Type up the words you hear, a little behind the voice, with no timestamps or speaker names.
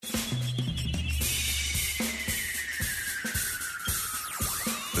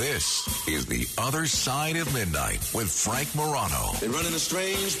This is The Other Side of Midnight with Frank Morano. They're running a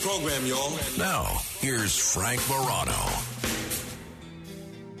strange program, y'all. Now, here's Frank Morano.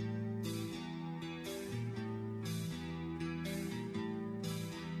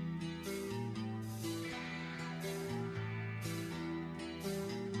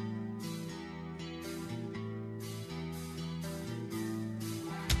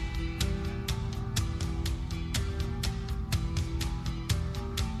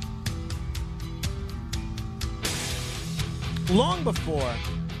 Long before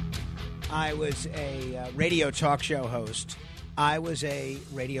I was a radio talk show host, I was a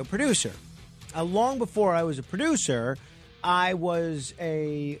radio producer. Long before I was a producer, I was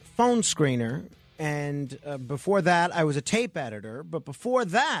a phone screener. And before that, I was a tape editor. But before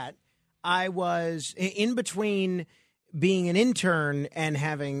that, I was in between being an intern and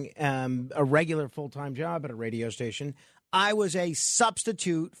having a regular full-time job at a radio station. I was a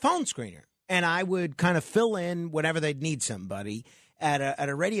substitute phone screener. And I would kind of fill in whenever they'd need somebody at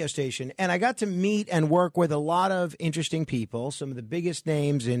a radio station. And I got to meet and work with a lot of interesting people, some of the biggest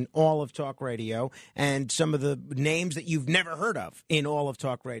names in all of talk radio, and some of the names that you've never heard of in all of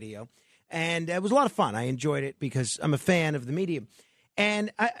talk radio. And it was a lot of fun. I enjoyed it because I'm a fan of the medium.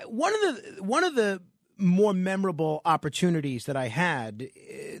 And one of the more memorable opportunities that I had,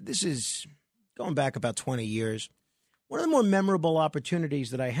 this is going back about 20 years, one of the more memorable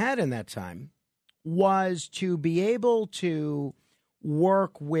opportunities that I had in that time was to be able to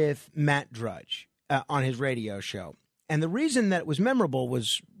work with Matt Drudge on his radio show. And the reason that it was memorable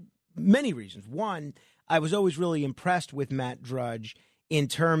was many reasons. One, I was always really impressed with Matt Drudge in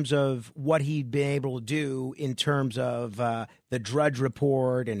terms of what he'd been able to do in terms of the Drudge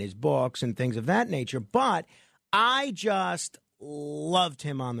Report and his books and things of that nature. But I just loved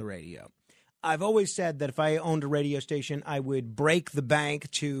him on the radio. I've always said that if I owned a radio station, I would break the bank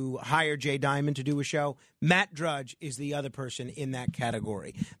to hire Jay Diamond to do a show. Matt Drudge is the other person in that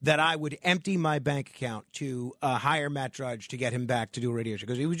category that I would empty my bank account to hire Matt Drudge to get him back to do a radio show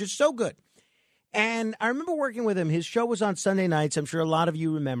because he was just so good. And I remember working with him. His show was on Sunday nights. I'm sure a lot of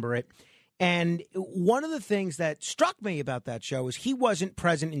you remember it. And one of the things that struck me about that show is he wasn't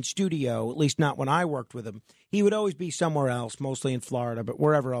present in studio, at least not when I worked with him. He would always be somewhere else, mostly in Florida, but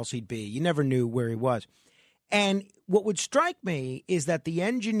wherever else he'd be. You never knew where he was. And what would strike me is that the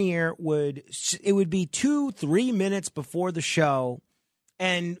engineer it would be 2-3 minutes before the show,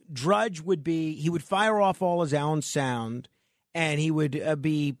 and Drudge he would fire off all his own sound, and he would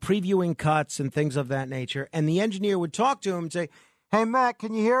be previewing cuts and things of that nature. And the engineer would talk to him and say, "Hey, Matt,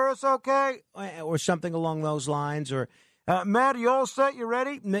 can you hear us okay?" Or something along those lines. Or, "Matt, are you all set? You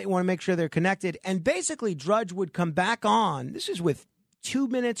ready?" You want to make sure they're connected. And basically, Drudge would come back on. This is with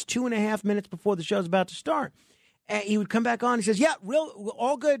 2.5 minutes before the show's about to start. And he would come back on. He says, "Yeah,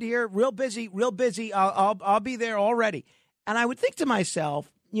 all good here. Real busy. I'll be there already." And I would think to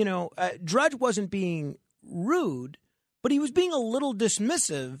myself, Drudge wasn't being rude, but he was being a little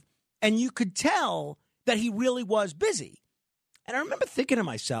dismissive. And you could tell that he really was busy. And I remember thinking to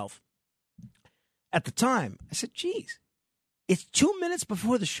myself at the time, I said, geez, it's 2 minutes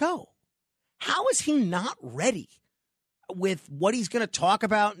before the show. How is he not ready with what he's going to talk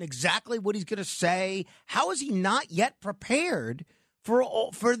about and exactly what he's going to say? How is he not yet prepared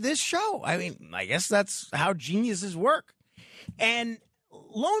for this show? I mean, I guess that's how geniuses work. And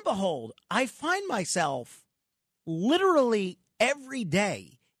lo and behold, I find myself literally every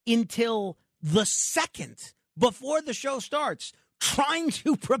day until the second before the show starts, trying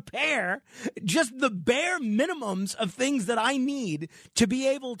to prepare just the bare minimums of things that I need to be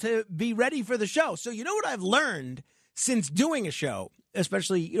able to be ready for the show. So you know what I've learned since doing a show,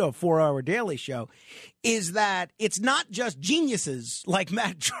 especially, a 4-hour daily show, is that it's not just geniuses like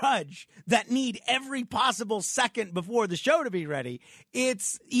Matt Drudge that need every possible second before the show to be ready.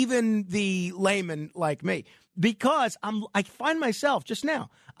 It's even the layman like me. Because I find myself just now,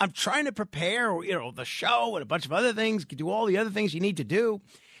 I'm trying to prepare, the show and a bunch of other things, do all the other things you need to do.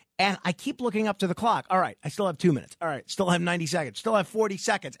 And I keep looking up to the clock. All right, I still have 2 minutes. All right, still have 90 seconds, still have 40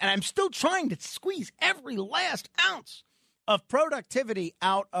 seconds. And I'm still trying to squeeze every last ounce of productivity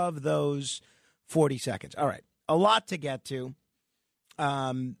out of those 40 seconds. All right, a lot to get to.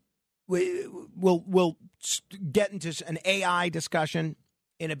 We'll get into an AI discussion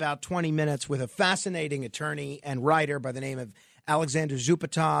in about 20 minutes with a fascinating attorney and writer by the name of Alexander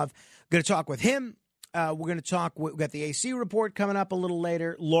Zupatov. Going to talk with him. We're going to talk. We've got the AC report coming up a little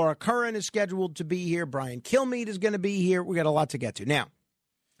later. Laura Curran is scheduled to be here. Brian Kilmeade is going to be here. We got a lot to get to. Now,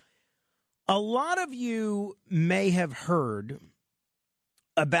 a lot of you may have heard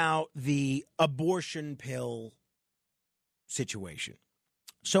about the abortion pill situation.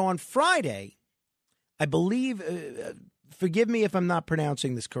 So on Friday, I believe, forgive me if I'm not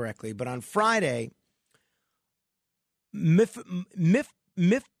pronouncing this correctly, but on Friday, mifepristone,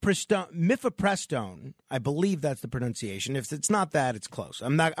 I believe that's the pronunciation. If it's not that, it's close.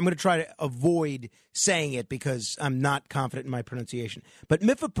 I'm going to try to avoid saying it because I'm not confident in my pronunciation. But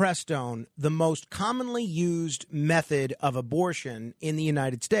mifepristone, the most commonly used method of abortion in the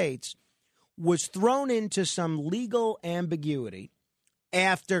United States, was thrown into some legal ambiguity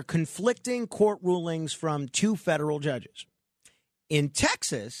after conflicting court rulings from two federal judges. In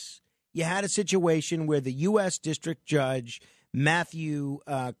Texas, you had a situation where the U.S. District Judge Matthew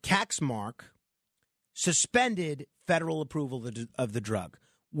Kacsmaryk suspended federal approval of the drug,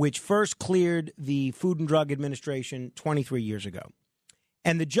 which first cleared the Food and Drug Administration 23 years ago.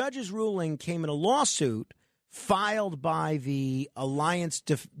 And the judge's ruling came in a lawsuit filed by the Alliance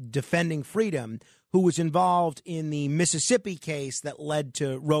Defending Freedom, who was involved in the Mississippi case that led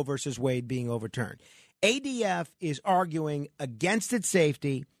to Roe versus Wade being overturned. ADF is arguing against its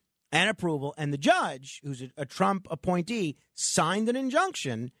safety and approval, and the judge, who's a Trump appointee, signed an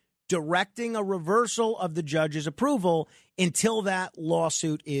injunction directing a reversal of the judge's approval until that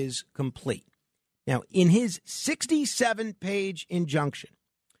lawsuit is complete. Now, in his 67-page injunction,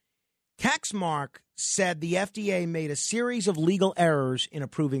 Kacsmaryk said the FDA made a series of legal errors in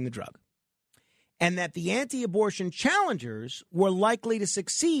approving the drug, and that the anti-abortion challengers were likely to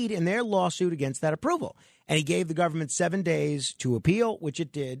succeed in their lawsuit against that approval. And he gave the government 7 days to appeal, which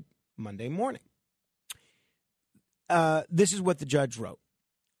it did Monday morning. This is what the judge wrote.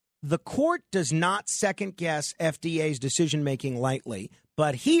 The court does not second-guess FDA's decision-making lightly,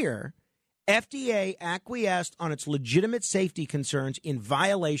 but here, FDA acquiesced on its legitimate safety concerns in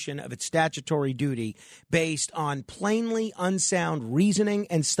violation of its statutory duty based on plainly unsound reasoning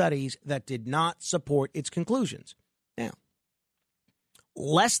and studies that did not support its conclusions. Now,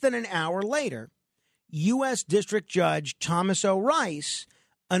 less than an hour later, U.S. District Judge Thomas O. Rice,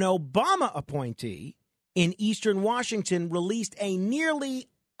 an Obama appointee in Eastern Washington, released a nearly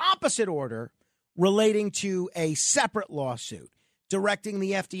opposite order relating to a separate lawsuit, directing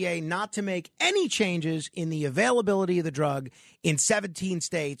the FDA not to make any changes in the availability of the drug in 17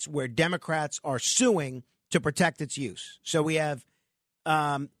 states where Democrats are suing to protect its use. So we have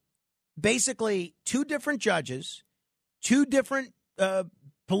basically two different judges, two different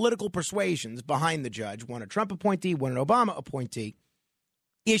political persuasions behind the judge, one a Trump appointee, one an Obama appointee,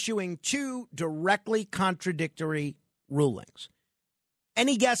 issuing two directly contradictory rulings.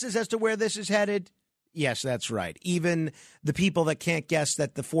 Any guesses as to where this is headed? Yes, that's right. Even the people that can't guess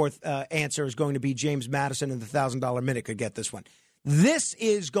that the fourth answer is going to be James Madison and the $1,000 minute could get this one. This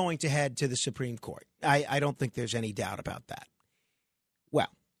is going to head to the Supreme Court. I don't think there's any doubt about that. Well,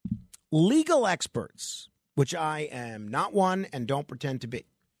 legal experts, which I am not one and don't pretend to be,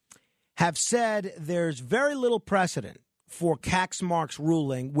 have said there's very little precedent for Kacsmaryk's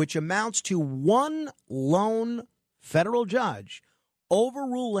ruling, which amounts to one lone federal judge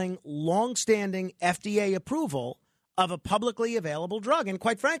overruling longstanding FDA approval of a publicly available drug. And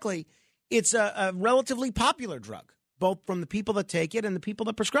quite frankly, it's a relatively popular drug, both from the people that take it and the people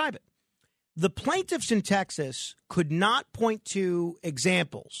that prescribe it. The plaintiffs in Texas could not point to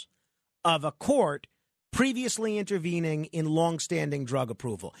examples of a court previously intervening in longstanding drug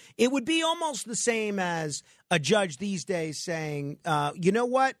approval. It would be almost the same as a judge these days saying, you know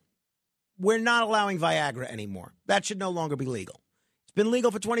what? We're not allowing Viagra anymore. That should no longer be legal. It's been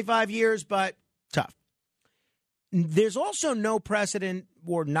legal for 25 years, but tough. There's also no precedent,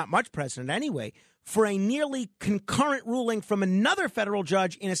 or not much precedent anyway, for a nearly concurrent ruling from another federal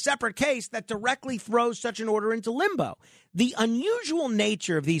judge in a separate case that directly throws such an order into limbo. The unusual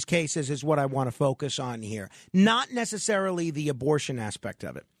nature of these cases is what I want to focus on here, not necessarily the abortion aspect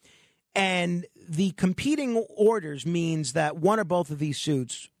of it. And the competing orders means that one or both of these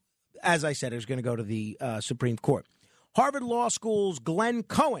suits, as I said, is going to go to the Supreme Court. Harvard Law School's Glenn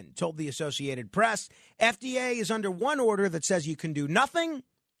Cohen told the Associated Press, FDA is under one order that says you can do nothing,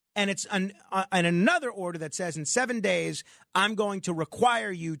 and it's another order that says in 7 days, I'm going to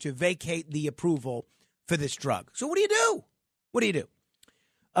require you to vacate the approval for this drug. So what do you do? What do you do?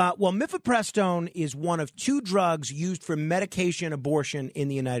 Well, mifepristone is one of two drugs used for medication abortion in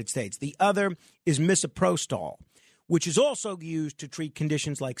the United States. The other is misoprostol, which is also used to treat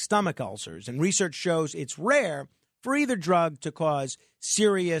conditions like stomach ulcers. And research shows it's rare for either drug to cause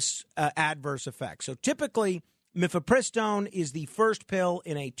serious adverse effects. So typically, mifepristone is the first pill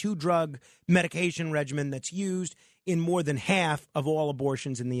in a two-drug medication regimen that's used in more than half of all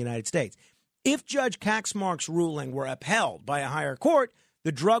abortions in the United States. If Judge Kacsmaryk's ruling were upheld by a higher court,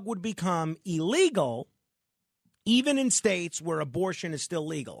 the drug would become illegal even in states where abortion is still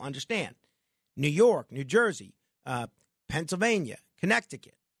legal. Understand, New York, New Jersey, Pennsylvania,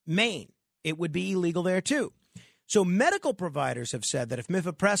 Connecticut, Maine, it would be illegal there too. So medical providers have said that if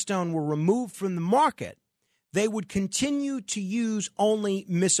mifepristone were removed from the market, they would continue to use only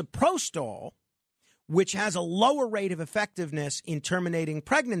misoprostol, which has a lower rate of effectiveness in terminating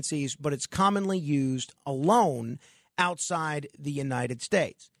pregnancies, but it's commonly used alone outside the United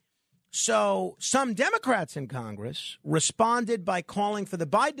States. So some Democrats in Congress responded by calling for the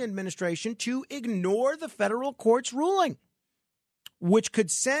Biden administration to ignore the federal court's ruling, which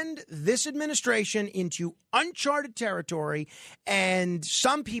could send this administration into uncharted territory. And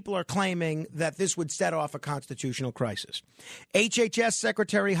some people are claiming that this would set off a constitutional crisis. HHS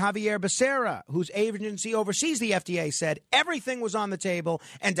Secretary Javier Becerra, whose agency oversees the FDA, said everything was on the table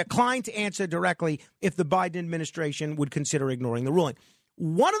and declined to answer directly if the Biden administration would consider ignoring the ruling.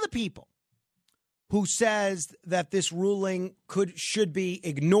 One of the people who says that this ruling should be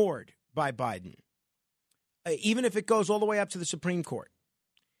ignored by Biden, even if it goes all the way up to the Supreme Court.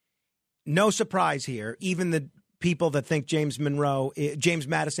 No surprise here. Even the people that think James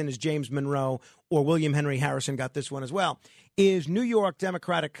Madison is James Monroe or William Henry Harrison got this one as well, is New York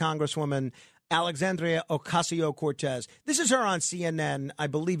Democratic Congresswoman Alexandria Ocasio-Cortez. This is her on CNN. I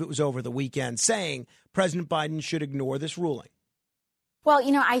believe it was over the weekend, saying President Biden should ignore this ruling. Well,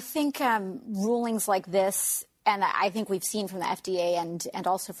 I think rulings like this, and I think we've seen from the FDA and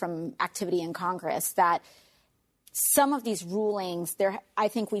also from activity in Congress, that some of these rulings, I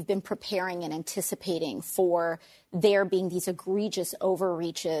think we've been preparing and anticipating for there being these egregious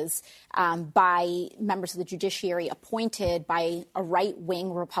overreaches by members of the judiciary appointed by a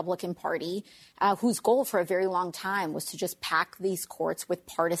right-wing Republican Party whose goal for a very long time was to just pack these courts with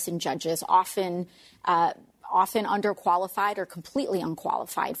partisan judges, often underqualified or completely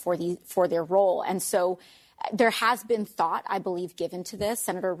unqualified for their role. And so there has been thought, I believe, given to this.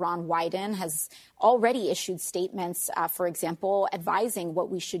 Senator Ron Wyden has already issued statements, for example, advising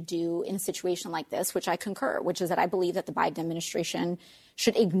what we should do in a situation like this, which I concur, which is that I believe that the Biden administration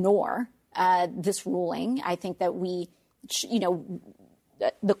should ignore this ruling. I think that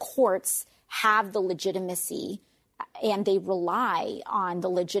the courts have the legitimacy and they rely on the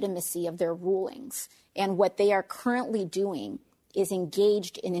legitimacy of their rulings. And what they are currently doing is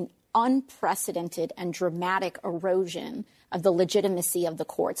engaged in an unprecedented and dramatic erosion of the legitimacy of the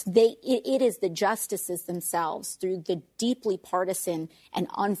courts. It is the justices themselves, through the deeply partisan and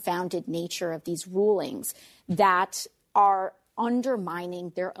unfounded nature of these rulings, that are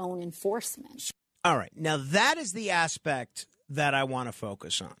undermining their own enforcement. All right. Now, that is the aspect that I want to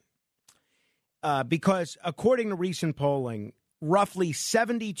focus on. Because according to recent polling, roughly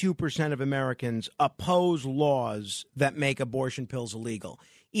 72% of Americans oppose laws that make abortion pills illegal.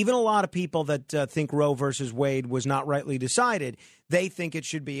 Even a lot of people that think Roe versus Wade was not rightly decided, they think it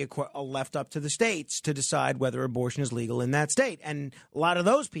should be left up to the states to decide whether abortion is legal in that state. And a lot of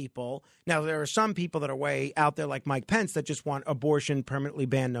those people, now there are some people that are way out there like Mike Pence that just want abortion permanently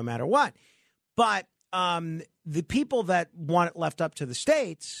banned no matter what. But the people that want it left up to the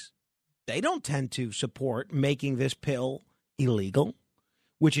states, they don't tend to support making this pill illegal,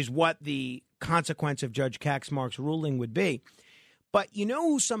 which is what the consequence of Judge Kaczmark's ruling would be. But you know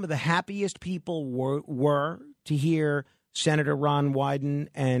who some of the happiest people were to hear Senator Ron Wyden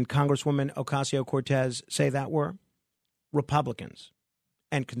and Congresswoman Ocasio-Cortez say that were? Republicans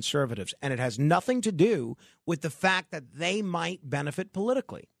and conservatives. And it has nothing to do with the fact that they might benefit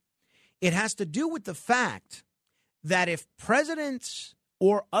politically. It has to do with the fact that if presidents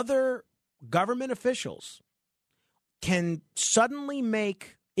or other government officials can suddenly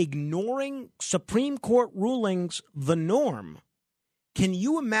make ignoring Supreme Court rulings the norm, can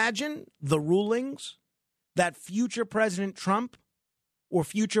you imagine the rulings that future President Trump or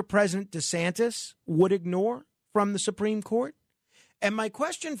future President DeSantis would ignore from the Supreme Court? And my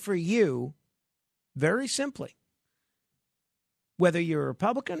question for you, very simply, whether you're a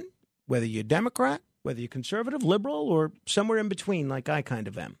Republican, whether you're a Democrat, whether you're conservative, liberal, or somewhere in between like I kind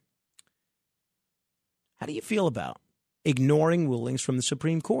of am, how do you feel about ignoring rulings from the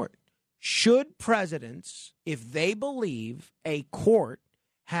Supreme Court? Should presidents, if they believe a court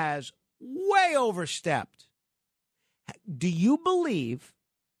has way overstepped, do you believe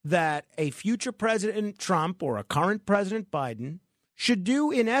that a future President Trump or a current President Biden should do,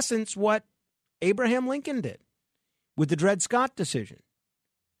 in essence, what Abraham Lincoln did with the Dred Scott decision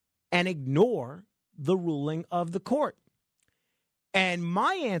and ignore the ruling of the court? And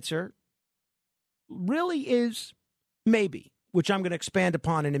my answer really is maybe, which I'm going to expand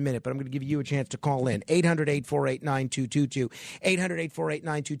upon in a minute, but I'm going to give you a chance to call in. 800-848-9222.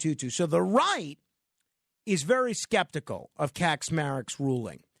 800-848-9222. So the right is very skeptical of Kaczmarek's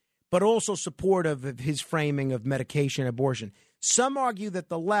ruling, but also supportive of his framing of medication abortion. Some argue that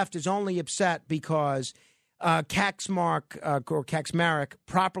the left is only upset because Kaczmarek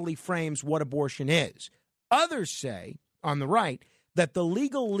properly frames what abortion is. Others say, on the right, that the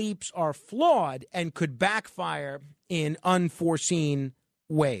legal leaps are flawed and could backfire in unforeseen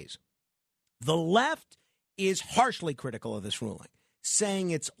ways. The left is harshly critical of this ruling, saying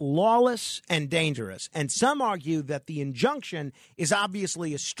it's lawless and dangerous. And some argue that the injunction is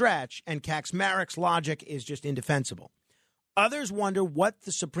obviously a stretch and Kaczmarek's logic is just indefensible. Others wonder what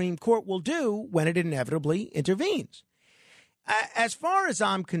the Supreme Court will do when it inevitably intervenes. As far as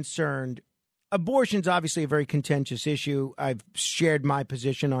I'm concerned, abortion is obviously a very contentious issue. I've shared my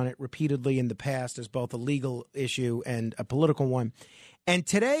position on it repeatedly in the past as both a legal issue and a political one. And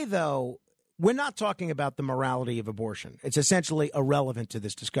today, though, we're not talking about the morality of abortion. It's essentially irrelevant to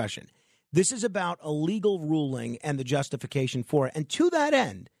this discussion. This is about a legal ruling and the justification for it. And to that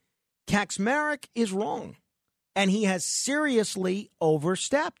end, Kaczmarek is wrong, and he has seriously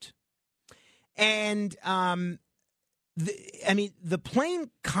overstepped. And, the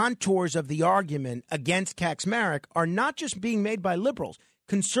plain contours of the argument against Kaczmarek are not just being made by liberals.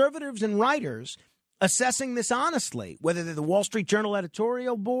 Conservatives and writers assessing this honestly, whether they're the Wall Street Journal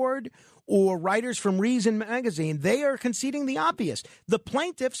editorial board or writers from Reason magazine, they are conceding the obvious. The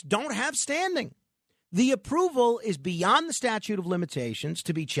plaintiffs don't have standing. The approval is beyond the statute of limitations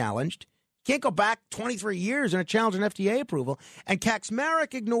to be challenged. Can't go back 23 years and challenge an FDA approval. And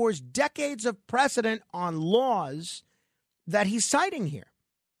Kaczmarek ignores decades of precedent on laws that he's citing here.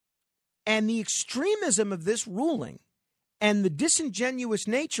 And the extremism of this ruling and the disingenuous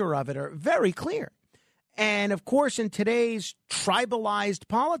nature of it are very clear. And, of course, in today's tribalized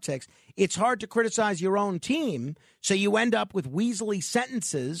politics, it's hard to criticize your own team, so you end up with weaselly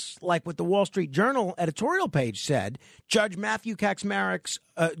sentences like what the Wall Street Journal editorial page said. Judge Matthew Kaczmarek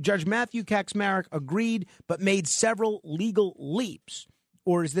agreed but made several legal leaps.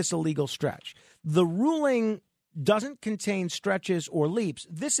 Or is this a legal stretch? The ruling doesn't contain stretches or leaps.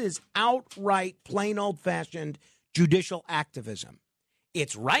 This is outright, plain old-fashioned judicial activism.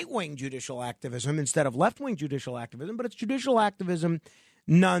 It's right-wing judicial activism instead of left-wing judicial activism, but it's judicial activism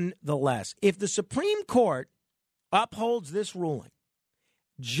nonetheless. If the Supreme Court upholds this ruling,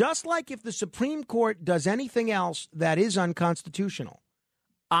 just like if the Supreme Court does anything else that is unconstitutional,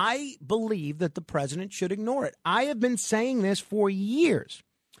 I believe that the president should ignore it. I have been saying this for years.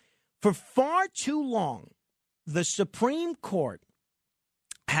 For far too long, the Supreme Court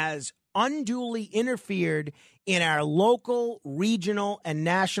has unduly interfered in our local, regional, and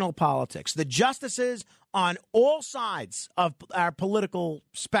national politics. The justices on all sides of our political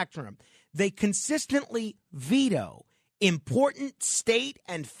spectrum, they consistently veto important state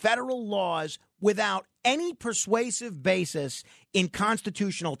and federal laws without any persuasive basis in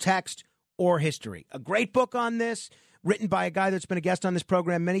constitutional text or history. A great book on this, written by a guy that's been a guest on this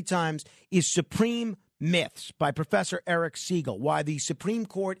program many times, is Supreme Myths by Professor Eric Siegel, why the Supreme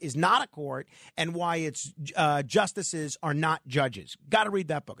Court is not a court and why its justices are not judges. Got to read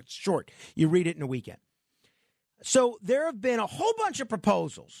that book. It's short. You read it in a weekend. So there have been a whole bunch of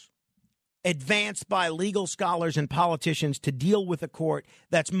proposals advanced by legal scholars and politicians to deal with a court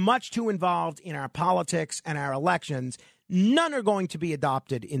that's much too involved in our politics and our elections. None are going to be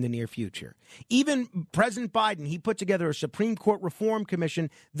adopted in the near future. Even President Biden, he put together a Supreme Court Reform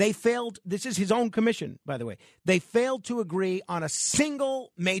Commission. They failed. This is his own commission, by the way. They failed to agree on a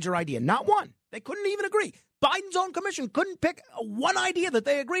single major idea. Not one. They couldn't even agree. Biden's own commission couldn't pick one idea that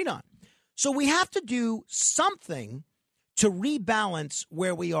they agreed on. So we have to do something to rebalance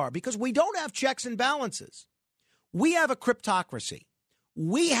where we are, because we don't have checks and balances. We have a cryptocracy.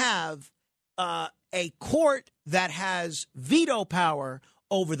 We have a court that has veto power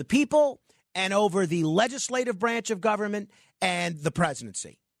over the people and over the legislative branch of government and the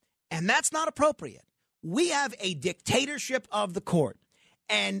presidency. And that's not appropriate. We have a dictatorship of the court.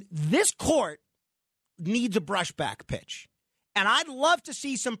 And this court needs a brushback pitch. And I'd love to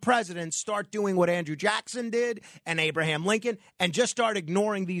see some presidents start doing what Andrew Jackson did and Abraham Lincoln and just start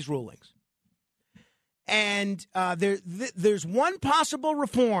ignoring these rulings. And there's one possible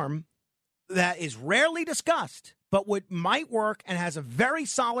reform that is rarely discussed, but what might work and has a very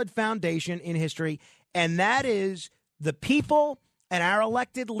solid foundation in history, and that is the people and our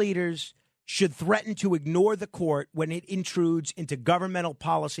elected leaders should threaten to ignore the court when it intrudes into governmental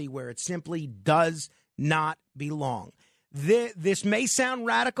policy where it simply does not belong. This may sound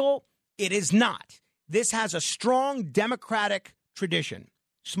radical. It is not. This has a strong democratic tradition,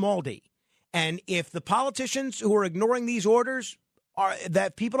 small d. And if the politicians who are ignoring these orders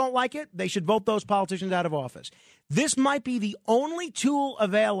that people don't like it, they should vote those politicians out of office. This might be the only tool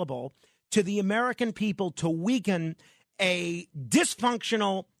available to the American people to weaken a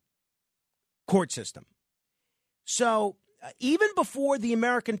dysfunctional court system. So even before the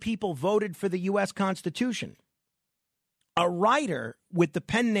American people voted for the U.S. Constitution, a writer with the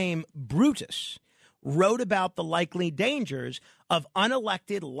pen name Brutus wrote about the likely dangers of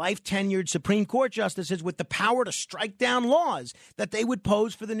unelected, life-tenured Supreme Court justices with the power to strike down laws that they would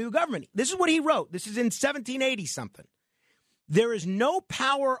pose for the new government. This is what he wrote. This is in 1780-something. There is no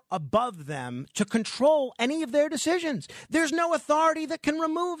power above them to control any of their decisions. There's no authority that can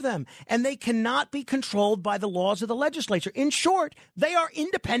remove them, and they cannot be controlled by the laws of the legislature. In short, they are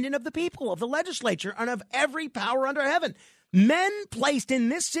independent of the people, of the legislature, and of every power under heaven. Men placed in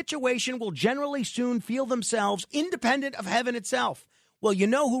this situation will generally soon feel themselves independent of heaven itself. Well, you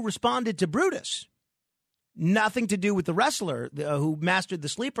know who responded to Brutus? Nothing to do with the wrestler who mastered the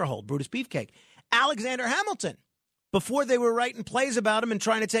sleeper hold, Brutus Beefcake. Alexander Hamilton. Before they were writing plays about him and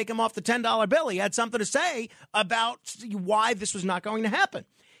trying to take him off the $10 bill, he had something to say about why this was not going to happen.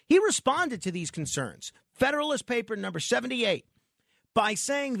 He responded to these concerns, Federalist Paper number 78, by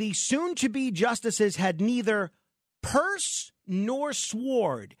saying the soon-to-be justices had neither purse nor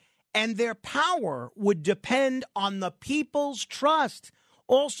sword, and their power would depend on the people's trust.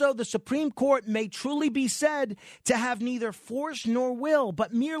 Also, the Supreme Court may truly be said to have neither force nor will,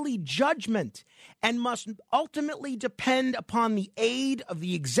 but merely judgment, and must ultimately depend upon the aid of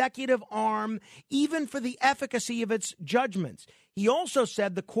the executive arm, even for the efficacy of its judgments. He also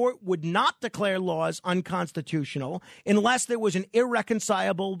said the court would not declare laws unconstitutional unless there was an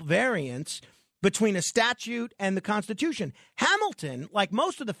irreconcilable variance between a statute and the Constitution. Hamilton, like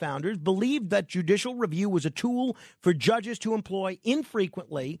most of the founders, believed that judicial review was a tool for judges to employ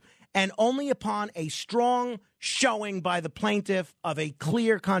infrequently and only upon a strong showing by the plaintiff of a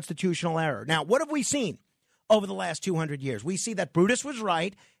clear constitutional error. Now, what have we seen over the last 200 years? We see that Brutus was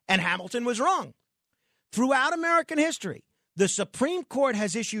right and Hamilton was wrong. Throughout American history, the Supreme Court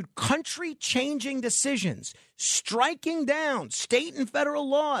has issued country-changing decisions, striking down state and federal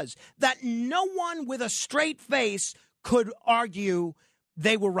laws that no one with a straight face could argue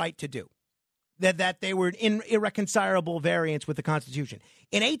they were right to do, that they were in irreconcilable variance with the Constitution.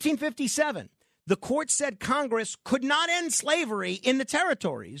 In 1857, the court said Congress could not end slavery in the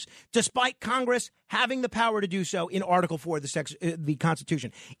territories, despite Congress having the power to do so in Article 4 of the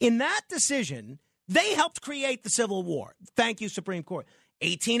Constitution. In that decision, they helped create the Civil War. Thank you, Supreme Court.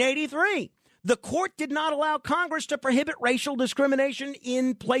 1883, the court did not allow Congress to prohibit racial discrimination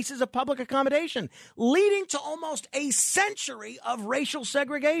in places of public accommodation, leading to almost a century of racial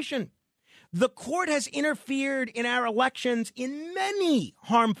segregation. The court has interfered in our elections in many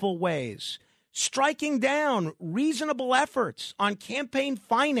harmful ways, striking down reasonable efforts on campaign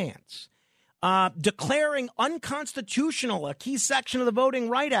finance, declaring unconstitutional a key section of the Voting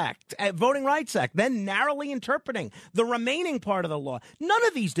Rights Act, then narrowly interpreting the remaining part of the law. None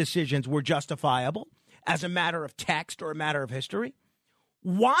of these decisions were justifiable as a matter of text or a matter of history.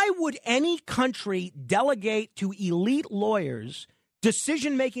 Why would any country delegate to elite lawyers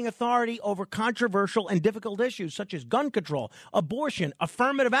decision-making authority over controversial and difficult issues such as gun control, abortion,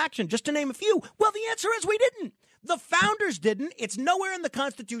 affirmative action, just to name a few? Well, the answer is we didn't. The founders didn't. It's nowhere in the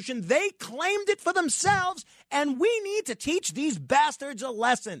Constitution. They claimed it for themselves, and we need to teach these bastards a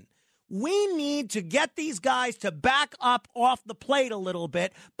lesson. We need to get these guys to back up off the plate a little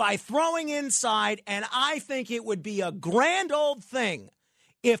bit by throwing inside, and I think it would be a grand old thing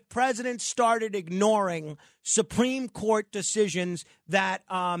if presidents started ignoring Supreme Court decisions that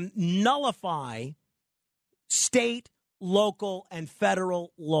nullify state, local, and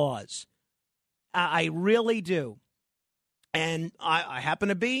federal laws. I really do. And I happen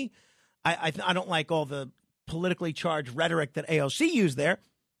to be, I don't like all the politically charged rhetoric that AOC used there.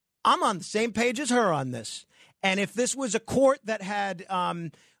 I'm on the same page as her on this. And if this was a court that had,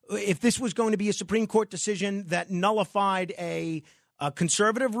 if this was going to be a Supreme Court decision that nullified a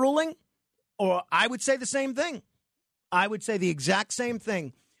conservative ruling, or I would say the same thing. I would say the exact same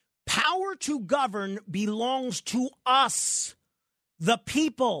thing. Power to govern belongs to us, the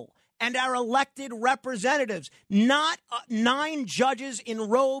people, and our elected representatives, not 9 judges in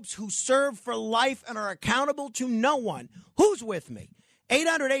robes who serve for life and are accountable to no one. Who's with me?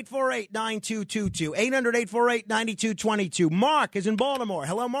 800-848-9222, 800-848-9222. Mark is in Baltimore.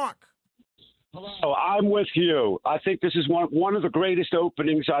 Hello, Mark. Hello, I'm with you. I think this is one of the greatest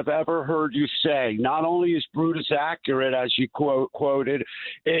openings I've ever heard you say. Not only is Brutus accurate, as you quoted,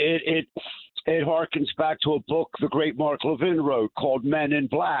 it it harkens back to a book the great Mark Levin wrote called Men in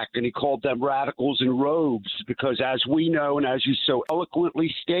Black, and he called them radicals in robes because, as we know and as you so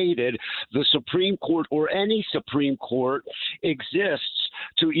eloquently stated, the Supreme Court or any Supreme Court exists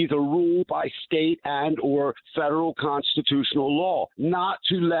to either rule by state and or federal constitutional law, not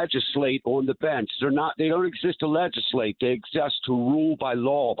to legislate on the bench. They don't exist to legislate. They exist to rule by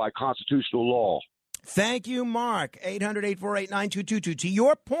law, by constitutional law. Thank you, Mark. 800-848-9222. To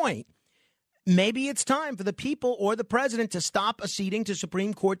your point, maybe it's time for the people or the president to stop acceding to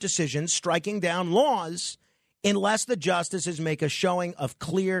Supreme Court decisions striking down laws unless the justices make a showing of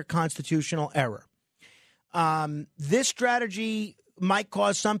clear constitutional error. This strategy might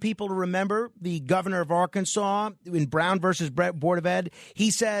cause some people to remember the governor of Arkansas in Brown versus Board of Ed.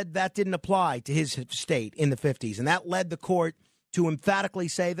 He said that didn't apply to his state in the 50s, and that led the court to emphatically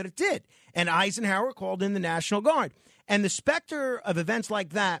say that it did. And Eisenhower called in the National Guard. And the specter of events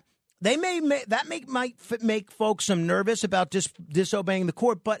like that, might make folks some nervous about disobeying the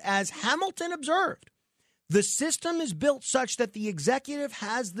court. But as Hamilton observed, the system is built such that the executive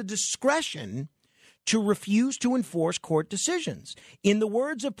has the discretion to refuse to enforce court decisions. In the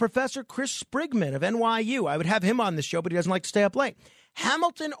words of Professor Chris Sprigman of NYU, I would have him on the show, but he doesn't like to stay up late.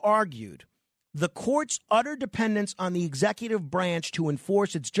 Hamilton argued the court's utter dependence on the executive branch to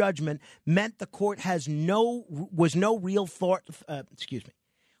enforce its judgment meant the court was no real threat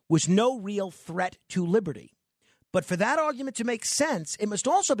to liberty. But for that argument to make sense, it must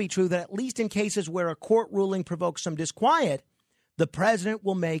also be true that at least in cases where a court ruling provokes some disquiet, the president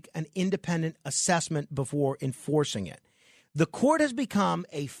will make an independent assessment before enforcing it. The court has become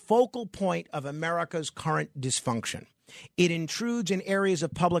a focal point of America's current dysfunction. It intrudes in areas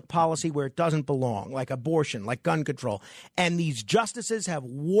of public policy where it doesn't belong, like abortion, like gun control. And these justices have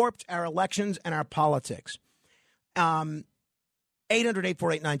warped our elections and our politics.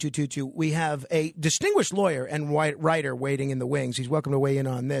 800-848-9222. We have a distinguished lawyer and writer waiting in the wings. He's welcome to weigh in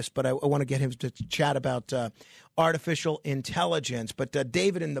on this, but I want to get him to chat about artificial intelligence. But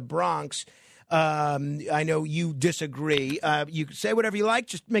David in the Bronx, I know you disagree. You can say whatever you like.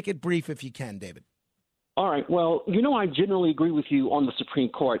 Just make it brief if you can, David. All right. Well, I generally agree with you on the Supreme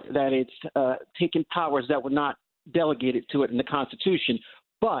Court that it's taken powers that were not delegated to it in the Constitution.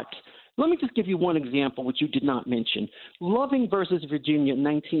 But let me just give you one example, which you did not mention. Loving versus Virginia in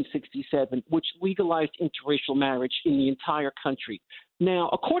 1967, which legalized interracial marriage in the entire country. Now,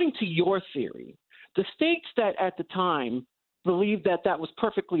 according to your theory, the states that at the time believed that that was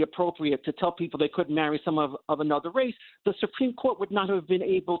perfectly appropriate to tell people they couldn't marry someone of another race, the Supreme Court would not have been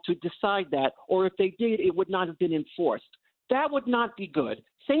able to decide that, or if they did, it would not have been enforced. That would not be good.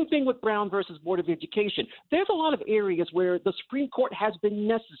 Same thing with Brown versus Board of Education. There's a lot of areas where the Supreme Court has been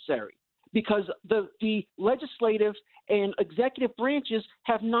necessary because the legislative and executive branches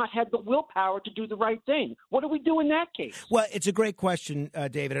have not had the willpower to do the right thing. What do we do in that case? Well, it's a great question,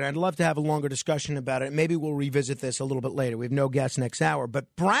 David, and I'd love to have a longer discussion about it. Maybe we'll revisit this a little bit later. We have no guests next hour.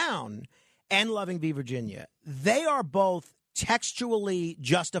 But Brown and Loving v. Virginia, they are both textually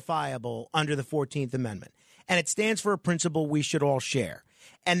justifiable under the 14th Amendment. And it stands for a principle we should all share.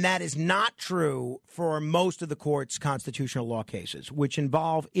 And that is not true for most of the court's constitutional law cases, which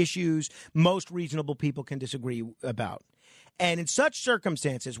involve issues most reasonable people can disagree about. And in such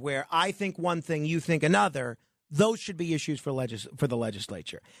circumstances where I think one thing, you think another, those should be issues for the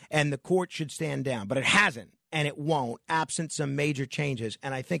legislature. And the court should stand down. But it hasn't, and it won't, absent some major changes.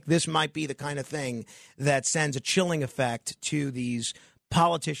 And I think this might be the kind of thing that sends a chilling effect to these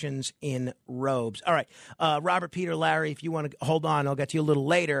politicians in robes. All right. Robert, Peter, Larry, if you want to hold on, I'll get to you a little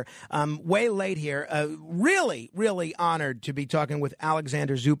later. Way late here. Really, really honored to be talking with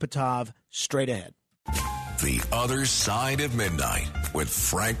Alexander Zupatov. Straight ahead. The Other Side of Midnight with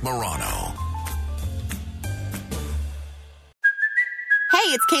Frank Morano.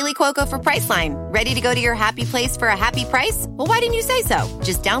 Hey, it's Kaylee Cuoco for Priceline. Ready to go to your happy place for a happy price? Well, why didn't you say so?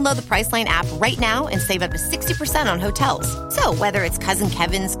 Just download the Priceline app right now and save up to 60% on hotels. So whether it's Cousin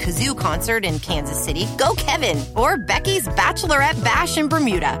Kevin's Kazoo Concert in Kansas City, go Kevin, or Becky's Bachelorette Bash in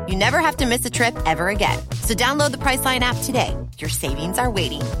Bermuda, you never have to miss a trip ever again. So download the Priceline app today. Your savings are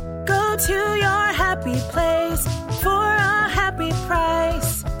waiting. Go to your happy place for a happy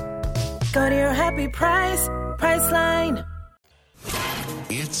price. Go to your happy price, Priceline.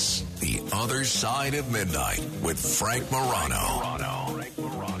 It's The Other Side of Midnight with Frank Morano.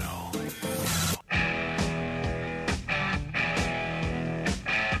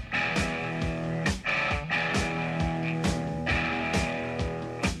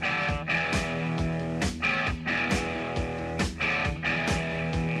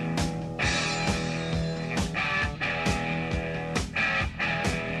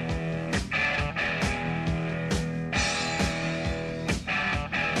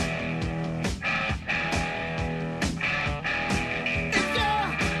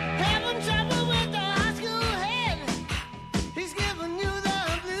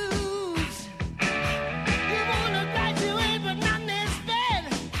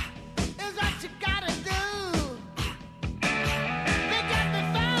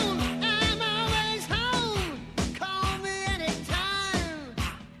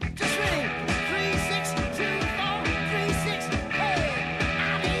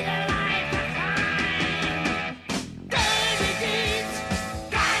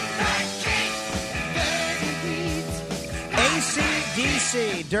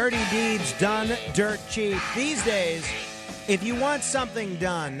 DC, dirty deeds done dirt cheap. These days, if you want something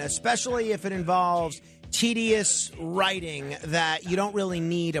done, especially if it involves tedious writing that you don't really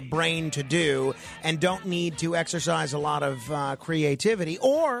need a brain to do and don't need to exercise a lot of creativity,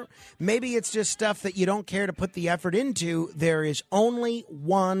 or maybe it's just stuff that you don't care to put the effort into, there is only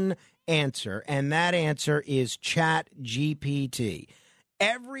one answer, and that answer is ChatGPT.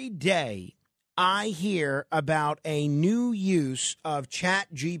 Every day, I hear about a new use of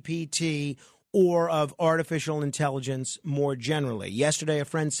ChatGPT or of artificial intelligence more generally. Yesterday, a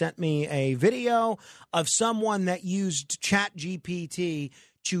friend sent me a video of someone that used ChatGPT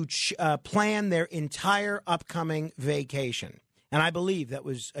to plan their entire upcoming vacation. And I believe that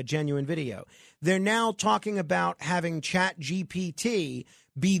was a genuine video. They're now talking about having ChatGPT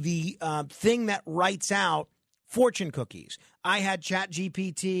be the thing that writes out fortune cookies. I had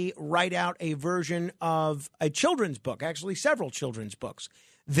ChatGPT write out a version of a children's book, actually several children's books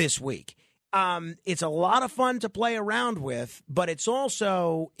this week. It's a lot of fun to play around with, but it's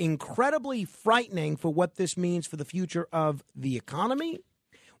also incredibly frightening for what this means for the future of the economy,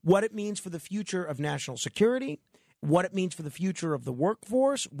 what it means for the future of national security, what it means for the future of the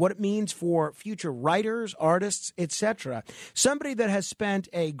workforce, what it means for future writers, artists, etc. Somebody that has spent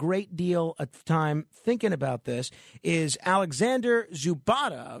a great deal of time thinking about this is Alexander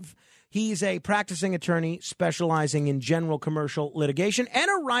Zubadov. He's a practicing attorney specializing in general commercial litigation and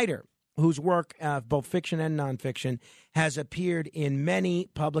a writer whose work, both fiction and nonfiction, has appeared in many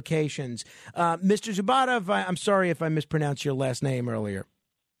publications. Mr. Zubadov, I'm sorry if I mispronounced your last name earlier.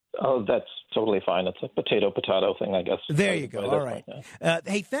 Oh, that's totally fine. It's a potato thing, I guess. There you go. All right.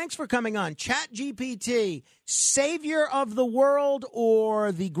 Hey, thanks for coming on. ChatGPT, savior of the world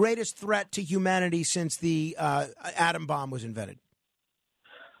or the greatest threat to humanity since the atom bomb was invented?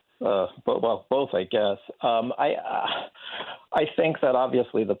 Both, I guess. I think that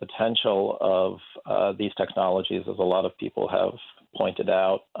obviously the potential of these technologies, as a lot of people have pointed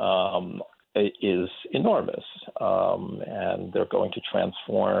out, is enormous, and they're going to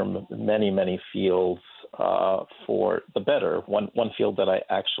transform many, many fields for the better. One field that I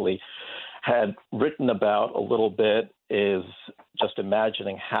actually had written about a little bit is just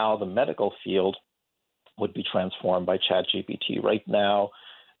imagining how the medical field would be transformed by ChatGPT. Right now,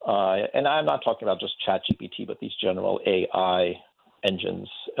 and I'm not talking about just ChatGPT, but these general AI engines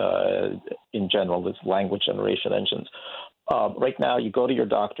in general, these language generation engines. Right now, you go to your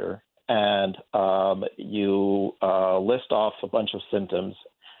doctor and you list off a bunch of symptoms.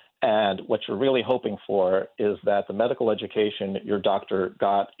 And what you're really hoping for is that the medical education your doctor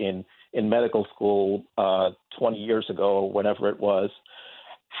got in medical school 20 years ago, whenever it was,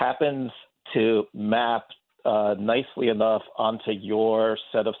 happens to map nicely enough onto your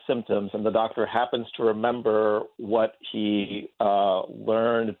set of symptoms, and the doctor happens to remember what he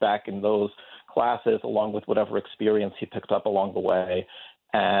learned back in those classes, along with whatever experience he picked up along the way,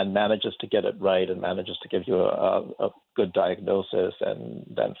 and manages to get it right and manages to give you a good diagnosis, and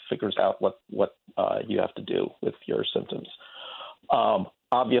then figures out what you have to do with your symptoms.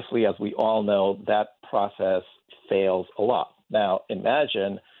 Obviously, as we all know, that process fails a lot. Now,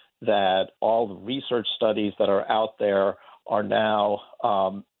 imagine that all the research studies that are out there are now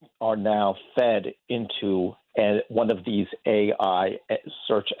fed into one of these AI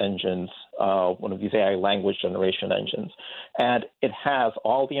search engines, one of these AI language generation engines, and it has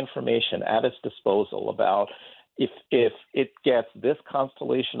all the information at its disposal about if it gets this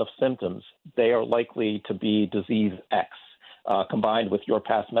constellation of symptoms, they are likely to be disease X. Combined with your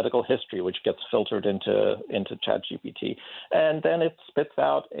past medical history, which gets filtered into ChatGPT. And then it spits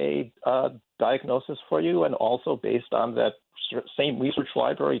out a diagnosis for you, and also based on that same research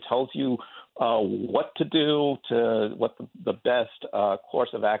library tells you what to do, what the best course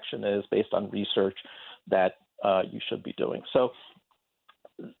of action is based on research that you should be doing. So,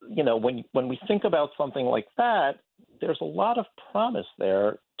 when we think about something like that, there's a lot of promise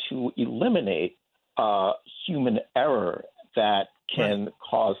there to eliminate human error that can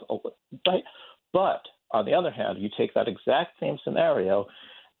cause right. But on the other hand, you take that exact same scenario,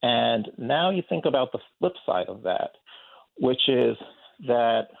 and now you think about the flip side of that, which is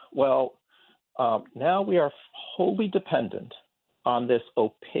that, now we are wholly dependent on this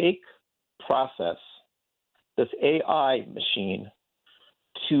opaque process, this AI machine,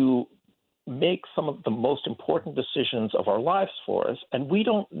 to make some of the most important decisions of our lives for us, and we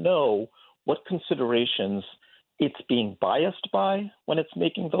don't know what considerations it's being biased by when it's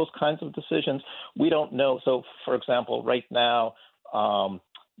making those kinds of decisions. We don't know. So, for example, right now,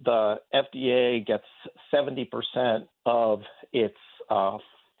 the FDA gets 70% of its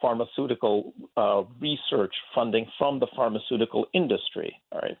pharmaceutical research funding from the pharmaceutical industry.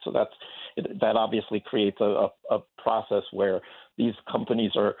 All right, so that obviously creates a process where these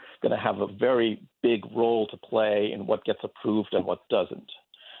companies are going to have a very big role to play in what gets approved and what doesn't.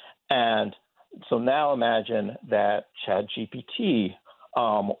 And so now imagine that ChatGPT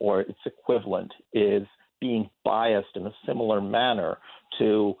or its equivalent is being biased in a similar manner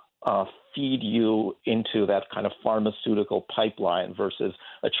to feed you into that kind of pharmaceutical pipeline versus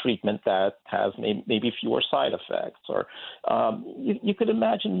a treatment that has maybe fewer side effects. Or you could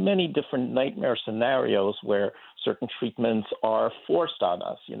imagine many different nightmare scenarios where certain treatments are forced on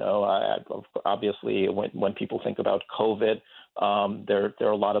us. You know, obviously, when people think about COVID, there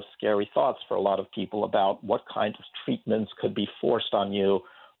are a lot of scary thoughts for a lot of people about what kinds of treatments could be forced on you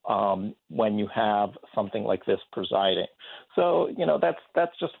when you have something like this presiding. So, you know,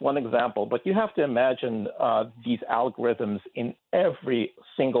 that's just one example. But you have to imagine these algorithms in every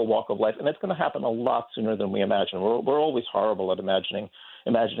single walk of life, and it's going to happen a lot sooner than we imagine. We're always horrible at imagining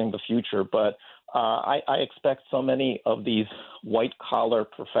the future, but I expect so many of these white-collar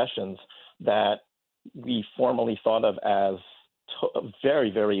professions that we formerly thought of as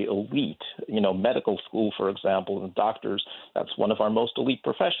very, very elite, you know, medical school, for example, and doctors, that's one of our most elite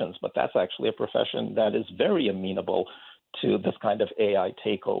professions, but that's actually a profession that is very amenable to this kind of AI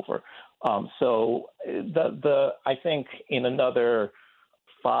takeover. So I think in another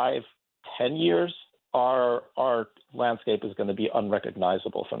 5-10 years, our landscape is going to be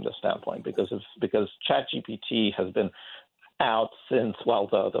unrecognizable from this standpoint because ChatGPT has been out since, well,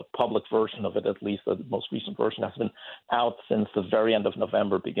 the public version of it, at least the most recent version, has been out since the very end of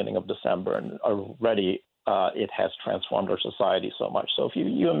November, beginning of December, and already it has transformed our society so much. So if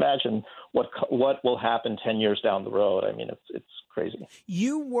you imagine what will happen 10 years down the road, I mean, it's crazy.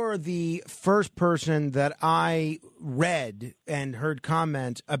 You were the first person that I read and heard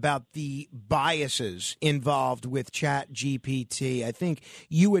comment about the biases involved with ChatGPT. I think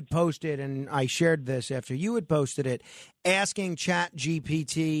you had posted, and I shared this after you had posted it, asking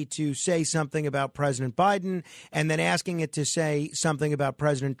ChatGPT to say something about President Biden and then asking it to say something about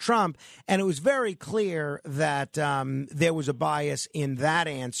President Trump. And it was very clear that there was a bias in that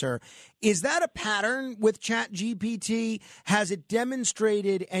answer. Is that a pattern with ChatGPT? Has it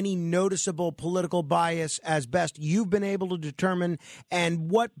demonstrated any noticeable political bias as best you've been able to determine?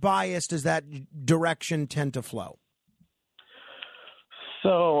 And what bias does that direction tend to flow?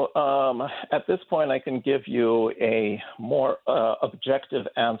 So at this point, I can give you a more objective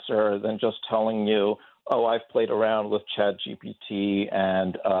answer than just telling you, oh, I've played around with ChatGPT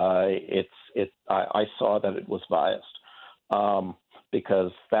and I saw that it was biased.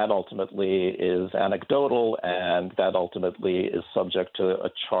 Because that ultimately is anecdotal and that ultimately is subject to a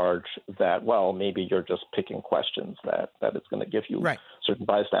charge that, well, maybe you're just picking questions that it's going to give you certain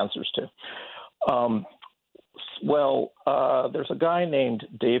biased answers to. There's a guy named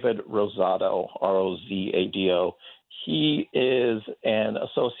David Rosado, R-O-Z-A-D-O. He is an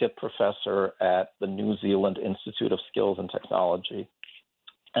associate professor at the New Zealand Institute of Skills and Technology.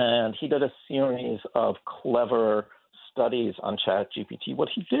 And he did a series of clever studies on ChatGPT. What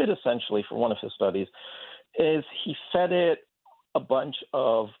he did essentially for one of his studies is he fed it a bunch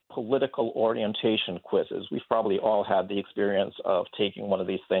of political orientation quizzes. We've probably all had the experience of taking one of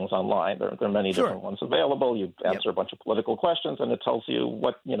these things online. There are many different ones available. You answer a bunch of political questions, and it tells you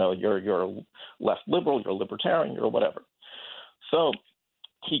what, you know, you're left liberal, you're libertarian, you're whatever. So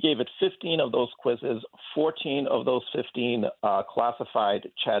he gave it 15 of those quizzes. 14 of those 15 classified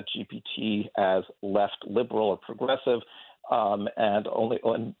ChatGPT as left liberal or progressive, and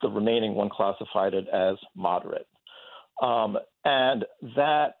the remaining one classified it as moderate. And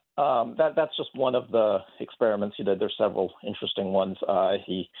that's just one of the experiments he did. There's several interesting ones.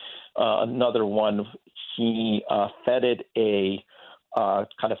 Another one, he fed it a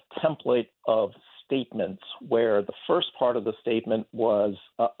kind of template of statements where the first part of the statement was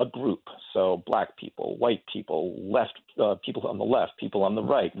a group. So black people, white people, left people on the left, people on the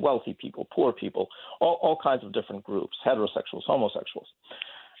right, wealthy people, poor people, all kinds of different groups, heterosexuals, homosexuals.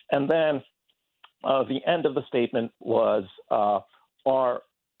 And then the end of the statement was are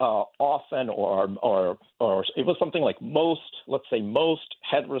often or it was something like most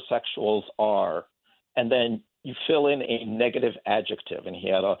heterosexuals are, and then you fill in a negative adjective, and he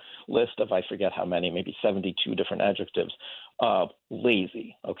had a list of, I forget how many, maybe 72 different adjectives,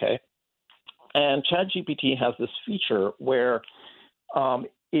 lazy, okay? And ChatGPT has this feature where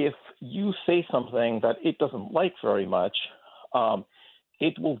if you say something that it doesn't like very much,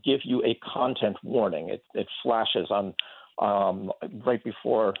 it will give you a content warning. It flashes on right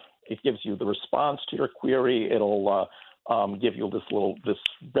before it gives you the response to your query. It'll give you this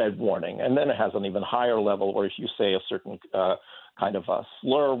red warning. And then it has an even higher level where if you say a certain kind of a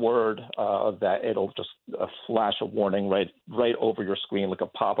slur word, that it'll just flash a warning right over your screen like a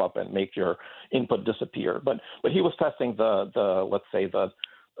pop-up and make your input disappear. But he was testing the let's say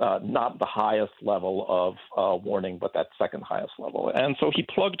not the highest level of warning, but that second highest level. And so he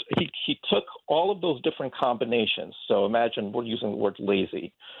took all of those different combinations. So imagine we're using the word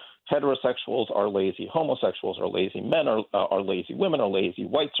lazy. Heterosexuals are lazy, homosexuals are lazy, men are lazy, women are lazy,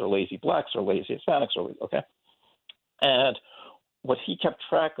 whites are lazy, blacks are lazy, Hispanics are lazy, okay? And what he kept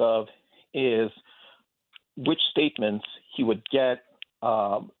track of is which statements he would get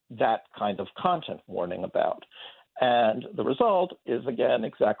that kind of content warning about. And the result is, again,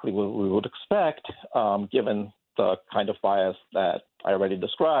 exactly what we would expect, given the kind of bias that I already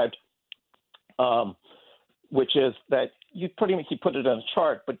described, which is that he put it in a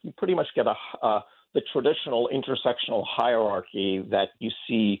chart, but you pretty much get the traditional intersectional hierarchy that you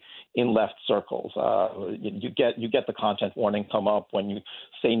see in left circles. You get the content warning come up when you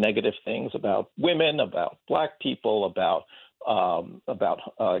say negative things about women, about black people, about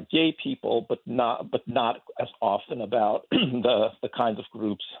gay people, but not as often about the kinds of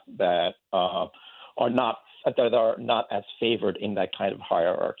groups that are not as favored in that kind of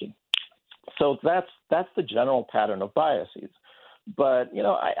hierarchy. So that's the general pattern of biases. But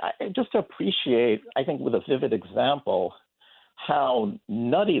I just appreciate, I think, with a vivid example, how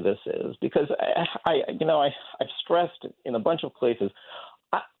nutty this is, because I've stressed in a bunch of places,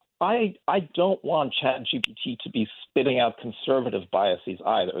 I don't want ChatGPT to be spitting out conservative biases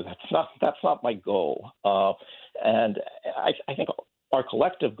either. That's not my goal. And I think our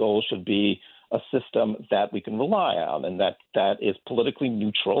collective goal should be a system that we can rely on and that is politically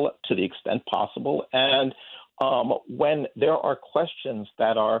neutral to the extent possible. And when there are questions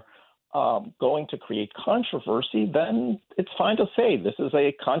that are going to create controversy, then it's fine to say this is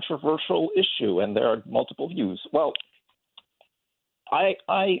a controversial issue and there are multiple views. Well, I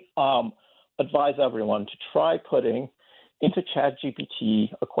advise everyone to try putting into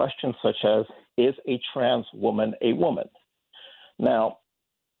ChatGPT a question such as, is a trans woman a woman? Now,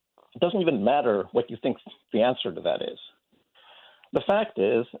 it doesn't even matter what you think the answer to that is. The fact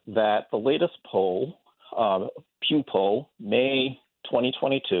is that the latest poll, Pew poll, May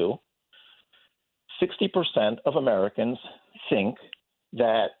 2022, 60% of Americans think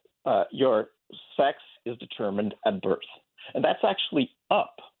that your sex is determined at birth. And that's actually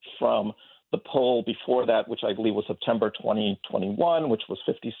up from the poll before that, which I believe was September 2021, which was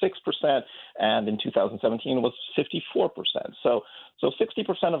 56%, and in 2017 was 54%. So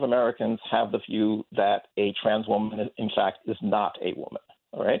 60% of Americans have the view that a trans woman, in fact, is not a woman.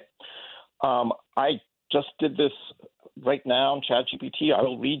 All right. I just did this right now in ChatGPT. I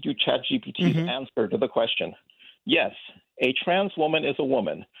will read you ChatGPT's answer to the question. Yes, a trans woman is a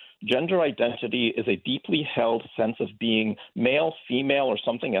woman. Gender identity is a deeply held sense of being male, female, or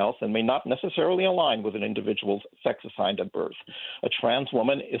something else, and may not necessarily align with an individual's sex assigned at birth. A trans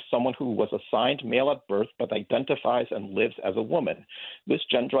woman is someone who was assigned male at birth but identifies and lives as a woman. This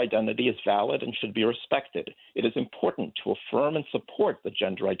gender identity is valid and should be respected. It is important to affirm and support the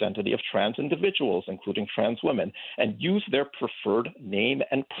gender identity of trans individuals, including trans women, and use their preferred name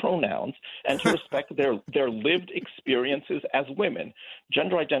and pronouns, and to respect their lived experiences as women.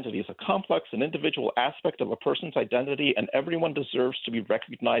 Gender identity is a complex and individual aspect of a person's identity, and everyone deserves to be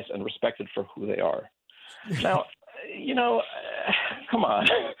recognized and respected for who they are. Now, come on.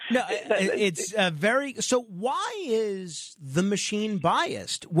 No, it's very. So why is the machine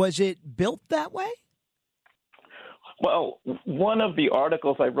biased? Was it built that way? Well, one of the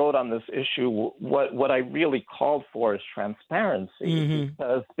articles I wrote on this issue, what I really called for is transparency,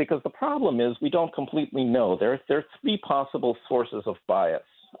 because the problem is we don't completely know. There are three possible sources of bias.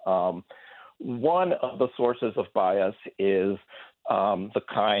 One of the sources of bias is the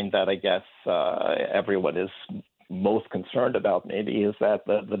kind that I guess everyone is most concerned about, maybe, is that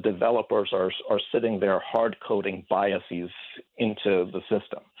the developers are sitting there hard coding biases into the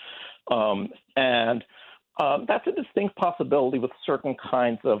system, and that's a distinct possibility with certain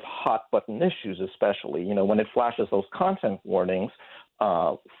kinds of hot button issues, especially, when it flashes those content warnings.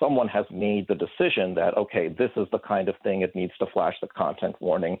 Someone has made the decision that, okay, this is the kind of thing it needs to flash the content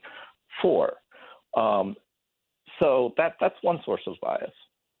warning for. So that's one source of bias.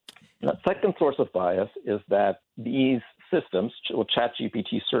 The second source of bias is that these systems,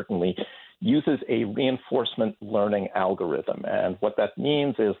 ChatGPT certainly, uses a reinforcement learning algorithm. And what that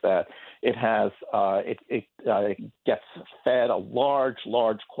means is that it has it gets fed a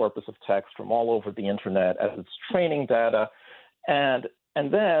large corpus of text from all over the internet as its training data. And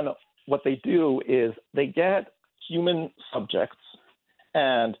then what they do is they get human subjects,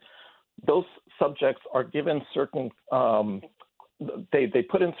 and those subjects are given certain they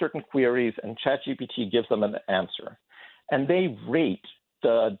put in certain queries, and ChatGPT gives them an answer, and they rate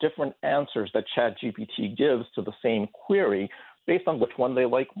the different answers that ChatGPT gives to the same query based on which one they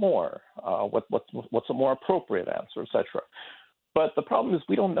like more, what's a more appropriate answer, etc. But the problem is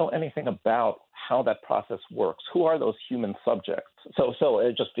we don't know anything about how that process works. Who are those human subjects? So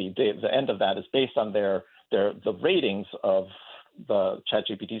just the end of that is based on the ratings of the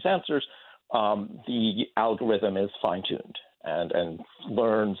ChatGPT's answers. The algorithm is fine-tuned and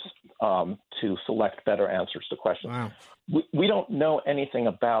learns to select better answers to questions. Wow. We don't know anything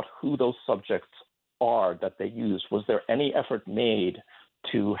about who those subjects are that they used. Was there any effort made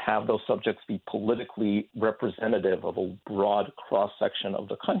to have those subjects be politically representative of a broad cross-section of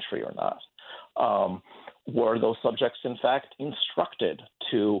the country or not? Were those subjects, in fact, instructed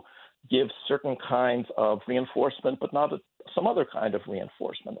to give certain kinds of reinforcement, but not some other kind of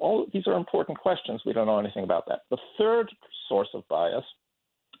reinforcement? All these are important questions. We don't know anything about that. The third source of bias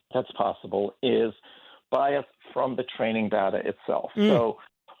that's possible is bias from the training data itself. So,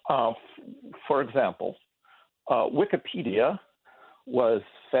 for example, Wikipedia was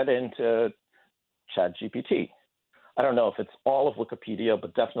fed into ChatGPT. I don't know if it's all of Wikipedia,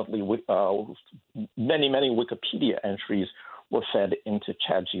 but definitely many Wikipedia entries were fed into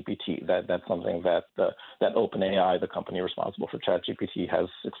ChatGPT. That's something that OpenAI, the company responsible for ChatGPT, has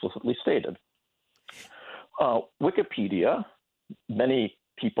explicitly stated. Wikipedia, many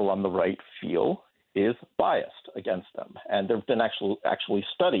people on the right feel, is biased against them, and there have been actually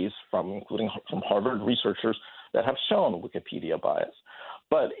studies including from Harvard researchers that have shown Wikipedia bias.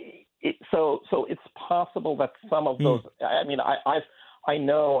 But so it's possible that some of those. I mean, I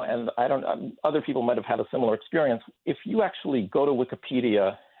know, and I don't. Other people might have had a similar experience. If you actually go to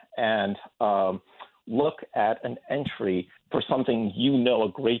Wikipedia and look at an entry for something you know a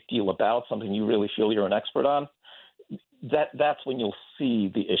great deal about, something you really feel you're an expert on, that's when you'll see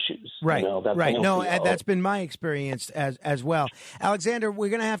the issues. Right, right. No, see, that's been my experience as well. Alexander, we're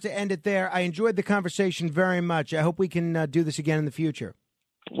going to have to end it there. I enjoyed the conversation very much. I hope we can do this again in the future.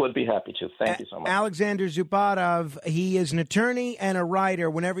 Would be happy to. Thank you so much. Alexander Zubadov, he is an attorney and a writer.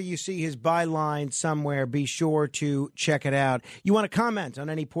 Whenever you see his byline somewhere, be sure to check it out. You want to comment on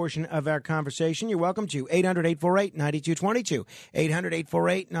any portion of our conversation, you're welcome to. 800-848-9222.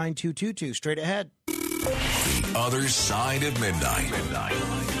 800-848-9222. Straight ahead. The Other Side of Midnight.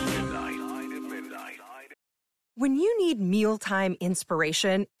 When you need mealtime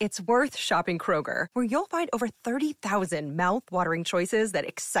inspiration, it's worth shopping Kroger, where you'll find over 30,000 mouth-watering choices that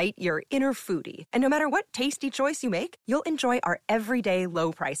excite your inner foodie. And no matter what tasty choice you make, you'll enjoy our everyday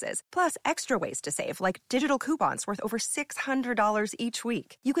low prices, plus extra ways to save, like digital coupons worth over $600 each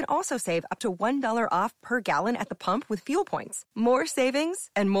week. You can also save up to $1 off per gallon at the pump with fuel points. More savings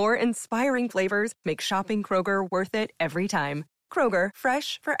and more inspiring flavors make shopping Kroger worth it every time. Kroger,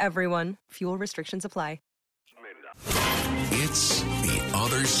 fresh for everyone. Fuel restrictions apply. It's The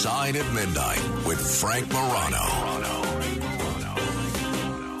Other Side of Midnight with Frank Morano.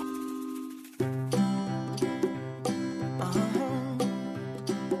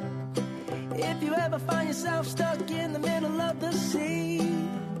 If you ever find yourself stuck in the middle of the sea,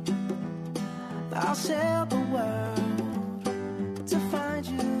 I'll sail the world to find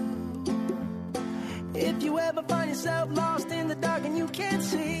you. If you ever find yourself lost in the dark and you can't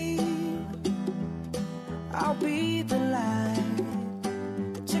see, I'll be the light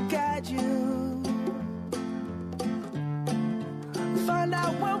to guide you. Find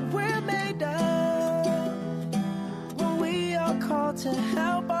out what we're made of when we are called to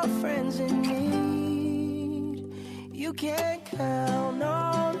help our friends in need. You can count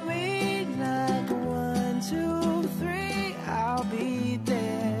on me like 1, 2, 3. I'll be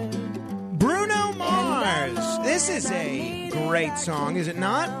there. Bruno Mars. This is a great song, is it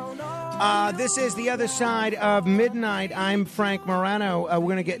not? This is The Other Side of Midnight. I'm Frank Morano. We're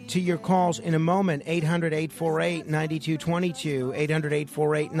going to get to your calls in a moment. 800-848-9222.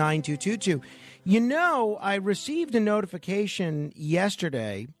 800-848-9222. You know, I received a notification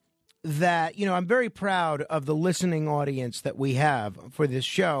yesterday that, you know, I'm very proud of the listening audience that we have for this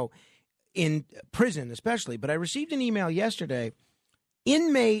show, in prison especially. But I received an email yesterday.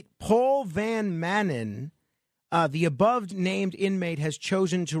 Inmate Paul Van Manen, the above-named inmate, has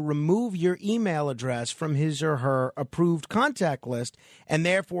chosen to remove your email address from his or her approved contact list and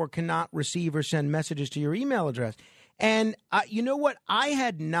therefore cannot receive or send messages to your email address. And you know what? I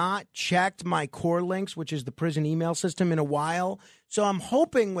had not checked my Core Links, which is the prison email system, in a while. So I'm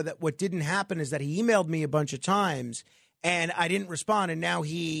hoping that what didn't happen is that he emailed me a bunch of times And I didn't respond, and now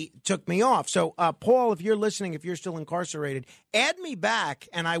he took me off. So, Paul, if you're listening, if you're still incarcerated, add me back,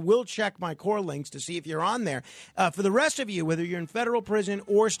 and I will check my core links to see if you're on there. For the rest of you, whether you're in federal prison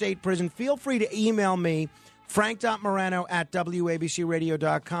or state prison, feel free to email me,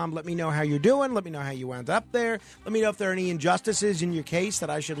 frank.morano@wabcradio.com. Let me know how you're doing. Let me know how you wound up there. Let me know if there are any injustices in your case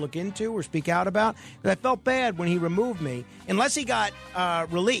that I should look into or speak out about. Because I felt bad when he removed me, unless he got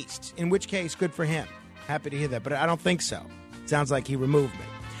released, in which case, good for him. Happy to hear that, but I don't think so. Sounds like he removed me.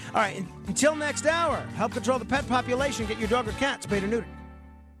 All right, until next hour, help control the pet population. Get your dog or cat spayed or neutered.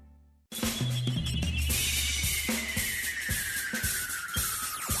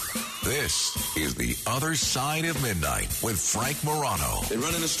 This is The Other Side of Midnight with Frank Morano. They're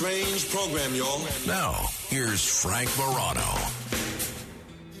running a strange program, y'all. Now, here's Frank Morano.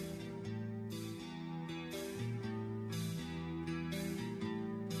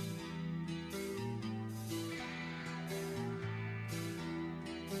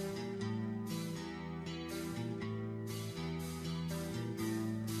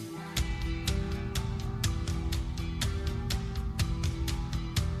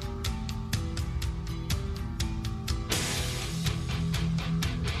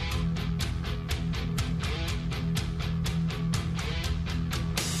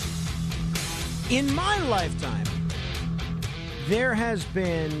 In my lifetime, there has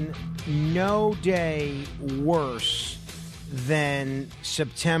been no day worse than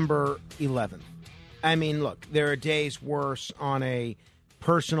September 11th. I mean, look, there are days worse on a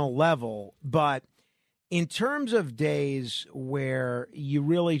personal level, but in terms of days where you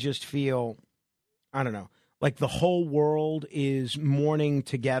really just feel, I don't know, like the whole world is mourning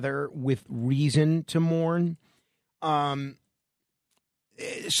together with reason to mourn,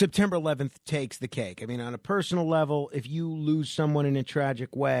 September 11th takes the cake. I mean, on a personal level, if you lose someone in a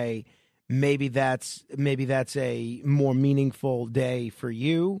tragic way, maybe that's a more meaningful day for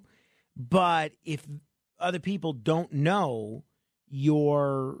you. But if other people don't know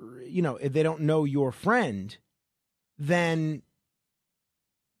if they don't know your friend, then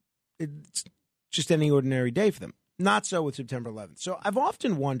it's just any ordinary day for them. Not so with September 11th. So I've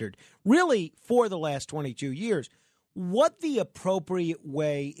often wondered, really, for the last 22 years, what the appropriate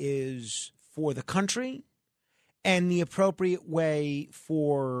way is for the country and the appropriate way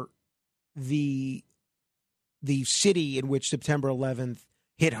for the city in which September 11th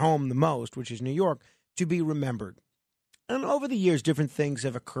hit home the most, which is New York, to be remembered. And over the years, different things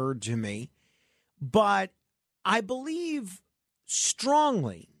have occurred to me, but I believe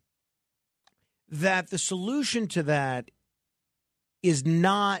strongly that the solution to that is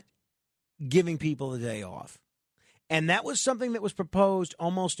not giving people a day off. And that was something that was proposed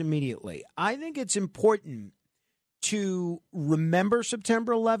almost immediately. I think it's important to remember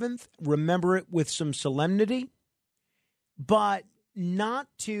September 11th, remember it with some solemnity, but not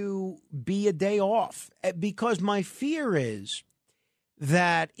to be a day off. Because my fear is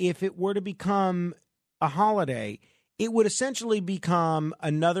that if it were to become a holiday, it would essentially become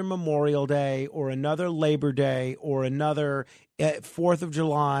another Memorial Day or another Labor Day or another 4th of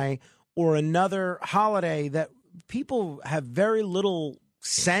July or another holiday that people have very little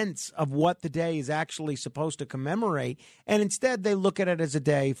sense of what the day is actually supposed to commemorate, and instead they look at it as a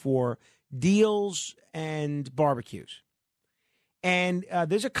day for deals and barbecues. And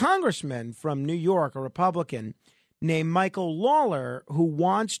there's a congressman from New York, a Republican, named Michael Lawler, who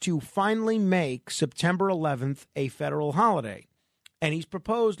wants to finally make September 11th a federal holiday. And he's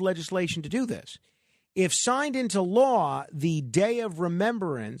proposed legislation to do this. If signed into law, the Day of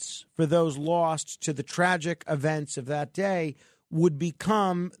Remembrance for those lost to the tragic events of that day would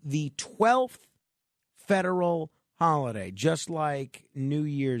become the 12th federal holiday, just like New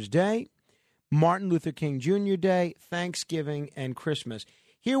Year's Day, Martin Luther King Jr. Day, Thanksgiving, and Christmas.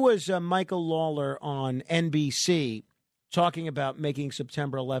 Here was Michael Lawler on NBC talking about making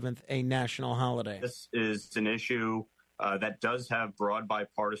September 11th a national holiday. This is an issue that does have broad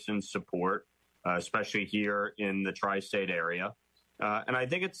bipartisan support, especially here in the tri-state area. And I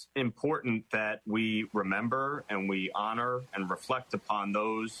think it's important that we remember and we honor and reflect upon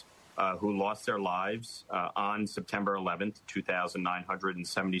those who lost their lives on September 11th,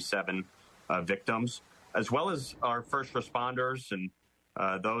 2,977 victims, as well as our first responders and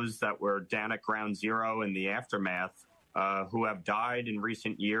those that were down at Ground Zero in the aftermath who have died in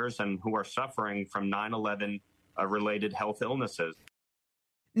recent years and who are suffering from 9/11 related health illnesses.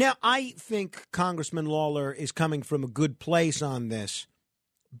 Now, I think Congressman Lawler is coming from a good place on this,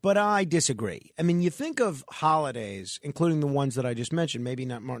 but I disagree. I mean, you think of holidays, including the ones that I just mentioned, maybe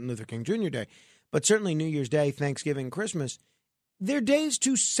not Martin Luther King Jr. Day, but certainly New Year's Day, Thanksgiving, Christmas. They're days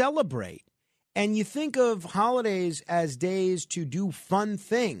to celebrate. And you think of holidays as days to do fun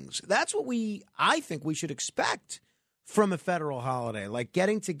things. That's what I think we should expect from a federal holiday, like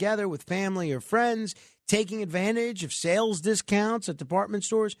getting together with family or friends, taking advantage of sales discounts at department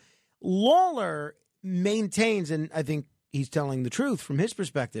stores. Lawler maintains, and I think he's telling the truth from his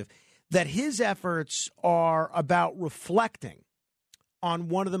perspective, that his efforts are about reflecting on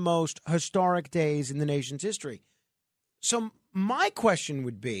one of the most historic days in the nation's history. So my question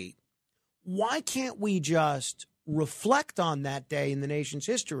would be, why can't we just reflect on that day in the nation's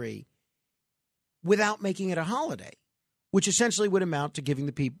history without making it a holiday, which essentially would amount to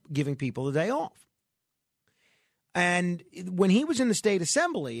giving people the day off? And when he was in the state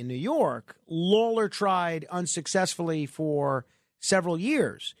assembly in New York, Lawler tried unsuccessfully for several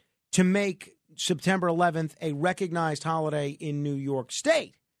years to make September 11th a recognized holiday in New York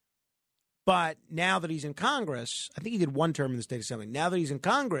State. But now that he's in Congress, I think he did one term in the state assembly. Now that he's in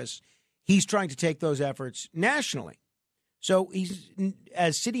Congress, he's trying to take those efforts nationally. So he's,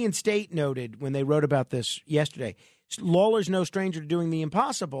 as City and State noted when they wrote about this yesterday, Lawler's no stranger to doing the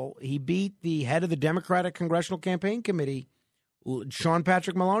impossible. He beat the head of the Democratic Congressional Campaign Committee, Sean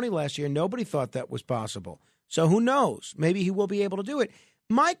Patrick Maloney, last year. Nobody thought that was possible. So who knows? Maybe he will be able to do it.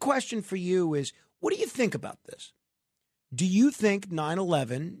 My question for you is, what do you think about this? Do you think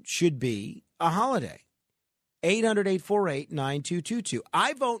 9/11 should be a holiday? 800-848-9222.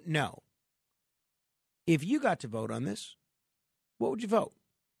 I vote no. If you got to vote on this, what would you vote?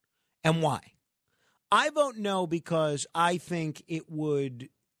 And why? I vote no because I think it would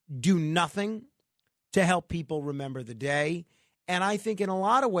do nothing to help people remember the day. And I think in a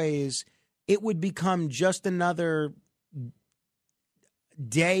lot of ways, it would become just another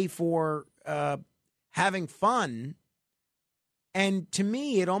day for having fun. And to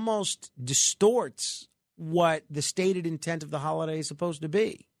me, it almost distorts what the stated intent of the holiday is supposed to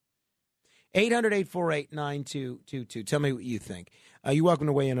be. 800-848-9222. Tell me what you think. You're welcome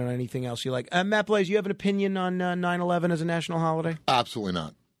to weigh in on anything else you like. Matt Blaze, you have an opinion on 9/11 as a national holiday? Absolutely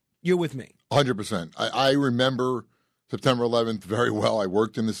not. You're with me. 100%. I remember September 11th very well. I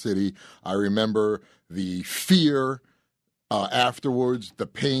worked in the city. I remember the fear afterwards, the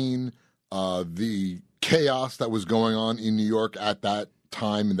pain, the chaos that was going on in New York at that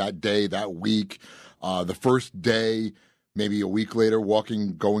time, that day, that week. The first day, maybe a week later,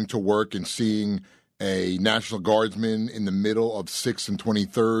 going to work and seeing a National Guardsman in the middle of 6th and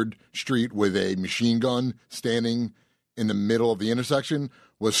 23rd Street with a machine gun standing in the middle of the intersection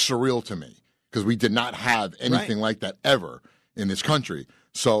was surreal to me because we did not have anything like that ever in this country.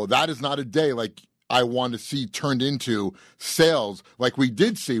 So that is not a day like I want to see turned into sales like we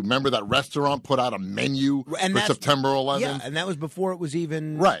did see. Remember that restaurant put out a menu for September 11th? Yeah, and that was before it was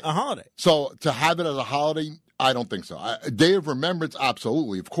even a holiday. So to have it as a holiday, I don't think so. A day of remembrance,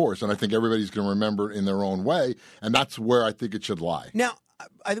 absolutely, of course. And I think everybody's going to remember it in their own way. And that's where I think it should lie. Now,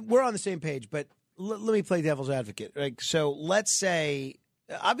 we're on the same page, but let me play devil's advocate. So let's say,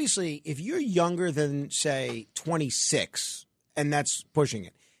 obviously, if you're younger than, say, 26, and that's pushing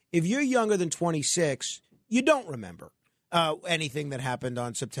it, if you're younger than 26, you don't remember anything that happened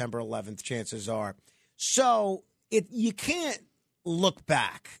on September 11th, chances are. So you can't look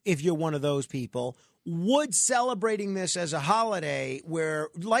back if you're one of those people. Would celebrating this as a holiday where,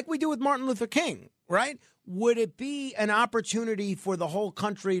 like we do with Martin Luther King, right? Would it be an opportunity for the whole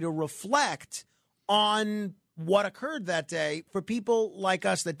country to reflect on what occurred that day for people like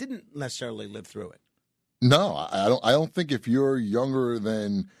us that didn't necessarily live through it? No, I don't think if you're younger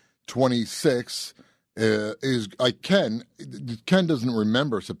than 26 is like Ken. Ken doesn't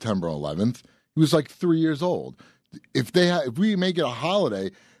remember September 11th. He was like 3 years old. If we make it a holiday,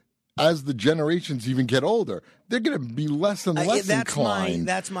 as the generations even get older, they're going to be less and less inclined.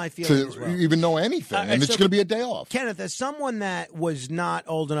 That's my feeling to as well. even know anything, and it's going to be a day off. Kenneth, as someone that was not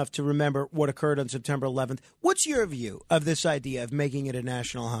old enough to remember what occurred on September 11th, what's your view of this idea of making it a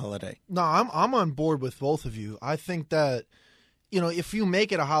national holiday? No, I'm on board with both of you. I think that, if you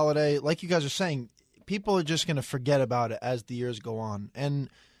make it a holiday, like you guys are saying, people are just going to forget about it as the years go on. And,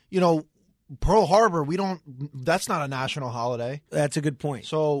 Pearl Harbor, that's not a national holiday. That's a good point.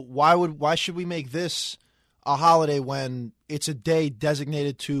 So why should we make this a holiday when it's a day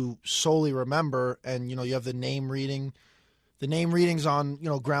designated to solely remember, and, you have the name readings on,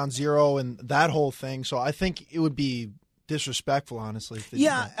 Ground Zero and that whole thing. So I think it would be disrespectful, honestly. If they did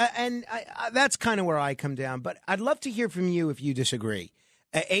that. And that's kind of where I come down. But I'd love to hear from you if you disagree.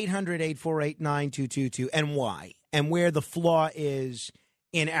 800-848-9222 and why, and where the flaw is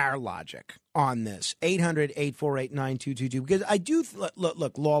in our logic on this. 800-848-9222. Because I do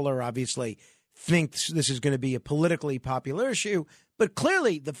look, Lawler obviously thinks this is going to be a politically popular issue, But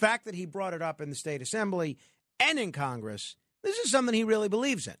clearly, the fact that he brought it up in the state assembly and in Congress, this is something he really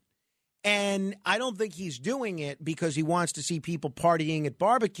believes in. And I don't think he's doing it because he wants to see people partying at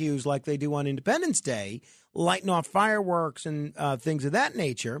barbecues like they do on Independence Day, lighting off fireworks and things of that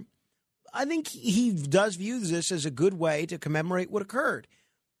nature. I think he does view this as a good way to commemorate what occurred.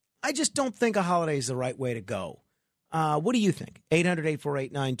 I just don't think a holiday is the right way to go. What do you think?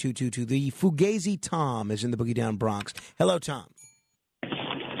 800-848-9222. The Fugazi Tom is in the Boogie Down Bronx. Hello, Tom.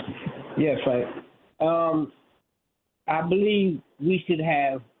 Yes, right. I believe we should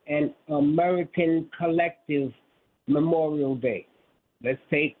have an American collective Memorial Day. Let's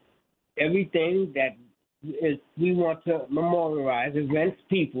take everything that we want to memorialize, events,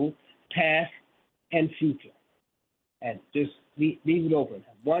 people, past and future, and just leave it open.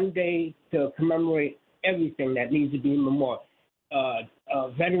 One day to commemorate everything that needs to be memorial,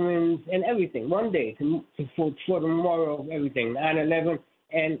 veterans and everything. One day for the memorial of everything, 9/11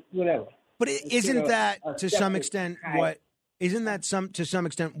 and whatever. But isn't that to some extent what? Isn't that to some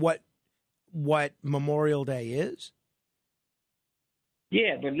extent what Memorial Day is?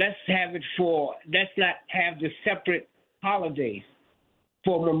 Yeah, but let's not have the separate holidays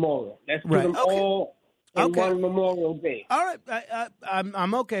for Memorial. Let's put them all in one Memorial Day. All right,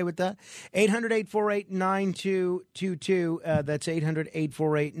 I'm okay with that. 800-848-9222. That's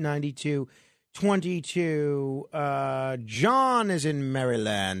 800-848-9222. John is in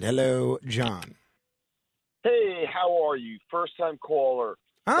Maryland. Hello, John. Hey, how are you? First-time caller.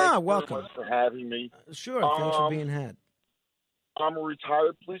 Welcome. Very much for having me. Sure, thanks for being had. I'm a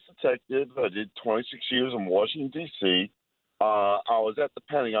retired police detective. I did 26 years in Washington, D.C. I was at the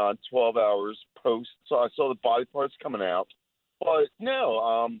Pentagon 12 hours post, so I saw the body parts coming out. But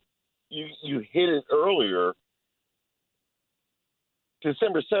no, you hit it earlier.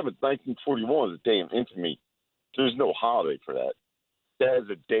 December 7th, 1941 is a day of infamy. There's no holiday for that. That is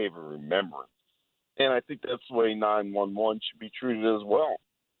a day of remembrance. And I think that's the way 9/11 should be treated as well.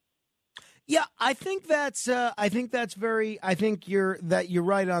 Yeah, I think you're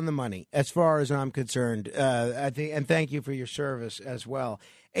right on the money as far as I'm concerned. And thank you for your service as well.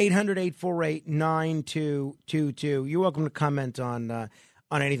 800-848-9222. You're welcome to comment on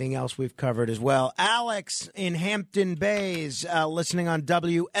anything else we've covered as well. Alex in Hampton Bays, listening on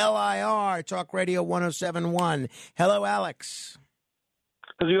WLIR Talk Radio 107.1. Hello, Alex.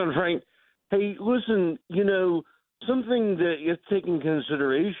 How's it going, Frank? Hey, listen, something that you have to take into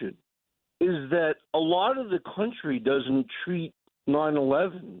consideration is that a lot of the country doesn't treat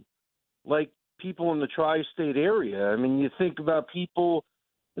 9/11 like people in the tri-state area. I mean, you think about people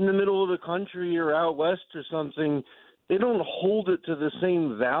in the middle of the country or out west or something, they don't hold it to the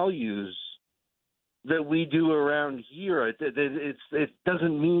same values that we do around here. It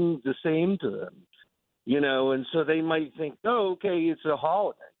doesn't mean the same to them, and so they might think, oh, okay, it's a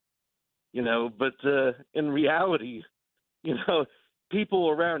holiday. But in reality, people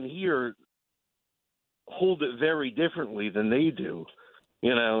around here hold it very differently than they do.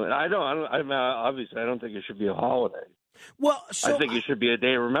 And I don't think it should be a holiday. Well, I think it should be a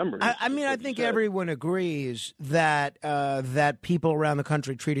day of remembrance. I think everyone agrees that that people around the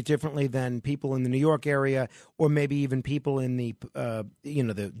country treat it differently than people in the New York area, or maybe even people in the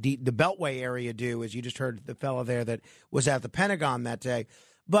the Beltway area do, as you just heard the fellow there that was at the Pentagon that day.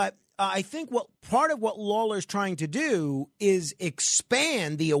 But I think part of what Lawler's trying to do is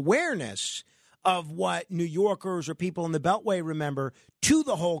expand the awareness of what New Yorkers or people in the Beltway remember to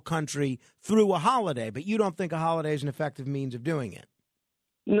the whole country through a holiday. But you don't think a holiday is an effective means of doing it?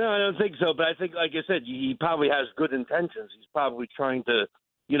 No, I don't think so. But I think, like I said, he probably has good intentions. He's probably trying to,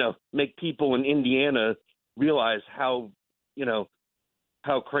 make people in Indiana realize how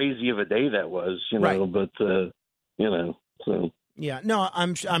crazy of a day that was, Right. But, so. Yeah, no,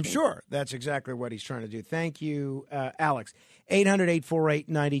 I'm sure that's exactly what he's trying to do. Thank you, Alex.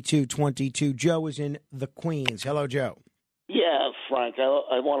 800-848-9222. Joe is in the Queens. Hello, Joe. Yeah, Frank,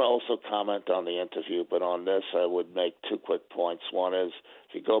 I want to also comment on the interview, but on this I would make two quick points. One is,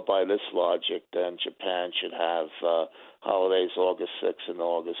 if you go by this logic, then Japan should have holidays August 6th and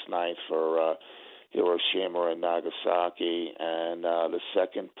August 9th for Hiroshima and Nagasaki. And the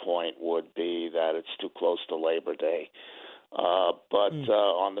second point would be that it's too close to Labor Day. But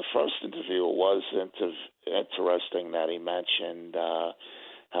on the first interview, it was interesting that he mentioned how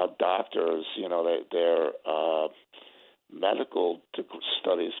doctors, their medical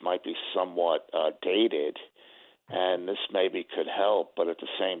studies might be somewhat dated, and this maybe could help. But at the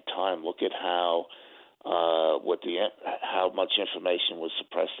same time, look at how how much information was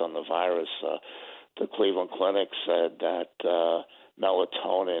suppressed on the virus. The Cleveland Clinic said that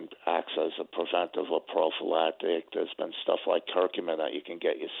melatonin acts as a preventive or prophylactic. There's been stuff like curcumin that you can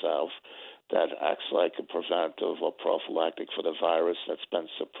get yourself that acts like a preventive or prophylactic for the virus that's been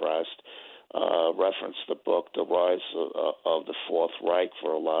suppressed. Reference the book, The Rise of the Fourth Reich,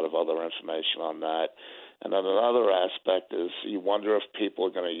 for a lot of other information on that. And then another aspect is you wonder if people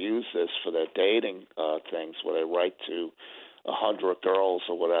are going to use this for their dating things, where they write to 100 girls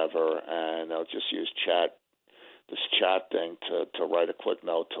or whatever, and they'll just use this chat thing to write a quick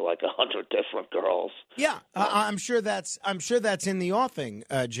note to like 100 different girls. Yeah, I'm sure that's in the offing,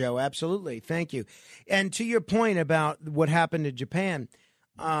 Joe. Absolutely, thank you. And to your point about what happened in Japan,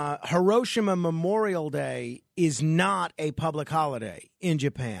 Hiroshima Memorial Day is not a public holiday in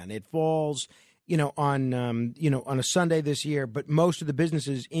Japan. It falls, on a Sunday this year, but most of the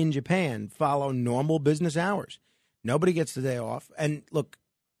businesses in Japan follow normal business hours. Nobody gets the day off. And look,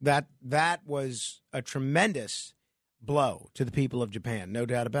 that was a tremendous blow to the people of Japan, no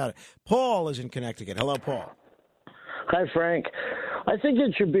doubt about it. Paul is in Connecticut. Hello, Paul. Hi, Frank. I think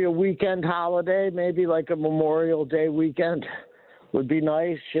it should be a weekend holiday, maybe like a Memorial Day weekend would be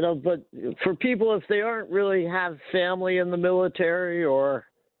nice, but for people, if they aren't really have family in the military or,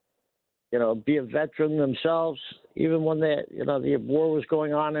 be a veteran themselves, even when the war was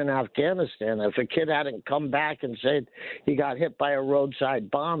going on in Afghanistan, if a kid hadn't come back and said he got hit by a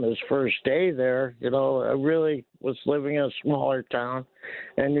roadside bomb his first day there, I really was living in a smaller town,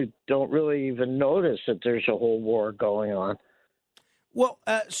 and you don't really even notice that there's a whole war going on. Well,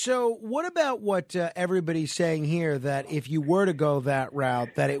 so what about what everybody's saying here, that if you were to go that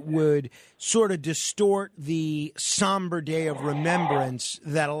route, that it would sort of distort the somber day of remembrance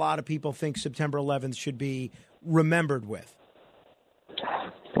that a lot of people think September 11th should be remembered with?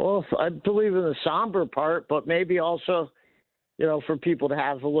 Well, I believe in the somber part, but maybe also, for people to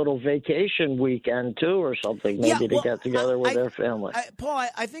have a little vacation weekend, too, or something, maybe to get together with their family. Paul,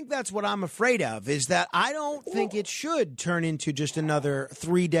 I think that's what I'm afraid of, is that I don't think it should turn into just another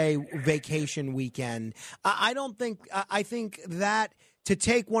 3-day vacation weekend. I think that to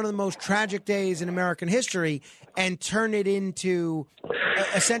take one of the most tragic days in American history and turn it into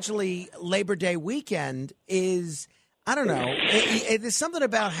essentially Labor Day weekend is, I don't know. There's something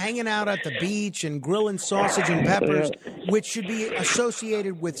about hanging out at the beach and grilling sausage and peppers, which should be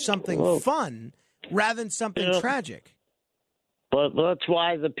associated with something fun rather than something tragic. But that's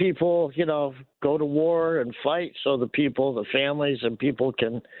why the people, go to war and fight, so the families and people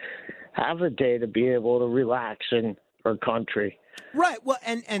can have a day to be able to relax in our country. Right. Well,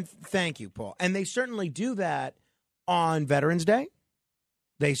 and thank you, Paul. And they certainly do that on Veterans Day.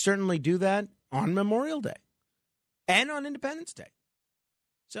 They certainly do that on Memorial Day. And on Independence Day.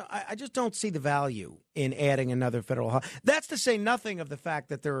 So I just don't see the value in adding another federal holiday. That's to say nothing of the fact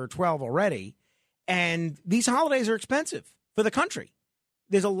that there are 12 already, and these holidays are expensive for the country.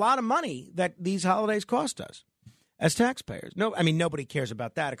 There's a lot of money that these holidays cost us as taxpayers. Nobody cares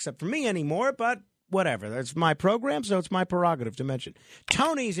about that except for me anymore, but whatever. That's my program, so it's my prerogative to mention.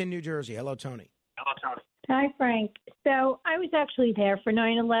 Tony's in New Jersey. Hello, Tony. Hello, Tony. Hi, Frank. So I was actually there for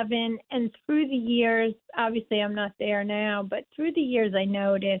 9/11, and through the years, obviously I'm not there now, but through the years I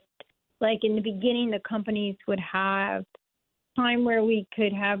noticed, like in the beginning, the companies would have time where we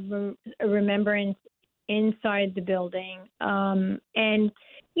could have a remembrance inside the building, and,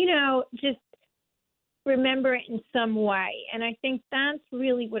 just remember it in some way. And I think that's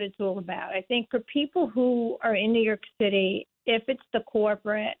really what it's all about. I think for people who are in New York City, if it's the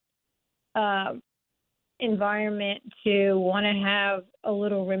corporate environment to want to have a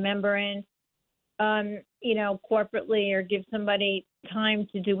little remembrance, corporately, or give somebody time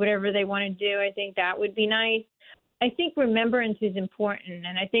to do whatever they want to do, I think that would be nice. I think remembrance is important.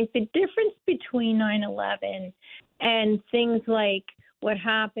 And I think the difference between 9/11 and things like what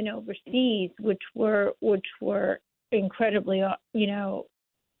happened overseas, which were incredibly,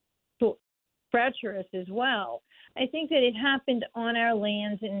 treacherous as well, I think that it happened on our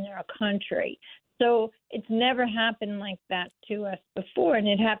lands in our country. So it's never happened like that to us before, and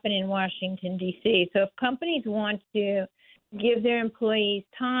it happened in Washington, D.C. So if companies want to give their employees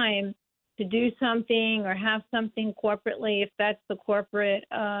time to do something or have something corporately, if that's the corporate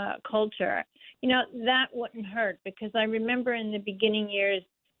culture, that wouldn't hurt, because I remember in the beginning years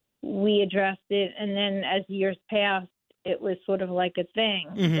we addressed it, and then as years passed, it was sort of like a thing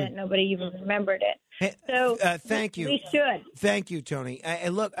that nobody even remembered it. So thank you. We should. Thank you, Tony.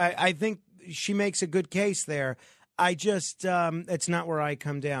 Look, I think she makes a good case there. I just, it's not where I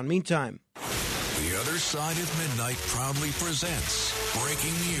come down. Meantime. The Other Side of Midnight proudly presents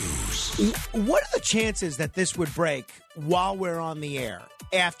Breaking News. What are the chances that this would break while we're on the air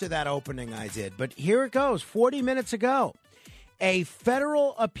after that opening I did? But here it goes, 40 minutes ago. A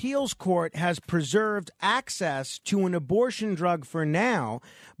federal appeals court has preserved access to an abortion drug for now,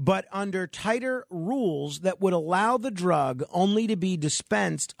 but under tighter rules that would allow the drug only to be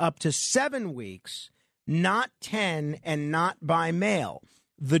dispensed up to 7 weeks, not 10, and not by mail.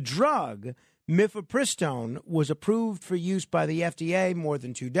 The drug, mifepristone, was approved for use by the FDA more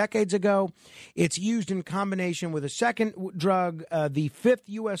than 2 decades ago. It's used in combination with a second drug. The Fifth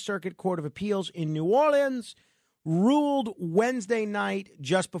U.S. Circuit Court of Appeals in New Orleans ruled Wednesday night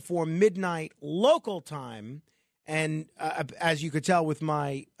just before midnight local time. And as you could tell with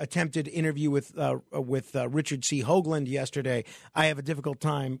my attempted interview with Richard C. Hoagland yesterday, I have a difficult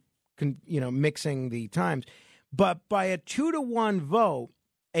time, mixing the times. But by a 2-1 vote,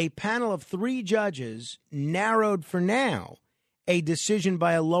 a panel of 3 judges narrowed for now a decision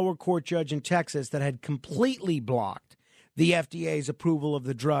by a lower court judge in Texas that had completely blocked the FDA's approval of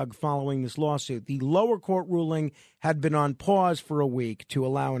the drug following this lawsuit. The lower court ruling had been on pause for a week to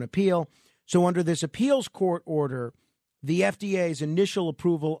allow an appeal. So under this appeals court order, the FDA's initial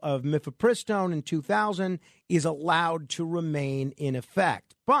approval of mifepristone in 2000 is allowed to remain in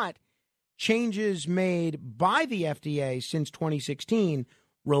effect. But changes made by the FDA since 2016,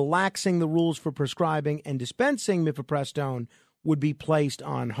 relaxing the rules for prescribing and dispensing mifepristone, would be placed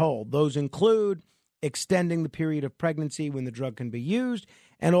on hold. Those include extending the period of pregnancy when the drug can be used,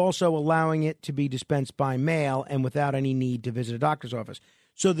 and also allowing it to be dispensed by mail and without any need to visit a doctor's office.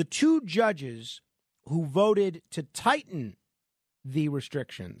 So the 2 judges who voted to tighten the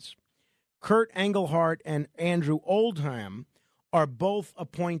restrictions, Kurt Engelhardt and Andrew Oldham, are both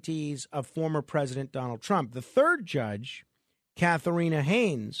appointees of former President Donald Trump. The 3rd judge, Katharina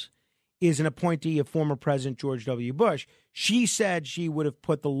Haynes, is an appointee of former President George W. Bush. She said she would have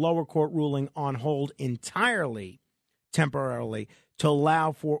put the lower court ruling on hold entirely, temporarily, to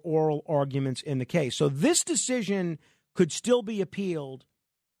allow for oral arguments in the case. So this decision could still be appealed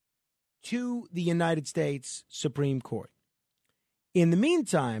to the United States Supreme Court. In the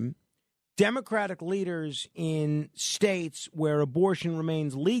meantime, Democratic leaders in states where abortion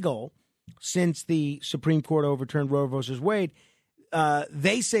remains legal since the Supreme Court overturned Roe v. Wade,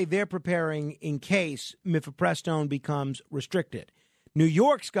 they say they're preparing in case mifepristone becomes restricted. New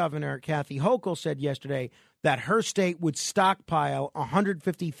York's Governor Kathy Hochul said yesterday that her state would stockpile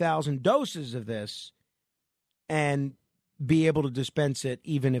 150,000 doses of this and be able to dispense it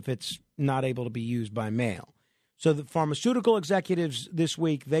even if it's not able to be used by mail. So the pharmaceutical executives this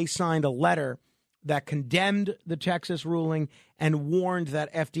week, they signed a letter that condemned the Texas ruling and warned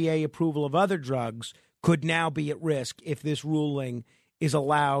that FDA approval of other drugs could now be at risk if this ruling is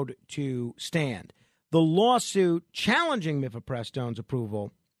allowed to stand. The lawsuit challenging mifepristone's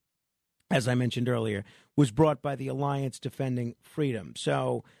approval, as I mentioned earlier, was brought by the Alliance Defending Freedom.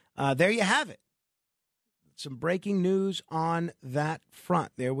 So there you have it. Some breaking news on that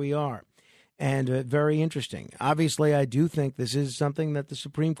front. There we are. And very interesting. Obviously, I do think this is something that the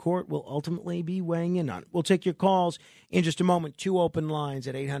Supreme Court will ultimately be weighing in on. We'll take your calls in just a moment. 2 open lines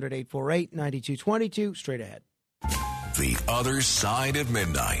at 800-848-9222. Straight ahead. The Other Side of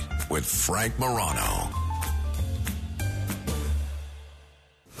Midnight with Frank Morano.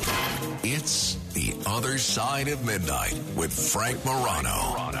 It's The Other Side of Midnight with Frank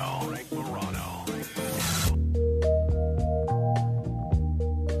Morano.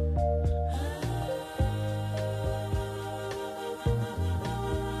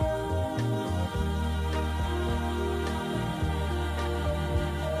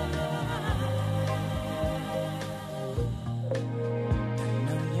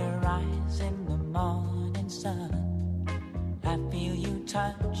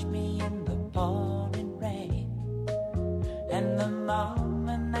 Touch me in the pouring rain, and the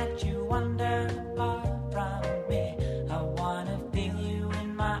moment that you wander apart from me, I wanna feel you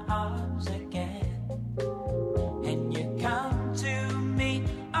in my arms again. And you come to me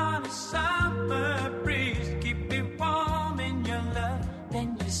on a summer breeze, keep me warm in your love,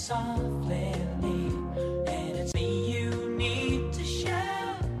 then you softly leave, and it's me you need to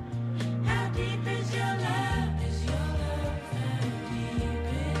show. How deep is your love? Is your love?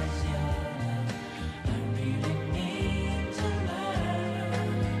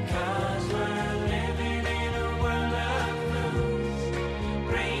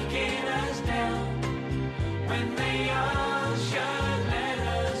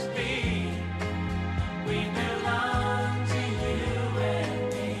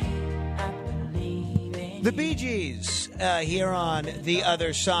 The Bee Gees here on The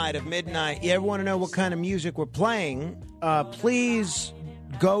Other Side of Midnight. You ever want to know what kind of music we're playing? Please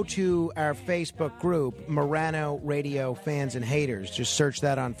go to our Facebook group, Morano Radio Fans and Haters. Just search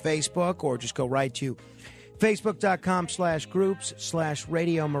that on Facebook or just go right to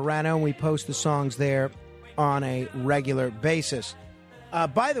Facebook.com/groups/Radio Morano. And we post the songs there on a regular basis.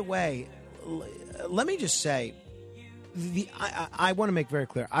 By the way, let me just say, I want to make very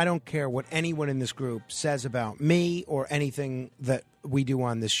clear, I don't care what anyone in this group says about me or anything that we do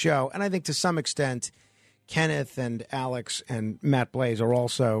on this show. And I think to some extent, Kenneth and Alex and Matt Blaze are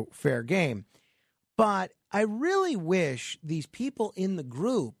also fair game. But I really wish these people in the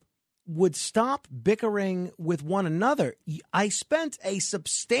group would stop bickering with one another. I spent a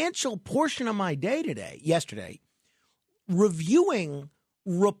substantial portion of my day yesterday, reviewing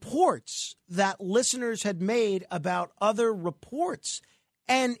reports that listeners had made about other reports.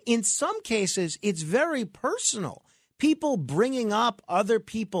 And in some cases, it's very personal. People bringing up other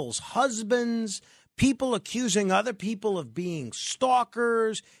people's husbands, people accusing other people of being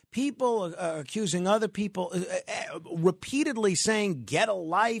stalkers, people accusing other people, repeatedly saying, get a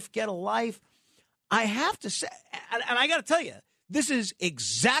life, get a life. I have to say, and I got to tell you, this is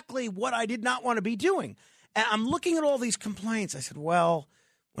exactly what I did not want to be doing. And I'm looking at all these complaints. I said, well,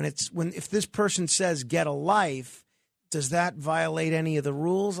 if this person says get a life, does that violate any of the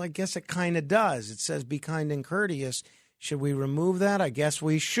rules? I guess it kind of does. It says be kind and courteous. Should we remove that? I guess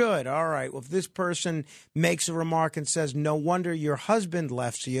we should. All right. Well, if this person makes a remark and says, no wonder your husband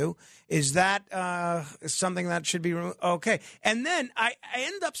left you, is that something that should be removed? Okay. And then I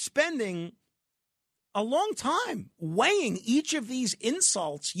end up spending a long time weighing each of these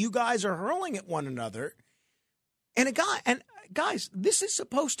insults you guys are hurling at one another. And guys, this is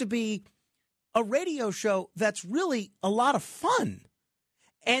supposed to be a radio show that's really a lot of fun.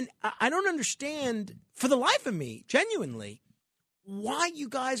 And I don't understand, for the life of me, genuinely, why you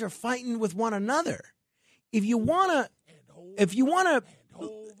guys are fighting with one another. If you want to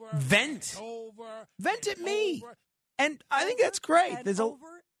vent at me. And I think that's great. There's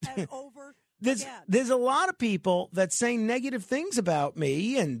a lot of people that say negative things about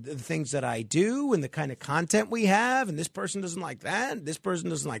me and the things that I do and the kind of content we have. And this person doesn't like that. And this person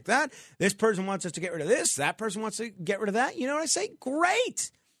doesn't like that. This person wants us to get rid of this. That person wants to get rid of that. You know what I say?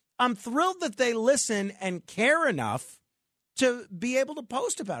 Great. I'm thrilled that they listen and care enough to be able to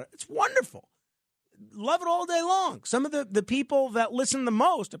post about it. It's wonderful. Love it all day long. Some of the people that listen the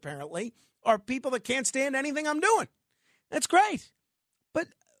most, apparently, are people that can't stand anything I'm doing. That's great. But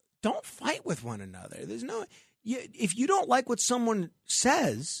don't fight with one another. There's no. If you don't like what someone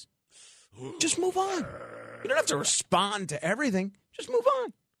says, just move on. You don't have to respond to everything. Just move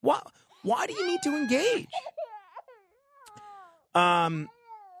on. Why do you need to engage?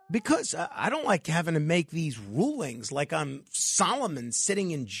 Because I don't like having to make these rulings like I'm Solomon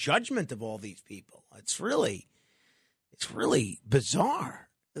sitting in judgment of all these people. It's really bizarre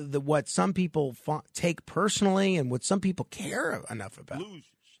what some people take personally and what some people care enough about.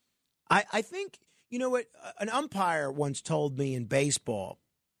 I think, you know what, an umpire once told me in baseball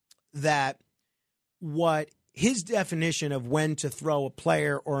that what his definition of when to throw a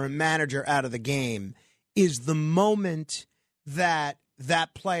player or a manager out of the game is the moment that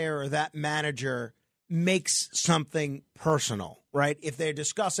player or that manager makes something personal, right? If they're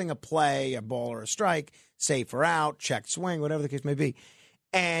discussing a play, a ball or a strike, safe or out, checked swing, whatever the case may be,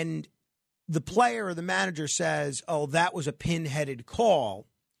 and the player or the manager says, oh, that was a pin-headed call,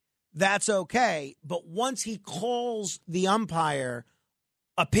 that's okay. But once he calls the umpire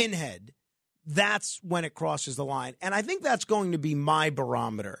a pinhead, that's when it crosses the line. And I think that's going to be my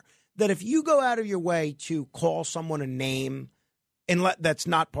barometer, that if you go out of your way to call someone a name, and that's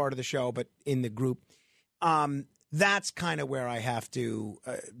not part of the show, but in the group, that's kind of where I have to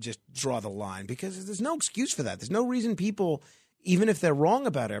just draw the line, because there's no excuse for that. There's no reason people, even if they're wrong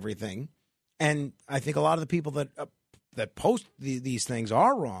about everything, and I think a lot of the people that post these things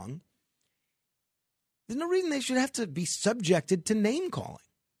are wrong, there's no reason they should have to be subjected to name calling.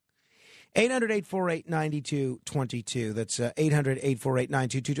 800-848-9222. That's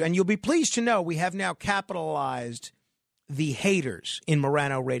 800-848-9222. And you'll be pleased to know we have now capitalized the haters in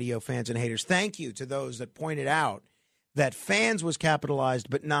Morano Radio, fans and haters. Thank you to those that pointed out that fans was capitalized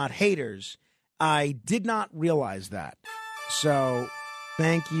but not haters. I did not realize that. So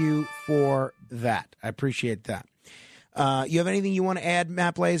thank you for that. I appreciate that. You have anything you want to add,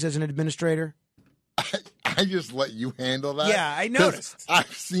 Matt Blaze, as an administrator? I just let you handle that. Yeah, I noticed.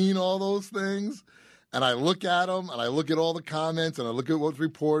 I've seen all those things, and I look at them, and I look at all the comments, and I look at what's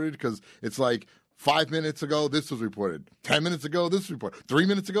reported, because it's like 5 minutes ago, this was reported. 10 minutes ago, this was reported. 3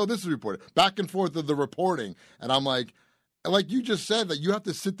 minutes ago, this was reported. Back and forth of the reporting. And I'm like you just said, that you have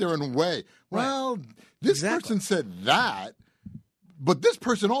to sit there and weigh. Well, this person said that, but this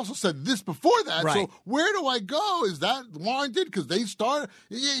person also said this before that. Right. So where do I go? Is that warranted? Because they started.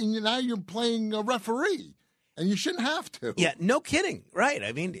 Yeah, now you're playing a referee. and you shouldn't have to. Yeah, no kidding. Right.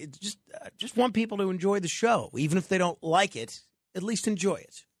 I mean, it's just want people to enjoy the show. Even if they don't like it, at least enjoy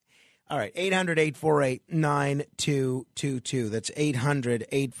it. All right, 800-848-9222. That's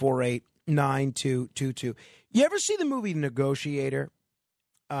 800-848-9222. You ever see the movie Negotiator?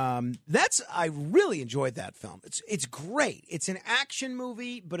 I really enjoyed that film. It's great. It's an action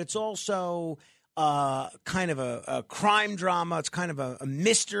movie, but it's also kind of a crime drama. It's kind of a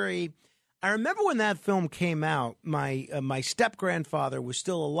mystery. I remember when that film came out, my step-grandfather was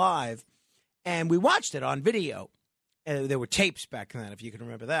still alive, and we watched it on video. There were tapes back then, if you can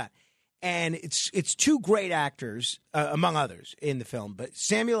remember that. And it's two great actors, among others, in the film. But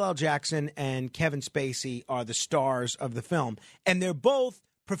Samuel L. Jackson and Kevin Spacey are the stars of the film. And they're both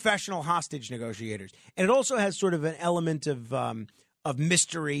professional hostage negotiators. And it also has sort of an element of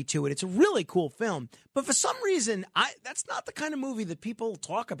mystery to it. It's a really cool film. But for some reason, that's not the kind of movie that people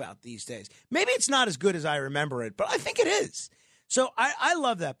talk about these days. Maybe it's not as good as I remember it, but I think it is. So I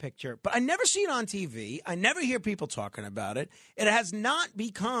love that picture, but I never see it on TV. I never hear people talking about it. It has not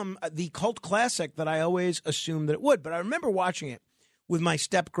become the cult classic that I always assumed that it would. But I remember watching it with my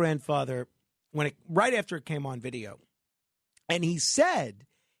step-grandfather right after it came on video. And he said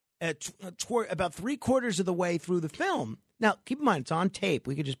about three-quarters of the way through the film, now keep in mind, it's on tape.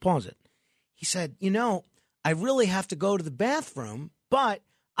 We could just pause it. He said, I really have to go to the bathroom, but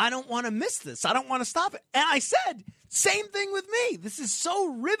I don't want to miss this. I don't want to stop it. And I said, same thing with me. This is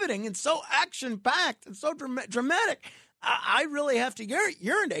so riveting and so action-packed and so dramatic. I really have to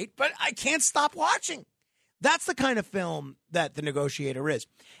urinate, but I can't stop watching. That's the kind of film that The Negotiator is.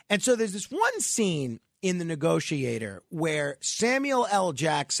 And so there's this one scene in The Negotiator where Samuel L.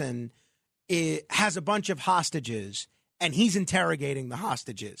 Jackson has a bunch of hostages, and he's interrogating the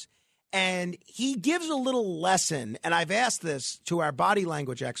hostages. And he gives a little lesson, and I've asked this to our body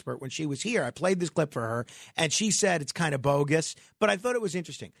language expert when she was here. I played this clip for her, and she said it's kind of bogus, but I thought it was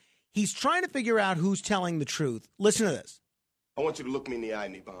interesting. He's trying to figure out who's telling the truth. Listen to this. I want you to look me in the eye,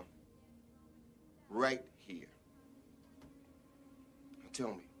 Nebom. Right here. Now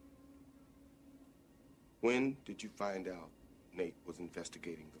tell me, when did you find out Nate was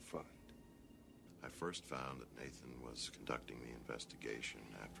investigating the fund? I first found that Nathan was conducting the investigation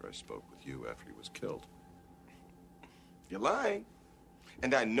after I spoke with you after he was killed. You're lying.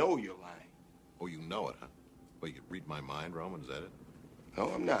 And I know you're lying. Oh, you know it, huh? Well, you could read my mind, Roman, is that it? No,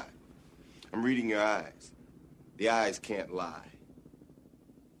 I'm not. I'm reading your eyes. The eyes can't lie.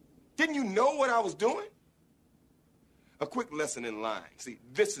 Didn't you know what I was doing? A quick lesson in lying. See,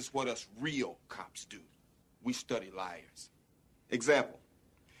 this is what us real cops do. We study liars. Example.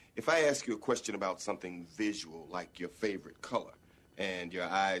 If I ask you a question about something visual, like your favorite color, and your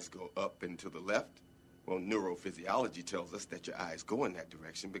eyes go up and to the left, well, neurophysiology tells us that your eyes go in that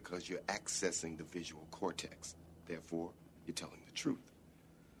direction because you're accessing the visual cortex. Therefore, you're telling the truth.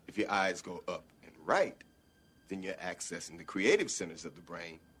 If your eyes go up and right, then you're accessing the creative centers of the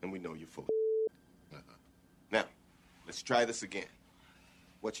brain, and we know you're full of Now, let's try this again.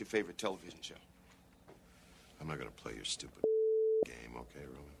 What's your favorite television show? I'm not going to play your stupid game, okay,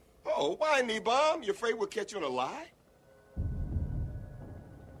 Roman? Oh, why, Nebom? You afraid we'll catch you on a lie?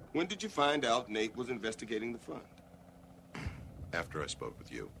 When did you find out Nate was investigating the fund? After I spoke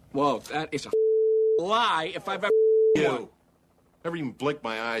with you. Whoa, that is a lie if I've ever You! Never even blinked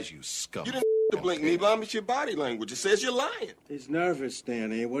my eyes, you scum. You didn't blink, Nebom. It's your body language. It says you're lying. He's nervous,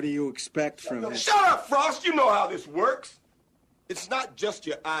 Danny. What do you expect from him? Shut up, Frost. You know how this works. It's not just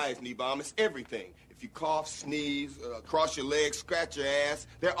your eyes, Nebom. It's everything. If you cough, sneeze, cross your legs, scratch your ass,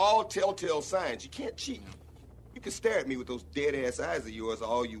 they're all telltale signs. You can't cheat. You can stare at me with those dead-ass eyes of yours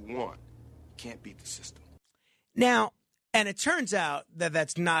all you want. You can't beat the system. Now, and it turns out that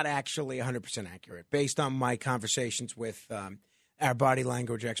that's not actually 100% accurate based on my conversations with our body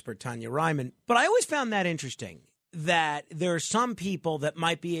language expert, Tanya Ryman. But I always found that interesting, that there are some people that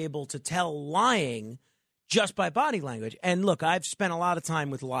might be able to tell lying just by body language. And look, I've spent a lot of time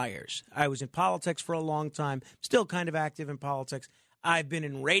with liars. I was in politics for a long time, still kind of active in politics. I've been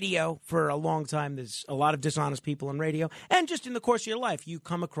in radio for a long time. There's a lot of dishonest people in radio. And just in the course of your life, you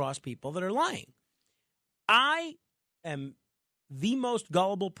come across people that are lying. I am the most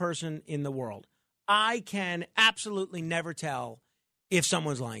gullible person in the world. I can absolutely never tell if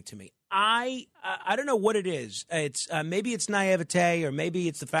someone's lying to me. I don't know what it is. It's maybe it's naivete, or maybe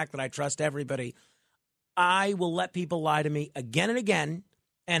it's the fact that I trust everybody. I will let people lie to me again and again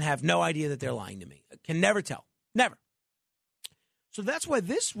and have no idea that they're lying to me. I can never tell. Never. So that's why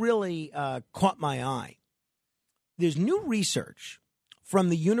this really caught my eye. There's new research from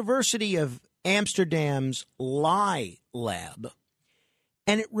the University of Amsterdam's Lie Lab,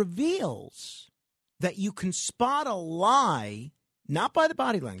 and it reveals that you can spot a lie not by the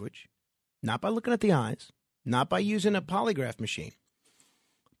body language, not by looking at the eyes, not by using a polygraph machine,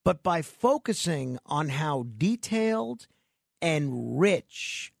 but by focusing on how detailed and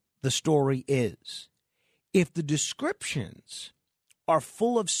rich the story is. If the descriptions are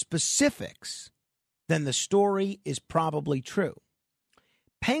full of specifics, then the story is probably true.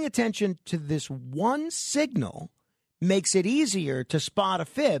 Paying attention to this one signal makes it easier to spot a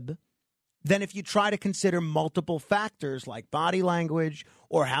fib than if you try to consider multiple factors like body language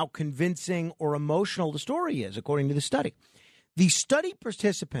or how convincing or emotional the story is, according to the study. The study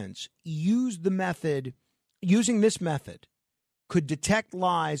participants using this method could detect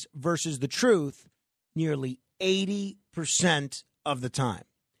lies versus the truth nearly 80% of the time,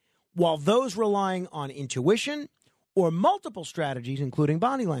 while those relying on intuition or multiple strategies, including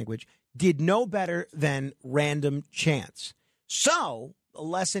body language, did no better than random chance. So the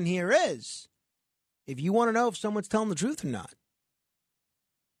lesson here is, if you want to know if someone's telling the truth or not,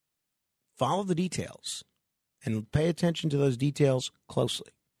 follow the details and pay attention to those details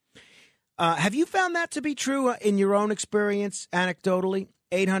closely. Have you found that to be true in your own experience, anecdotally?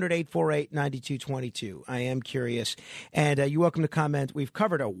 800-848-9222. I am curious. And you're welcome to comment. We've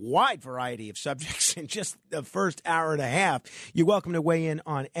covered a wide variety of subjects in just the first hour and a half. You're welcome to weigh in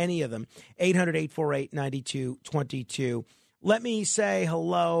on any of them. 800-848-9222. Let me say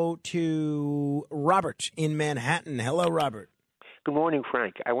hello to Robert in Manhattan. Hello, Robert. Good morning,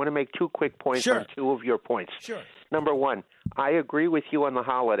 Frank. I want to make two quick points on two of your points. Sure. Number one, I agree with you on the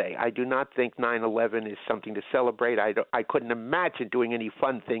holiday. I do not think 9/11 is something to celebrate. I couldn't imagine doing any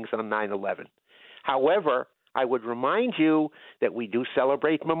fun things on 9/11. However, I would remind you that we do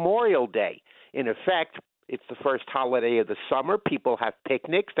celebrate Memorial Day. In effect, it's the first holiday of the summer. People have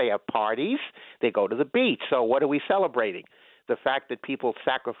picnics. They have parties. They go to the beach. So what are we celebrating? The fact that people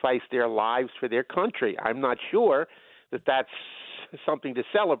sacrifice their lives for their country. I'm not sure that that's something to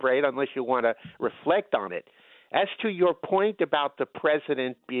celebrate unless you want to reflect on it. As to your point about the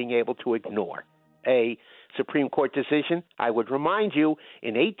president being able to ignore a Supreme Court decision, I would remind you,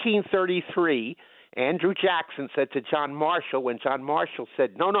 in 1833, Andrew Jackson said to John Marshall, when John Marshall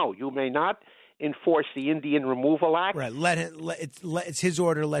said, no, you may not enforce the Indian Removal Act. Right, it's his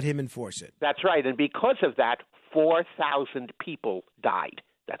order, let him enforce it. That's right, and because of that, 4,000 people died.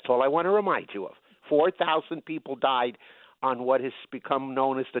 That's all I want to remind you of. 4,000 people died on what has become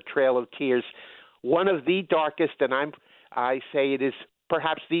known as the Trail of Tears, one of the darkest, and I say it is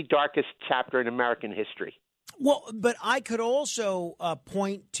perhaps the darkest chapter in American history. Well, but I could also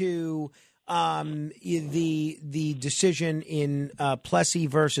point to the decision in Plessy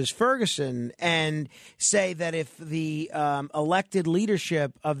versus Ferguson and say that if the elected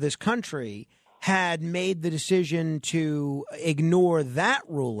leadership of this country had made the decision to ignore that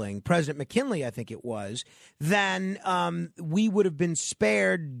ruling, President McKinley, I think it was, then we would have been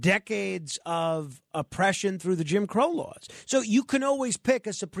spared decades of oppression through the Jim Crow laws. So you can always pick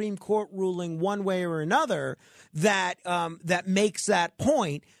a Supreme Court ruling one way or another that makes that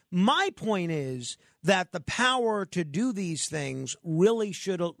point. My point is that the power to do these things really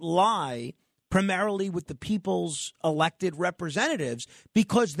should lie primarily with the people's elected representatives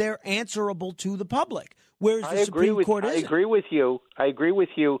because they're answerable to the public, whereas the Supreme Court isn't. I agree with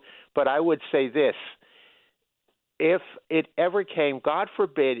you, but I would say this. If it ever came, God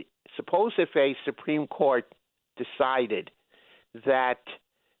forbid, suppose if a Supreme Court decided that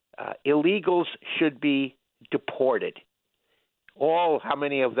illegals should be deported, how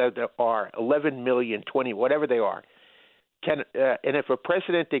many of them there are, 11 million, 20, whatever they are, and if a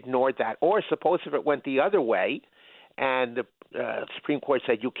president ignored that, or suppose if it went the other way and the Supreme Court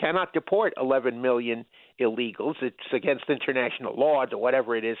said you cannot deport 11 million illegals, it's against international law or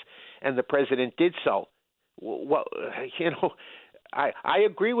whatever it is, and the president did so, well, I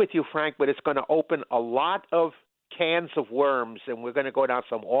agree with you, Frank, but it's going to open a lot of cans of worms, and we're going to go down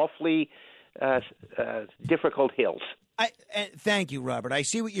some awfully difficult hills. Thank you, Robert. I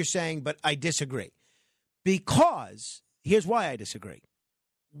see what you're saying, but I disagree. Because here's why I disagree.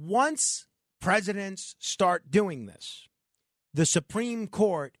 Once presidents start doing this, the Supreme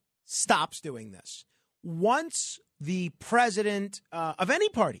Court stops doing this. Once the president of any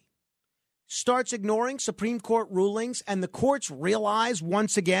party starts ignoring Supreme Court rulings and the courts realize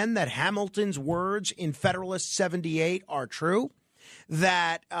once again that Hamilton's words in Federalist 78 are true,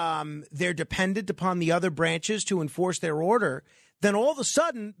 that they're dependent upon the other branches to enforce their order, then all of a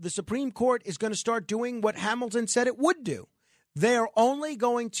sudden the Supreme Court is going to start doing what Hamilton said it would do. They are only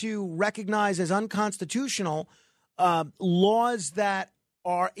going to recognize as unconstitutional laws that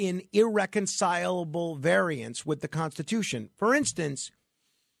are in irreconcilable variance with the Constitution. For instance,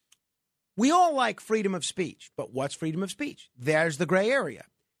 We all like freedom of speech, but what's freedom of speech? There's the gray area.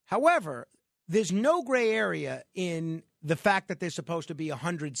 However, there's no gray area in the fact that there's supposed to be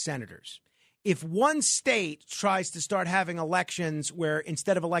 100 senators. If one state tries to start having elections where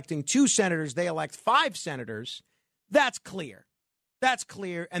instead of electing 2 senators, they elect 5 senators, that's clear. That's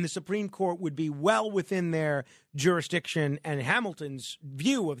clear, and the Supreme Court would be well within their jurisdiction and Hamilton's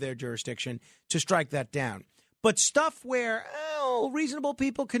view of their jurisdiction to strike that down. But stuff where reasonable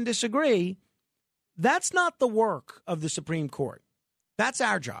people can disagree, that's not the work of the Supreme Court. That's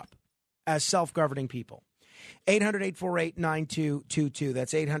our job as self-governing people. 800-848-9222.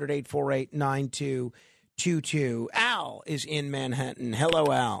 That's 800-848-9222. Al is in Manhattan.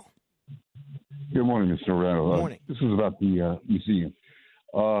 Hello, Al. Good morning, Mr. Morano. Morning. This is about the museum.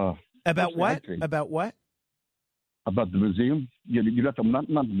 About what? About what? About the museum. You got not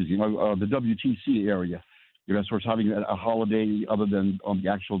the museum, the WTC area. As far as having a holiday other than on the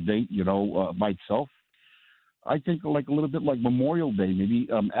actual date, by itself. I think like a little bit like Memorial Day, maybe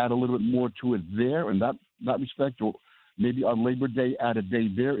add a little bit more to it there in that respect, or maybe on Labor Day add a day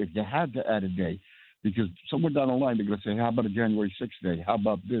there if you had to add a day, because somewhere down the line they're going to say, how about a January 6th day? How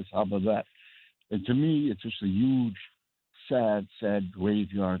about this? How about that? And to me, it's just a huge, sad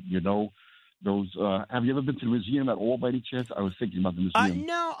graveyard. Those. Have you ever been to the museum at all by any chance? I was thinking about the museum.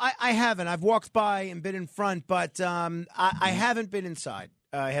 No, I haven't. I've walked by and been in front, but I haven't been inside.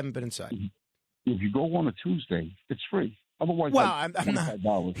 I haven't been inside. If you go on a Tuesday, it's free. Otherwise, well, I'm not.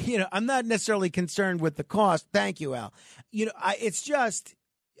 I'm not necessarily concerned with the cost. Thank you, Al. It's just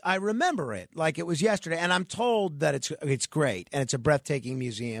I remember it like it was yesterday, and I'm told that it's great and it's a breathtaking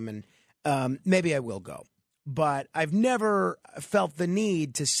museum, and maybe I will go. But I've never felt the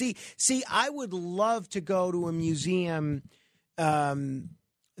need to see. I would love to go to a museum, in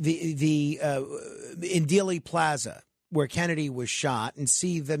Dealey Plaza, where Kennedy was shot, and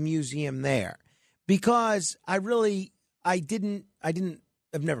see the museum there, because I've never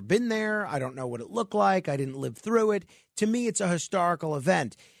been there. I don't know what it looked like. I didn't live through it. To me, it's a historical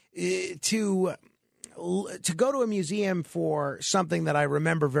event. To go to a museum for something that I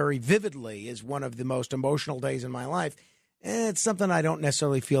remember very vividly is one of the most emotional days in my life. It's something I don't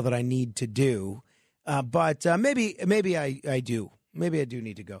necessarily feel that I need to do, but maybe I do. Maybe I do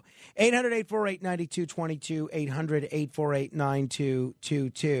need to go. 800-848-9222,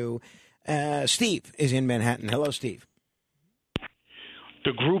 800-848-9222. Steve is in Manhattan. Hello, Steve.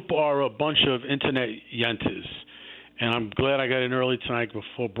 The group are a bunch of internet yentas, and I'm glad I got in early tonight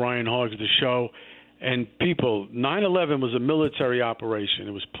before Brian hogs the show. And people, 9/11 was a military operation.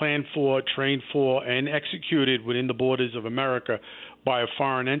 It was planned for, trained for, and executed within the borders of America by a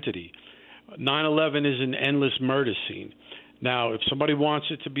foreign entity. 9/11 is an endless murder scene. Now, if somebody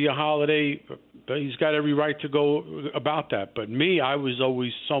wants it to be a holiday, he's got every right to go about that. But me, I was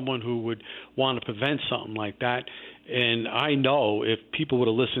always someone who would want to prevent something like that. And I know if people would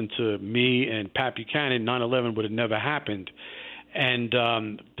have listened to me and Pat Buchanan, 9/11 would have never happened. And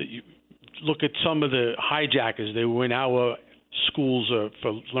look at some of the hijackers. They were in our schools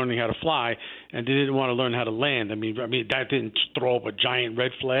for learning how to fly, and they didn't want to learn how to land. I mean that didn't throw up a giant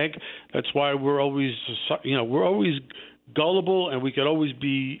red flag. That's why we're always gullible, and we could always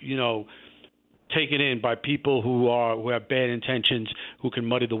be, taken in by people who have bad intentions, who can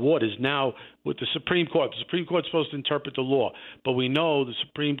muddy the waters. Now, with the Supreme Court's supposed to interpret the law, but we know the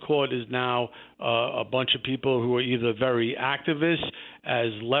Supreme Court is now a bunch of people who are either very activist,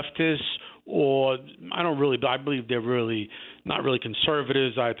 as leftists, or I believe they're really not really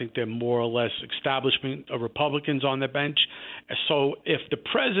conservatives. I think they're more or less establishment of Republicans on the bench. So if the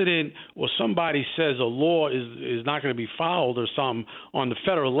president or somebody says a law is not going to be followed or something on the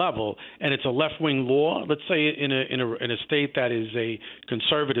federal level, and it's a left-wing law, let's say in a state that is a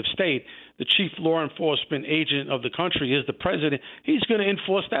conservative state, the chief law enforcement agent of the country is the president. He's going to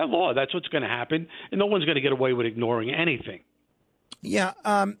enforce that law. That's what's going to happen, and no one's going to get away with ignoring anything. Yeah.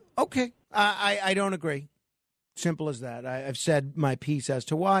 Okay. I don't agree. Simple as that. I've said my piece as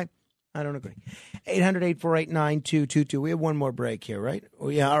to why. I don't agree. 800-848-9222. We have one more break here, right? Oh,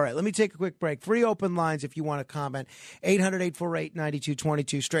 yeah. All right. Let me take a quick break. Free open lines if you want to comment.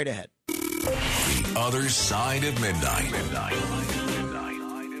 800-848-9222. Straight ahead. The Other Side of Midnight.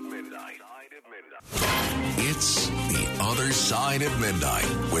 It's The Other Side of Midnight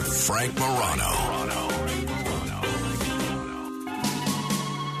with Frank Morano.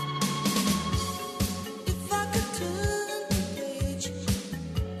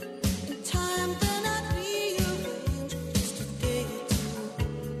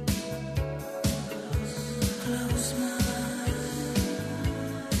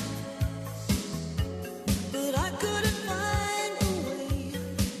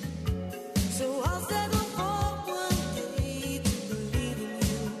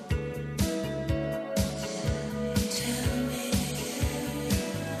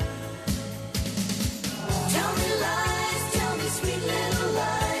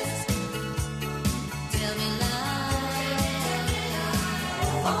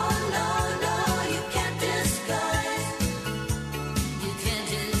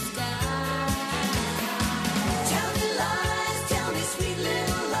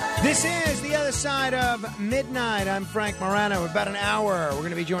 This is The Other Side of Midnight. I'm Frank Morano. About an hour, we're going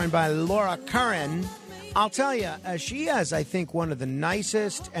to be joined by Laura Curran. I'll tell you, she has, I think, one of the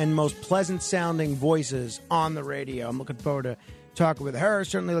nicest and most pleasant-sounding voices on the radio. I'm looking forward to talking with her.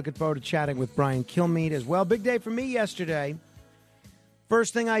 Certainly looking forward to chatting with Brian Kilmeade as well. Big day for me yesterday.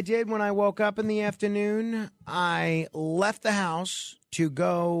 First thing I did when I woke up in the afternoon, I left the house to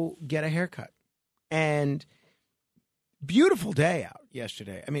go get a haircut. And beautiful day out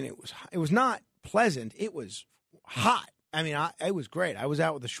yesterday. I mean, it was not pleasant. It was hot. I mean, it was great. I was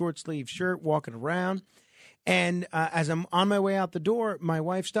out with a short sleeve shirt walking around. And as I'm on my way out the door, my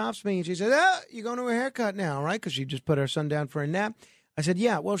wife stops me and she says, you're going to a haircut now, right? Because she just put her son down for a nap. I said,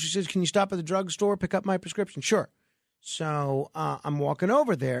 yeah. Well, she says, can you stop at the drugstore, pick up my prescription? Sure. So I'm walking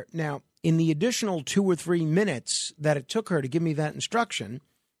over there. Now, in the additional 2 or 3 minutes that it took her to give me that instruction,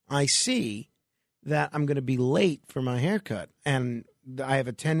 I see that I'm going to be late for my haircut. And I have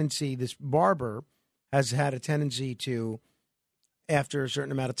a tendency, this barber has had a tendency to, after a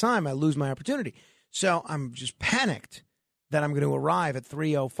certain amount of time, I lose my opportunity. So I'm just panicked that I'm going to arrive at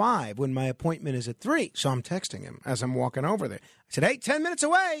 3:05 when my appointment is at 3. So I'm texting him as I'm walking over there. I said, hey, 10 minutes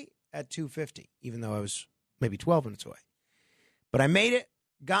away at 2:50, even though I was maybe 12 minutes away. But I made it,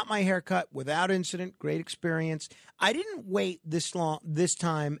 got my haircut without incident, great experience. I didn't wait this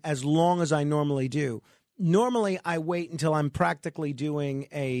time as long as I normally do. Normally, I wait until I'm practically doing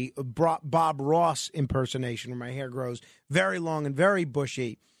a Bob Ross impersonation where my hair grows very long and very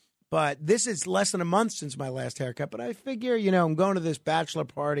bushy. But this is less than a month since my last haircut. But I figure, I'm going to this bachelor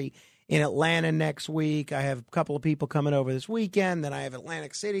party in Atlanta next week. I have a couple of people coming over this weekend. Then I have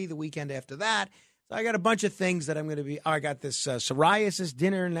Atlantic City the weekend after that. So I got a bunch of things that I'm going to be. I got this psoriasis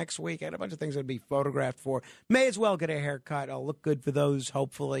dinner next week. I got a bunch of things that will be photographed for. May as well get a haircut. I'll look good for those,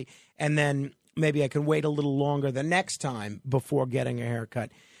 hopefully. And then maybe I can wait a little longer the next time before getting a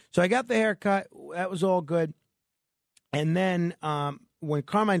haircut. So I got the haircut. That was all good. And then when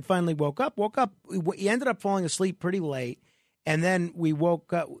Carmine finally woke up, he ended up falling asleep pretty late. And then we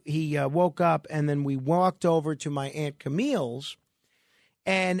woke up. He woke up, and then we walked over to my Aunt Camille's.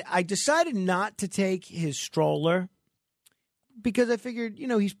 And I decided not to take his stroller because I figured,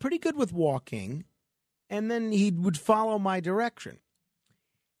 he's pretty good with walking, and then he would follow my direction.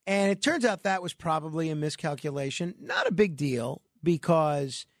 And it turns out that was probably a miscalculation. Not a big deal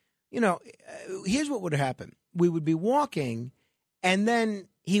because, here's what would happen. We would be walking, and then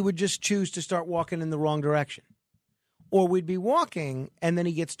he would just choose to start walking in the wrong direction. Or we'd be walking, and then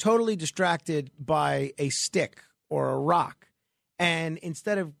he gets totally distracted by a stick or a rock. And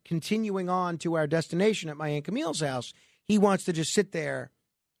instead of continuing on to our destination at my Aunt Camille's house, he wants to just sit there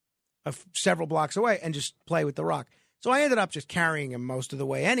several blocks away and just play with the rock. So I ended up just carrying him most of the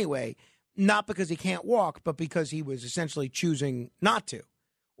way anyway, not because he can't walk, but because he was essentially choosing not to.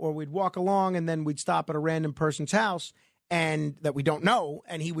 Or we'd walk along and then we'd stop at a random person's house and that we don't know,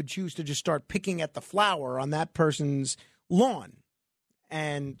 and he would choose to just start picking at the flower on that person's lawn.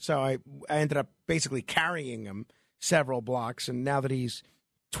 And so I ended up basically carrying him several blocks, and now that he's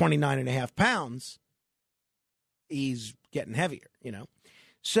 29 and a half pounds, he's getting heavier,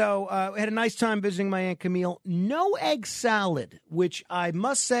 So I had a nice time visiting my Aunt Camille. No egg salad, which I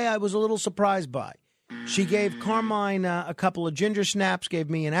must say I was a little surprised by. She gave Carmine a couple of ginger snaps, gave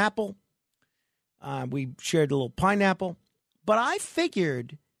me an apple. We shared a little pineapple. But I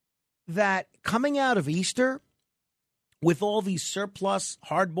figured that coming out of Easter, with all these surplus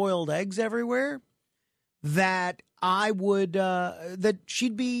hard-boiled eggs everywhere, that I would, that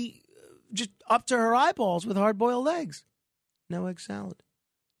she'd be just up to her eyeballs with hard-boiled eggs. No egg salad.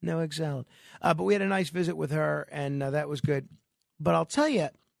 But we had a nice visit with her, and that was good. But I'll tell you,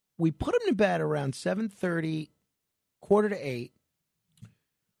 we put him to bed around 7:30, 7:45.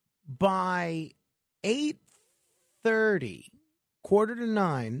 By 8:30,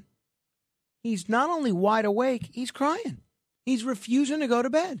 8:45, he's not only wide awake, he's crying. He's refusing to go to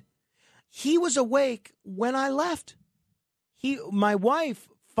bed. He was awake when I left. My wife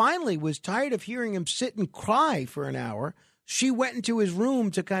finally was tired of hearing him sit and cry for an hour. She went into his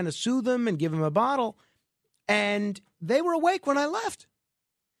room to kind of soothe him and give him a bottle, and they were awake when I left.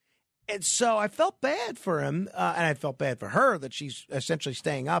 And so I felt bad for him, and I felt bad for her that she's essentially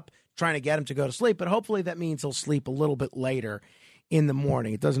staying up trying to get him to go to sleep. But hopefully that means he'll sleep a little bit later in the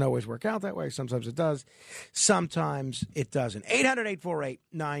morning. It doesn't always work out that way. Sometimes it does. Sometimes it doesn't.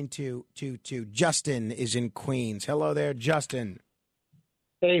 800-848-9222. Justin is in Queens. Hello there, Justin.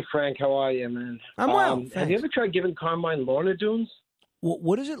 Hey, Frank. How are you, man? I'm well. Have you ever tried giving Carmine Lorna Doones?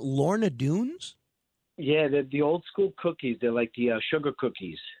 What is it, Lorna Doones? Yeah, they're the old school cookies. They're like the sugar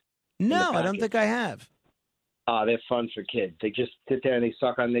cookies. No, I don't think I have. They're fun for kids. They just sit there and they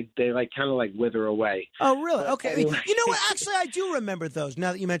suck on. They like kind of like wither away. Oh, really? Okay. Anyway. You know what? Actually, I do remember those.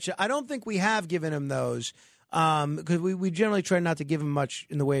 Now that you mention, I don't think we have given him those because we generally try not to give him much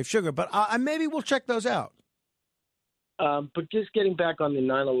in the way of sugar. But maybe we'll check those out. But just getting back on the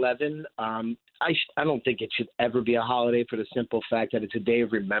 9/11, I don't think it should ever be a holiday for the simple fact that it's a day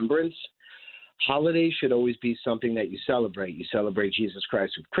of remembrance. Holidays should always be something that you celebrate. You celebrate Jesus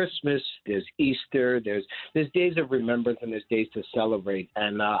Christ with Christmas. There's Easter. There's days of remembrance and there's days to celebrate.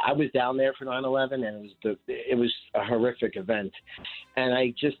 And I was down there for 9/11, and it was a horrific event. And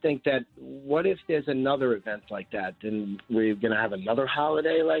I just think that what if there's another event like that? Then we're going to have another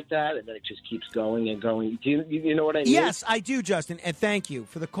holiday like that, and then it just keeps going and going. Do you know what I mean? Yes, I do, Justin, and thank you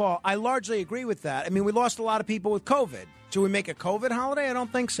for the call. I largely agree with that. I mean, we lost a lot of people with COVID. Should we make a COVID holiday? I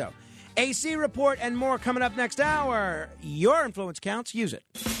don't think so. AC report and more coming up next hour. Your influence counts. Use it.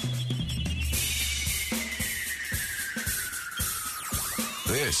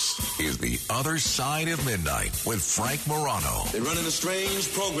 This is The Other Side of Midnight with Frank Morano. They're running a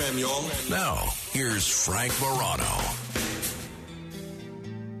strange program, y'all. Now, here's Frank Morano.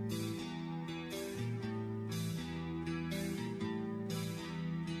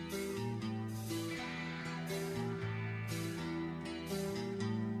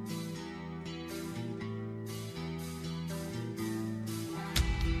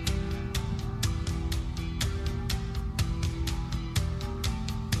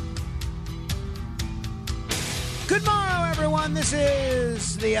 Good morrow, everyone. This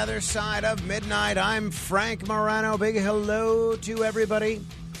is The Other Side of Midnight. I'm Frank Morano. Big hello to everybody,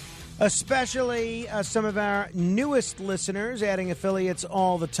 especially some of our newest listeners, adding affiliates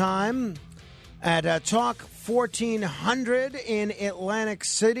all the time at Talk 1400 in Atlantic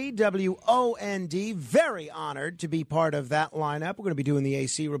City, WOND. Very honored to be part of that lineup. We're going to be doing the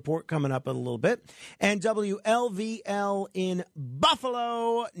AC report coming up in a little bit. And WLVL in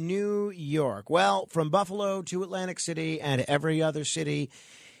Buffalo, New York. Well, from Buffalo to Atlantic City and every other city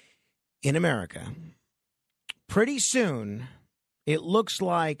in America, pretty soon it looks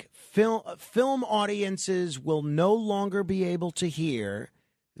like film audiences will no longer be able to hear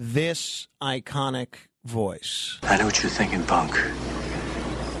this iconic voice. I know what you're thinking, punk.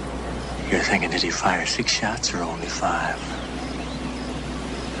 You're thinking, did he fire 6 shots or only 5?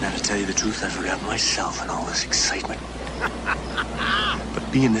 Now, to tell you the truth, I forgot myself in all this excitement.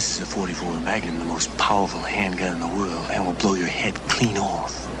 But being this is a 44 Magnum, the most powerful handgun in the world, and will blow your head clean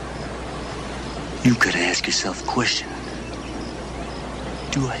off, you gotta ask yourself a question.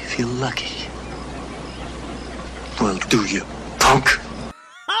 Do I feel lucky? Well, do you, punk?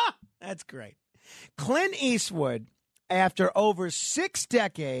 That's great. Clint Eastwood, after over 6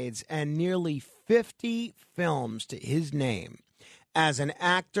 decades and nearly 50 films to his name, as an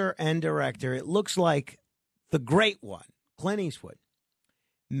actor and director, it looks like the great one, Clint Eastwood,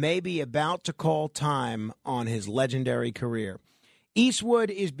 may be about to call time on his legendary career. Eastwood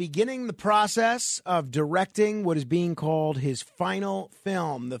is beginning the process of directing what is being called his final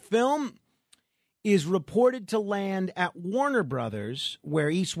film. The film is reported to land at Warner Brothers, where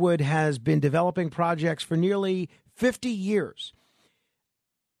Eastwood has been developing projects for nearly 50 years.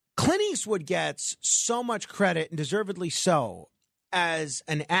 Clint Eastwood gets so much credit, and deservedly so, as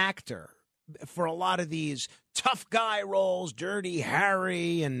an actor for a lot of these tough guy roles, Dirty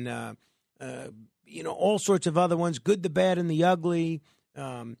Harry, and all sorts of other ones, Good, the Bad, and the Ugly,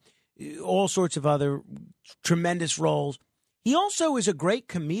 all sorts of other tremendous roles. He also is a great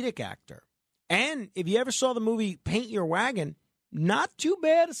comedic actor. And if you ever saw the movie Paint Your Wagon, not too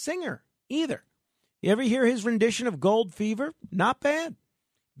bad a singer either. You ever hear his rendition of Gold Fever? Not bad.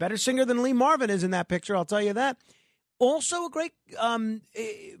 Better singer than Lee Marvin is in that picture, I'll tell you that. Also a great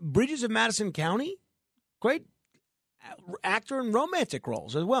Bridges of Madison County, great actor in romantic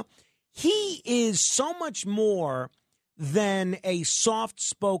roles as well. He is so much more than a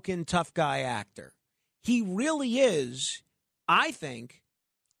soft-spoken, tough guy actor. He really is, I think,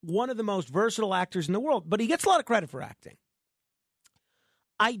 one of the most versatile actors in the world, but he gets a lot of credit for acting.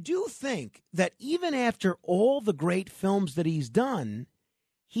 I do think that even after all the great films that he's done,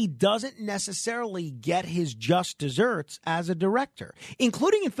 he doesn't necessarily get his just desserts as a director,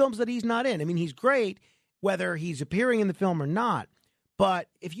 including in films that he's not in. I mean, he's great whether he's appearing in the film or not, but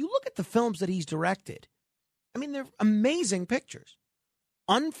if you look at the films that he's directed, I mean, they're amazing pictures.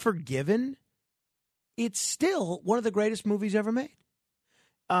 Unforgiven, it's still one of the greatest movies ever made.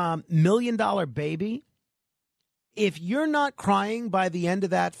 $1 Million Baby. If you're not crying by the end of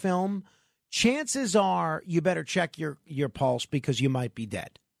that film, chances are you better check your pulse because you might be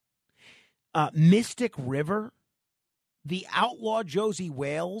dead. Mystic River, The Outlaw Josie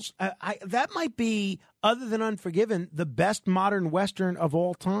Wales. That might be, other than Unforgiven, the best modern Western of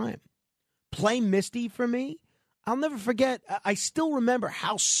all time. Play Misty for me. I'll never forget. I still remember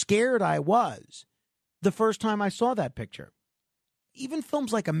how scared I was the first time I saw that picture. Even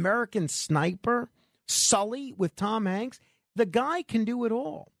films like American Sniper, Sully with Tom Hanks, the guy can do it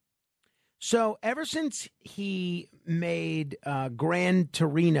all. So ever since he made Gran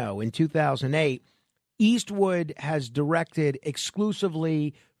Torino in 2008, Eastwood has directed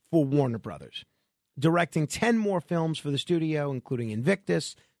exclusively for Warner Brothers, directing 10 more films for the studio, including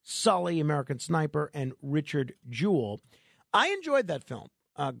Invictus, Sully, American Sniper, and Richard Jewell. I enjoyed that film,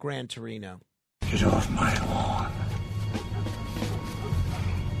 Gran Torino. Get off my lawn.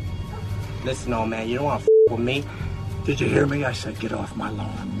 Listen, old man, you don't want to with me. Did you hear me? I said get off my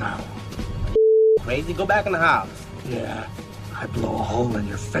lawn now. Crazy? Go back in the house. Yeah, I blow a hole in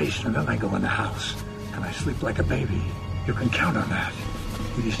your face and then I go in the house. And I sleep like a baby. You can count on that.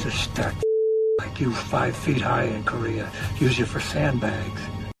 We used to stack like you 5 feet high in Korea. Use you for sandbags.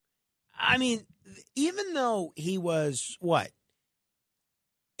 I mean, even though he was,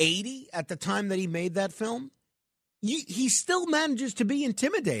 80 at the time that he made that film, he still manages to be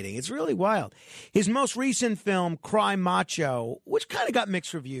intimidating. It's really wild. His most recent film, Cry Macho, which kind of got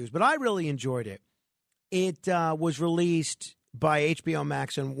mixed reviews, but I really enjoyed it. It was released by HBO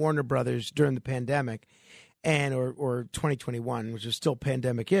Max and Warner Brothers during the pandemic, and or 2021, which is still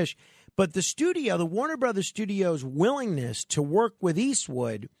pandemic-ish. But the studio, the Warner Brothers studio's willingness to work with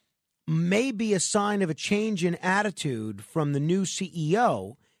Eastwood may be a sign of a change in attitude from the new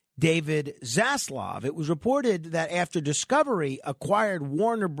CEO, David Zaslav. It was reported that after Discovery acquired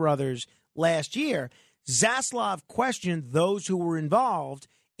Warner Brothers last year, Zaslav questioned those who were involved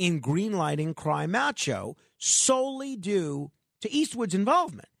in greenlighting Cry Macho solely due to Eastwood's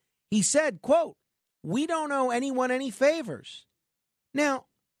involvement. He said, quote, "We don't owe anyone any favors." Now,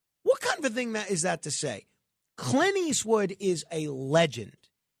 what kind of a thing is that to say? Clint Eastwood is a legend.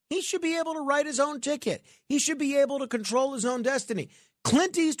 He should be able to write his own ticket. He should be able to control his own destiny.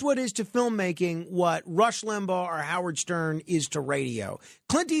 Clint Eastwood is to filmmaking what Rush Limbaugh or Howard Stern is to radio.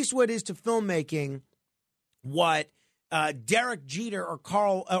 Clint Eastwood is to filmmaking what Derek Jeter or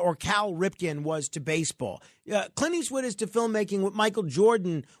Cal Ripken was to baseball. Clint Eastwood is to filmmaking what Michael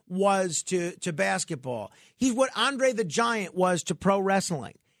Jordan was to basketball. He's what Andre the Giant was to pro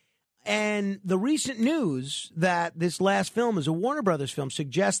wrestling. And the recent news that this last film is a Warner Brothers film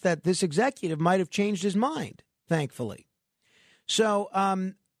suggests that this executive might have changed his mind, thankfully. So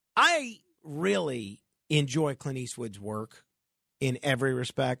I really enjoy Clint Eastwood's work in every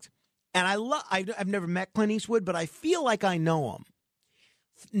respect. And I've never met Clint Eastwood, but I feel like I know him,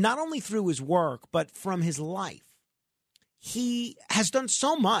 not only through his work, but from his life. He has done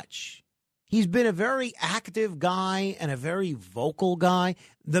so much. He's been a very active guy and a very vocal guy.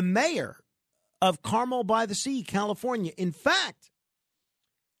 The mayor of Carmel by the Sea, California. In fact,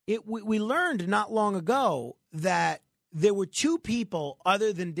 we learned not long ago that there were 2 people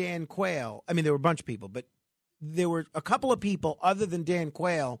other than Dan Quayle. I mean, there were a bunch of people, but there were a couple of people other than Dan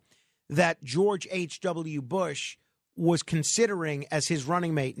Quayle that George H.W. Bush was considering as his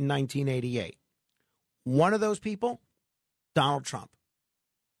running mate in 1988. One of those people, Donald Trump.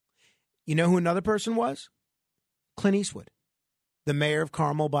 You know who another person was? Clint Eastwood, the mayor of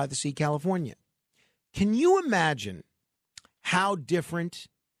Carmel by the Sea, California. Can you imagine how different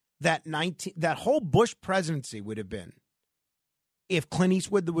that whole Bush presidency would have been if Clint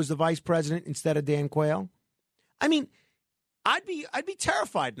Eastwood was the vice president instead of Dan Quayle? I mean, I'd be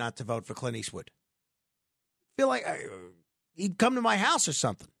terrified not to vote for Clint Eastwood. Feel like he'd come to my house or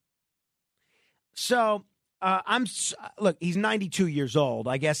something. So look, he's 92 years old.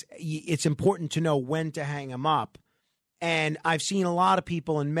 I guess it's important to know when to hang him up. And I've seen a lot of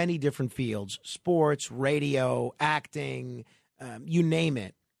people in many different fields, sports, radio, acting, you name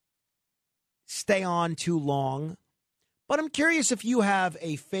it, stay on too long. But I'm curious if you have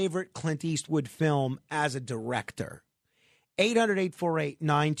a favorite Clint Eastwood film as a director.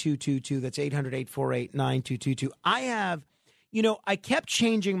 800-848-9222. That's 800-848-9222. I kept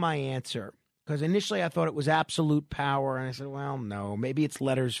changing my answer because initially I thought it was Absolute Power. And I said, well, no, maybe it's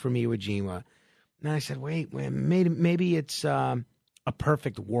Letters from Iwo Jima. And I said, wait, maybe it's A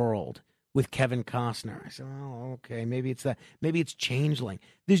Perfect World with Kevin Costner. I said, oh, okay, maybe it's that. Maybe it's Changeling.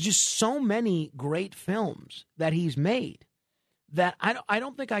 There's just so many great films that he's made that I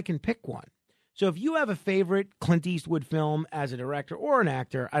don't think I can pick one. So if you have a favorite Clint Eastwood film as a director or an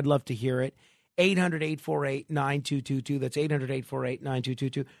actor, I'd love to hear it. 800-848-9222. That's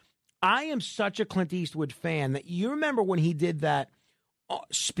 800-848-9222. I am such a Clint Eastwood fan that you remember when he did that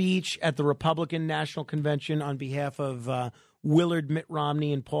speech at the Republican National Convention on behalf of Willard Mitt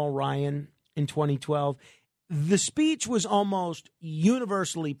Romney and Paul Ryan in 2012. The speech was almost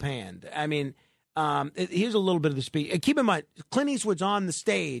universally panned. I mean, here's a little bit of the speech. Keep in mind, Clint Eastwood's on the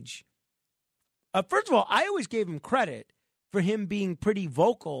stage. First of all, I always gave him credit for him being pretty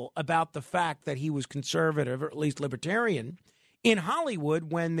vocal about the fact that he was conservative, or at least libertarian, in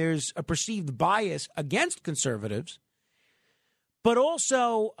Hollywood when there's a perceived bias against conservatives. But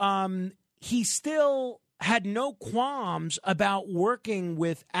also, he still had no qualms about working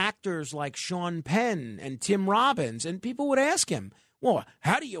with actors like Sean Penn and Tim Robbins. And people would ask him, well,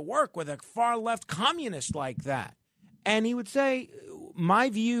 how do you work with a far-left communist like that? And he would say, my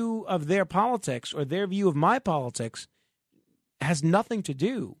view of their politics or their view of my politics has nothing to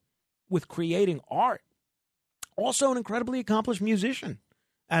do with creating art. Also an incredibly accomplished musician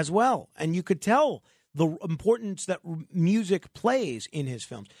as well. And you could tell the importance that music plays in his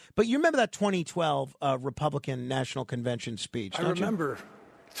films. But you remember that 2012 Republican National Convention speech, I remember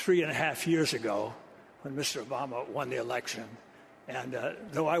 3.5 years ago when Mr. Obama won the election. And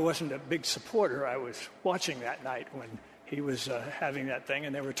though I wasn't a big supporter, I was watching that night when he was having that thing,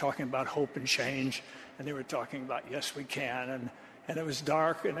 and they were talking about hope and change, and they were talking about yes, we can, and it was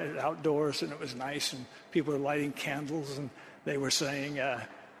dark and it was outdoors and it was nice, and people were lighting candles, and they were saying, and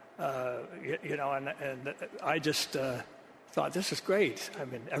I just thought, this is great. I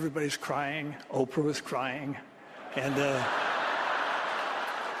mean, everybody's crying. Oprah was crying, and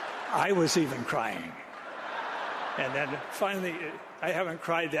I was even crying. And then finally, I haven't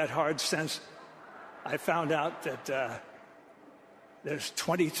cried that hard since I found out that there's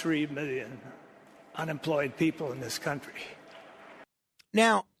 23 million unemployed people in this country.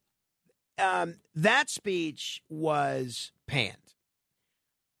 Now, that speech was panned.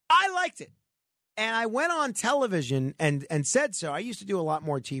 I liked it. And I went on television and said so. I used to do a lot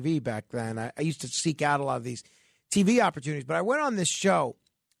more TV back then. I used to seek out a lot of these TV opportunities. But I went on this show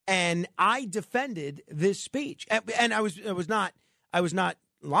and I defended this speech. And I was not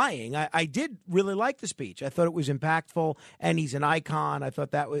lying. I did really like the speech. I thought it was impactful, and he's an icon. I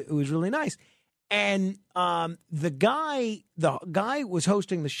thought that it was really nice. And the guy was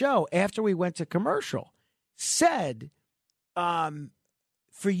hosting the show after we went to commercial said,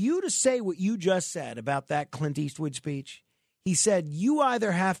 for you to say what you just said about that Clint Eastwood speech, he said, you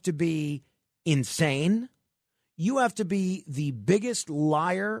either have to be insane, you have to be the biggest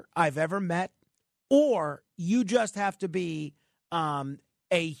liar I've ever met, or you just have to be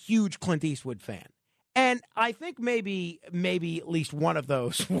a huge Clint Eastwood fan. And I think maybe at least one of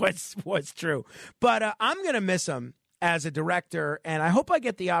those was true. But I'm going to miss him as a director, and I hope I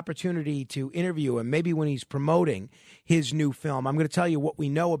get the opportunity to interview him, maybe when he's promoting his new film. I'm going to tell you what we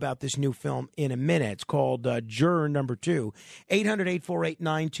know about this new film in a minute. It's called Juror Number 2.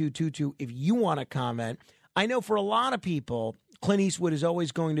 800-848-9222 if you want to comment. I know for a lot of people, Clint Eastwood is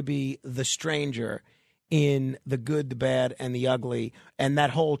always going to be the stranger in The Good, the Bad, and the Ugly, and that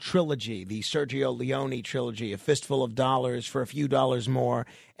whole trilogy, the Sergio Leone trilogy, A Fistful of Dollars for a Few Dollars More.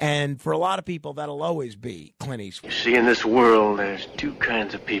 And for a lot of people, that'll always be Clint Eastwood. You see, in this world, there's two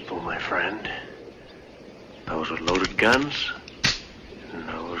kinds of people, my friend. Those with loaded guns and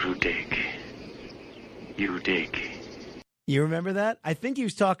those who dig. You dig. You remember that? I think he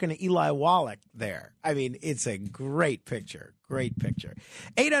was talking to Eli Wallach there. I mean, it's a great picture. Great picture.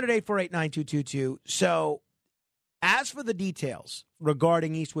 800-848-9222. So, as for the details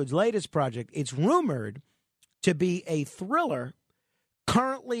regarding Eastwood's latest project, it's rumored to be a thriller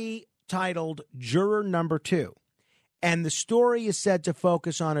currently titled Juror Number 2. And the story is said to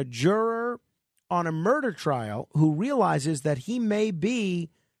focus on a juror on a murder trial who realizes that he may be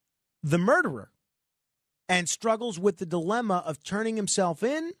the murderer and struggles with the dilemma of turning himself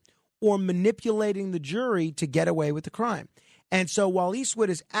in or manipulating the jury to get away with the crime. And so while Eastwood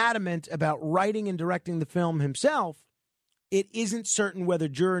is adamant about writing and directing the film himself, it isn't certain whether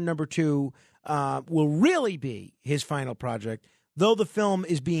Juror Number 2 will really be his final project, though the film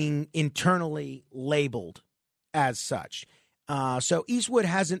is being internally labeled as such. So Eastwood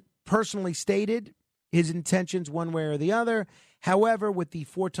hasn't personally stated his intentions one way or the other. However, with the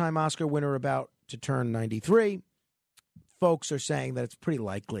four-time Oscar winner about to turn 93, folks are saying that it's pretty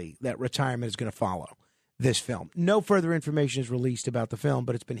likely that retirement is going to follow this film. No further information is released about the film,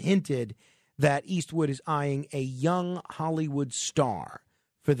 but it's been hinted that Eastwood is eyeing a young Hollywood star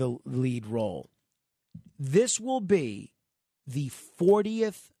for the lead role. This will be the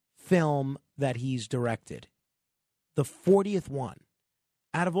 40th film that he's directed. The 40th one.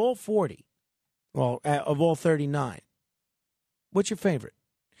 Out of all 40, well, of all 39, what's your favorite?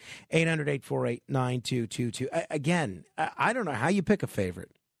 800-848-9222. Again, I don't know how you pick a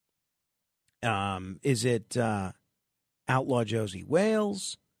favorite. Is it Outlaw Josie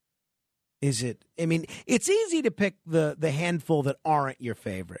Wales? Is it? I mean, it's easy to pick the handful that aren't your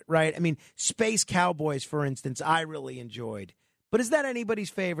favorite, right? I mean, Space Cowboys, for instance, I really enjoyed. But is that anybody's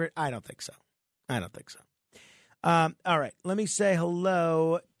favorite? I don't think so. All right, let me say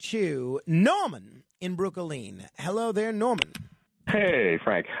hello to Norman in Brooklyn. Hello there, Norman. Hey,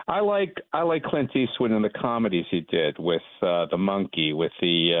 Frank. I like Clint Eastwood in the comedies he did with the monkey, with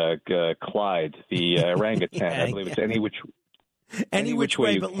the Clyde, the orangutan. I believe it's Any Which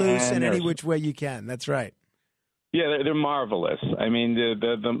Way But Loose and Any Which Way You Can. That's right. Yeah, they're marvelous. I mean,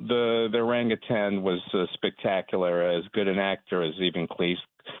 the orangutan was spectacular, as good an actor as even Clint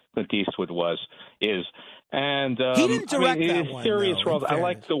Eastwood is. And he didn't direct that one. Serious roles. I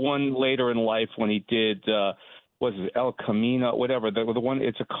like the one later in life when he did. Was it El Camino? Whatever. The one.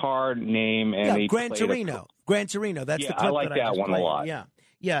 It's a car name, and Gran Torino. Gran Torino. That's the clip I like that one played. a lot. Yeah.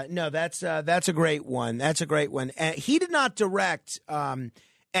 Yeah, no, that's a great one. That's a great one. He did not direct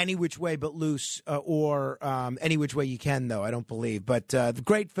Any Which Way But Loose or Any Which Way You Can, though, I don't believe. But the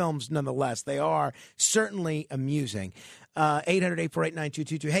great films, nonetheless. They are certainly amusing.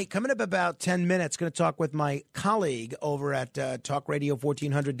 800-848-9222. Hey, coming up about 10 minutes, going to talk with my colleague over at Talk Radio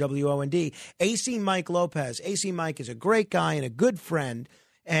 1400 WOND, AC Mike Lopez. AC Mike is a great guy and a good friend.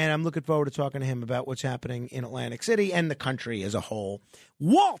 And I'm looking forward to talking to him about what's happening in Atlantic City and the country as a whole.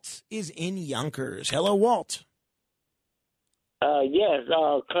 Walt is in Yonkers. Hello, Walt. Yes,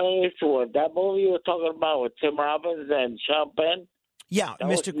 Clint Eastwood. That movie you were talking about with Tim Robbins and Sean Penn? Yeah,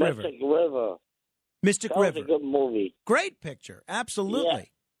 Mystic River. Mystic River. Mystic River. That was a good movie. Great picture.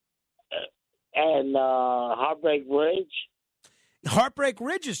 Absolutely. Yeah. And Heartbreak Ridge. Heartbreak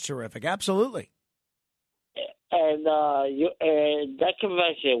Ridge is terrific. Absolutely. And that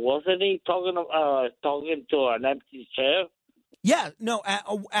convention, wasn't he talking to an empty chair? Yeah, no,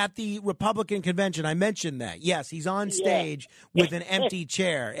 at the Republican convention, I mentioned that. Yes, he's on stage with an empty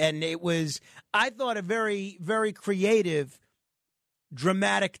chair, and it was, I thought, a very, very creative,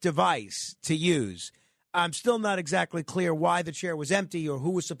 dramatic device to use. I'm still not exactly clear why the chair was empty or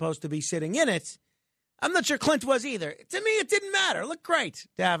who was supposed to be sitting in it. I'm not sure Clint was either. To me, it didn't matter. It looked great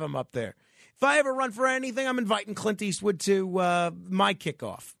to have him up there. If I ever run for anything, I'm inviting Clint Eastwood to my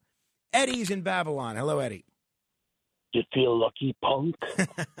kickoff. Eddie's in Babylon. Hello, Eddie. You feel lucky, punk?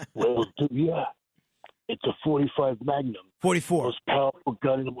 Well, do ya? It's a 45 Magnum. 44. Most powerful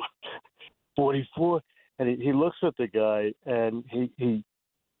gun in the world. 44. And he looks at the guy, and he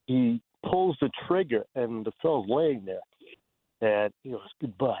pulls the trigger, and the fellow's laying there. And he goes,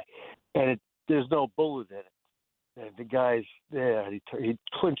 goodbye. And there's no bullet in it. And the guy's there.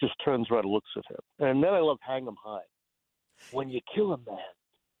 Clint just turns around and looks at him. And then I love Hang 'em High. When you kill a man,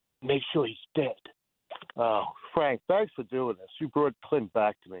 make sure he's dead. Oh, Frank, thanks for doing this. You brought Clint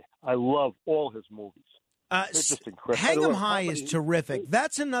back to me. I love all his movies. They're just incredible. Hang 'em High is terrific.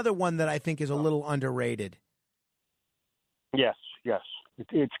 That's another one that I think is a little underrated. Yes.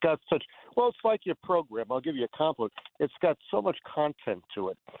 It's got such, well, it's like your program. I'll give you a compliment. It's got so much content to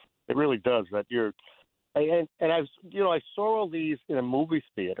it. It really does. I saw all these in a movie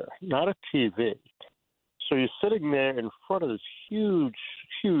theater, not a TV. So you're sitting there in front of this huge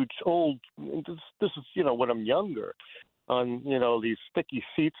old. This is when I'm younger, on these sticky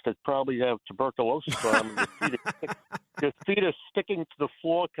seats that probably have tuberculosis on them. Your feet are sticking to the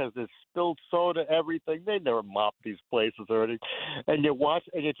floor because there's spilled soda, everything. They never mop these places or anything. And you watch,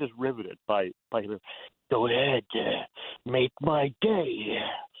 and you're just riveted by the. Go ahead, make my day.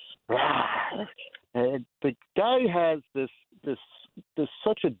 And the guy has this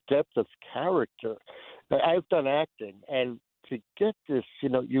such a depth of character. I've done acting, and to get this,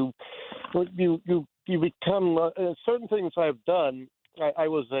 you become certain things I've done. I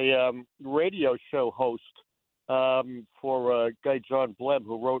was a radio show host for a guy, John Blem,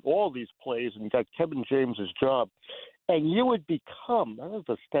 who wrote all these plays and got Kevin James's job. And you would become, I don't know if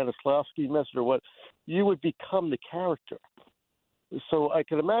it's Stanislavski method or what, you would become the character. So I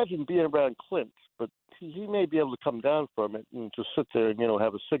can imagine being around Clint, but he may be able to come down from it and just sit there and,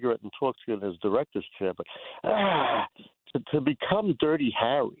 have a cigarette and talk to you in his director's chair. But to become Dirty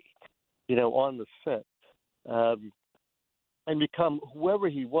Harry, on the set, and become whoever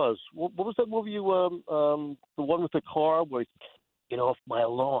he was. What was that movie the one with the car where, get off my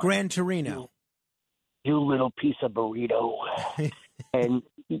lawn? Gran Torino. You little piece of burrito. And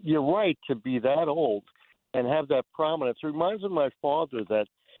you're right, to be that old and have that prominence. It reminds me of my father that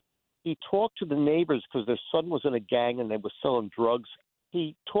he talked to the neighbors because their son was in a gang and they were selling drugs.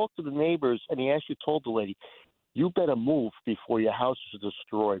 He talked to the neighbors and he actually told the lady, you better move before your house is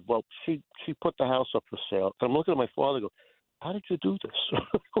destroyed. Well, she put the house up for sale. I'm looking at my father and go, how did you do this?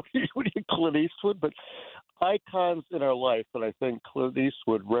 What are you, Clint Eastwood? But icons in our life, and I think Clint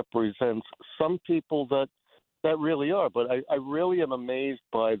Eastwood represents some people that really are. But I really am amazed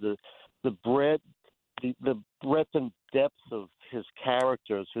by the breadth and depth of his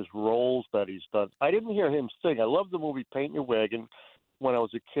characters, his roles that he's done. I didn't hear him sing. I love the movie Paint Your Wagon when I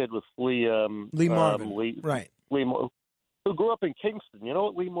was a kid with Lee Marvin. Right. Lee Marvin, who grew up in Kingston. You know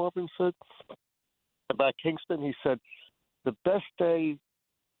what Lee Marvin said about Kingston? He said, the best thing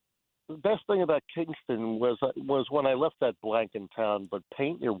about Kingston was when I left that blank in town. But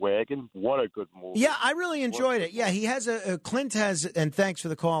Paint Your Wagon, what a good movie! Yeah, I really enjoyed it. Yeah, he has Clint has, and thanks for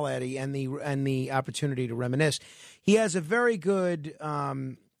the call, Eddie, and the opportunity to reminisce. He has a very good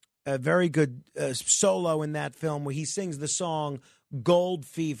solo in that film where he sings the song "Gold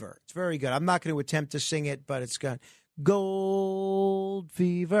Fever." It's very good. I'm not going to attempt to sing it, but it's got "Gold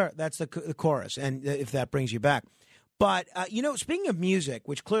Fever." That's the chorus, and if that brings you back. But, speaking of music,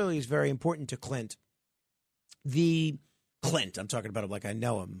 which clearly is very important to Clint, I'm talking about him like I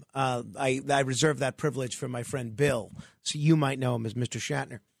know him. I reserve that privilege for my friend Bill, so you might know him as Mr.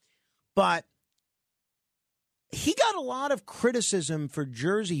 Shatner. But he got a lot of criticism for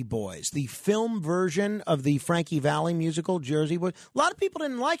Jersey Boys, the film version of the Frankie Valli musical, Jersey Boys. A lot of people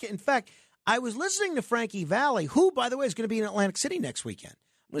didn't like it. In fact, I was listening to Frankie Valli, who, by the way, is going to be in Atlantic City next weekend.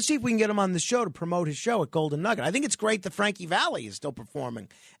 Let's see if we can get him on the show to promote his show at Golden Nugget. I think it's great that Frankie Valli is still performing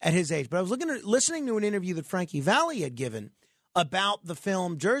at his age. But I was listening to an interview that Frankie Valli had given about the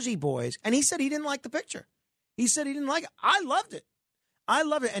film Jersey Boys, and he said he didn't like the picture. He said he didn't like it. I loved it.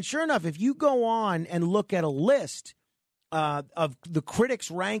 And sure enough, if you go on and look at a list of the critics'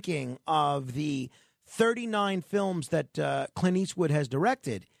 ranking of the 39 films that Clint Eastwood has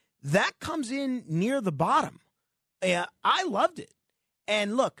directed, that comes in near the bottom. I loved it.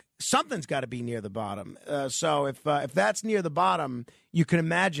 And look, something's got to be near the bottom. So if that's near the bottom, you can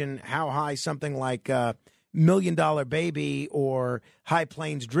imagine how high something like $1 Million Baby or High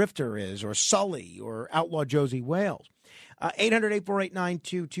Plains Drifter is, or Sully, or Outlaw Josie Wales.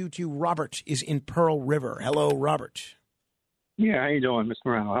 800-848-9222. Robert is in Pearl River. Hello, Robert. Yeah, how you doing, Mr.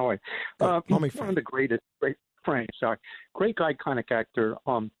 Morano? How are you? He's one of the great iconic actor.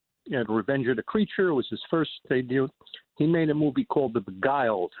 Revenge of the Creature was his first debut. He made a movie called The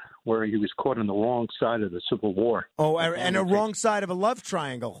Beguiled, where he was caught on the wrong side of the Civil War. Oh, and a wrong side of a love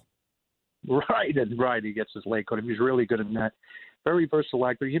triangle. Right. He gets his leg cut. He's really good in that. Very versatile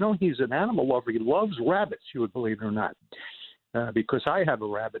actor. He's an animal lover. He loves rabbits, you would believe it or not, because I have a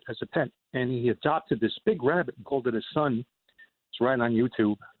rabbit as a pet. And he adopted this big rabbit and called it his son. It's right on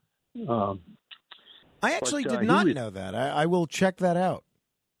YouTube. I actually did not know that. I will check that out.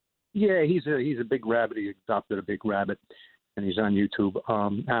 Yeah, he's a big rabbit. He adopted a big rabbit, and he's on YouTube.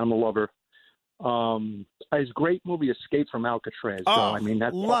 Animal lover. His great movie Escape from Alcatraz. Oh,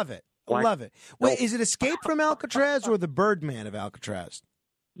 love it. Love it. Wait, is it Escape from Alcatraz or The Birdman of Alcatraz?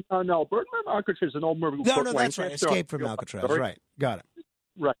 No, Birdman of Alcatraz is an old movie. No, that's right. Escape from Alcatraz. Right. Got it.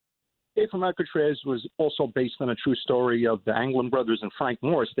 Right. Escape from Alcatraz was also based on a true story of the Anglin brothers and Frank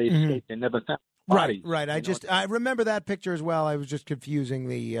Morris. They escaped. They never found. Right. I remember that picture as well. I was just confusing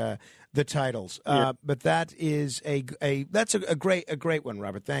the titles. But that is a great one,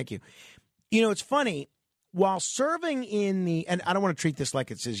 Robert. Thank you. It's funny. While serving in and I don't want to treat this like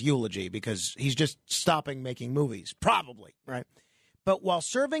it's his eulogy because he's just stopping making movies, probably, right? But while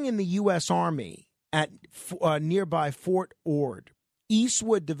serving in the U.S. Army at nearby Fort Ord,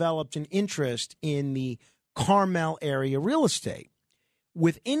 Eastwood developed an interest in the Carmel area real estate.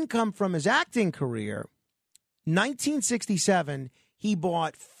 With income from his acting career, 1967, he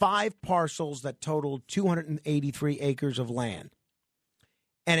bought 5 parcels that totaled 283 acres of land.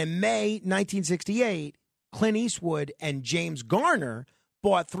 And in May 1968, Clint Eastwood and James Garner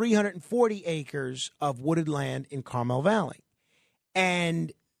bought 340 acres of wooded land in Carmel Valley.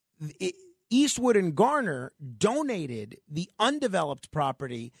 And Eastwood and Garner donated the undeveloped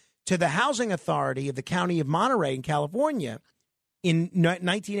property to the Housing Authority of the County of Monterey in California in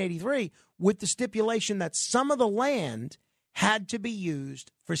 1983 with the stipulation that some of the land had to be used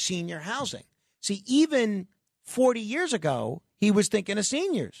for senior housing. See, even 40 years ago, he was thinking of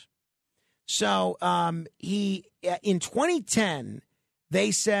seniors. So in 2010,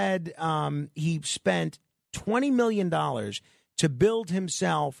 they said he spent $20 million to build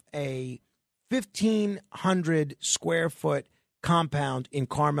himself a 1,500 square foot compound in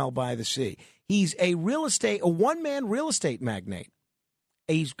Carmel by the Sea. He's a one-man real estate magnate.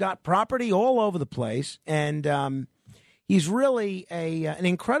 He's got property all over the place, and he's really an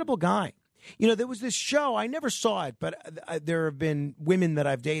incredible guy. You know, there was this show, I never saw it, but there have been women that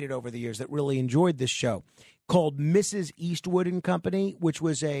I've dated over the years that really enjoyed this show called Mrs. Eastwood and Company, which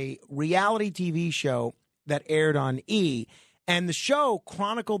was a reality TV show that aired on E! And the show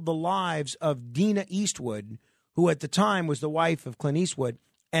chronicled the lives of Dina Eastwood, who at the time was the wife of Clint Eastwood,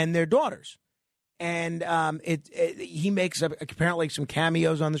 and their daughters. And he makes apparently some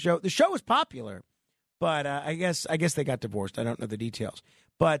cameos on the show. The show was popular, but I guess they got divorced. I don't know the details.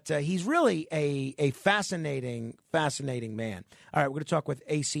 But he's really a fascinating man. All right, we're going to talk with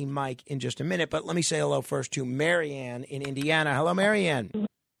AC Mike in just a minute, but let me say hello first to Marianne in Indiana. Hello, Marianne.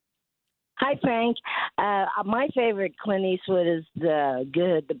 Hi, Frank. My favorite Clint Eastwood is The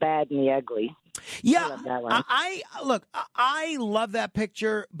Good, the Bad, and the Ugly. Yeah, I love that one. I love that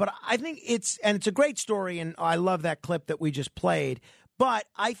picture, but I think it's a great story, and I love that clip that we just played. But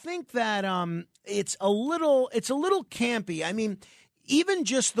I think that it's a little campy. I mean, even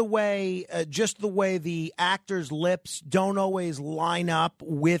just the way the actors' lips don't always line up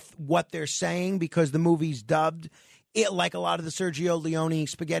with what they're saying because the movie's dubbed. Like a lot of the Sergio Leone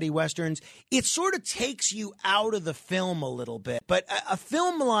spaghetti westerns, it sort of takes you out of the film a little bit. But a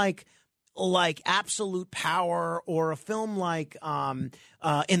film like Absolute Power, or a film like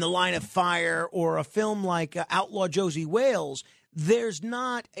In the Line of Fire, or a film like Outlaw Josie Wales, there's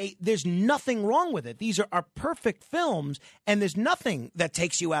nothing wrong with it. These are perfect films, and there's nothing that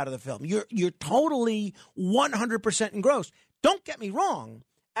takes you out of the film. You're totally 100% engrossed. Don't get me wrong.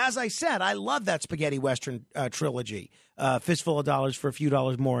 As I said, I love that spaghetti western trilogy, Fistful of Dollars for a Few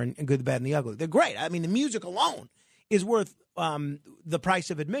Dollars More, and Good, the Bad, and the Ugly. They're great. I mean, the music alone is worth the price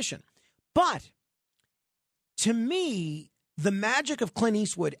of admission. But to me, the magic of Clint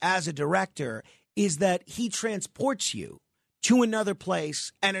Eastwood as a director is that he transports you to another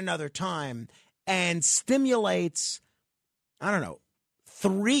place and another time and stimulates,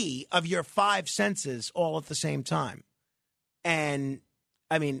 3 of your 5 senses all at the same time. And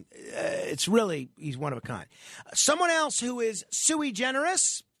I mean, he's one of a kind. Someone else who is sui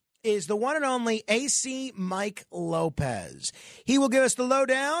generis is the one and only AC Mike Lopez. He will give us the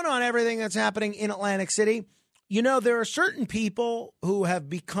lowdown on everything that's happening in Atlantic City. You know, there are certain people who have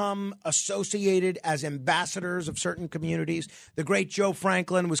become associated as ambassadors of certain communities. The great Joe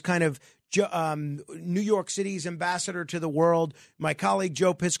Franklin was kind of New York City's ambassador to the world. My colleague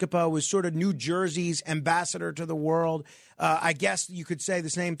Joe Piscopo was sort of New Jersey's ambassador to the world. I guess you could say the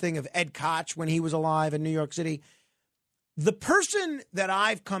same thing of Ed Koch when he was alive in New York City. The person that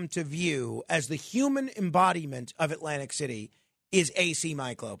I've come to view as the human embodiment of Atlantic City is AC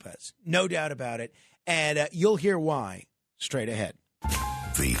Mike Lopez. No doubt about it. And you'll hear why straight ahead.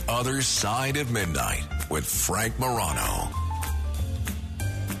 The Other Side of Midnight with Frank Morano.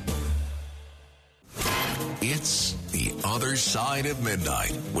 It's The Other Side of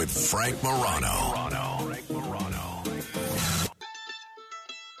Midnight with Frank Morano.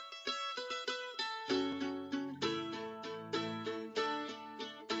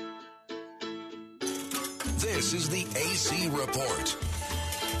 This is the AC Report.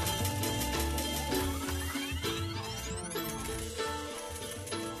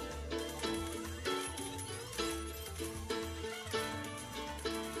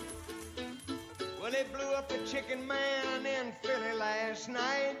 Well, they blew up a chicken man in Philly last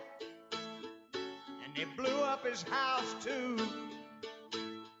night, and they blew up his house too.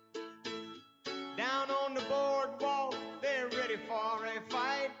 Down on the boardwalk, they're ready for a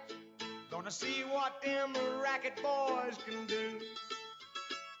fight. Gonna see what them racket boys can do.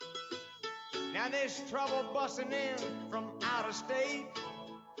 Now there's trouble busting in from out of state,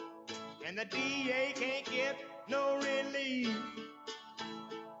 and the DA can't get no relief.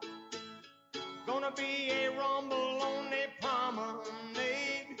 Gonna be a rumble on the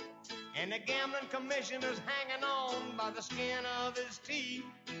promenade, and the gambling commissioner's hanging on by the skin of his teeth.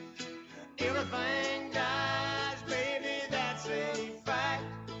 Everything dies, baby, that's a fact.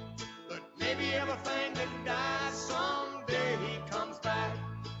 But maybe everything that dies someday comes back.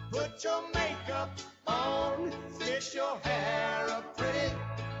 Put your makeup on, fix your hair up pretty,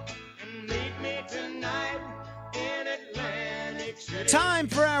 and meet me tonight in Atlantic City. Time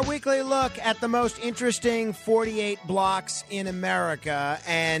for our weekly look at the most interesting 48 blocks in America.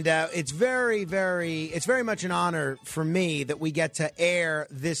 And it's very much an honor for me that we get to air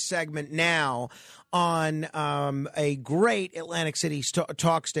this segment now on a great Atlantic City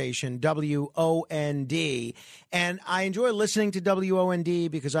talk station, WOND. And I enjoy listening to WOND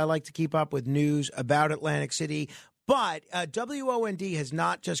because I like to keep up with news about Atlantic City. But WOND has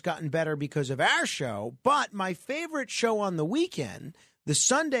not just gotten better because of our show, but my favorite show on the weekend, the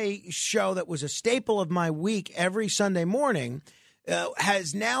Sunday show that was a staple of my week every Sunday morning,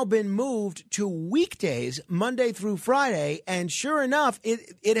 has now been moved to weekdays, Monday through Friday. And sure enough,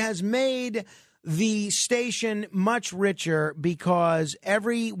 it has made the station much richer because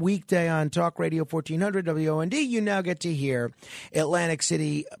every weekday on Talk Radio 1400 WOND, you now get to hear Atlantic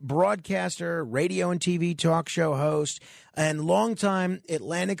City broadcaster, radio and TV talk show host, and longtime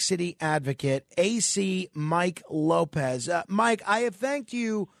Atlantic City advocate, AC Mike Lopez. Mike, I have thanked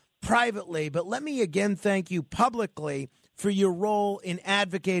you privately, but let me again thank you publicly for your role in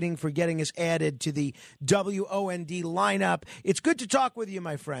advocating for getting us added to the WOND lineup. It's good to talk with you,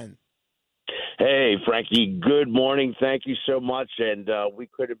 my friend. Hey, Frankie, good morning. Thank you so much. And we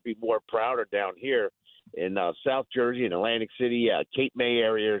couldn't be more prouder down here in South Jersey and Atlantic City, Cape May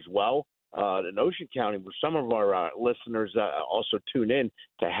area as well, in Ocean County, where some of our listeners also tune in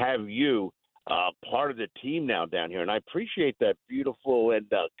to have you part of the team now down here. And I appreciate that beautiful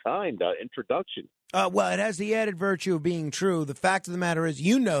and kind introduction. Well, it has the added virtue of being true. The fact of the matter is,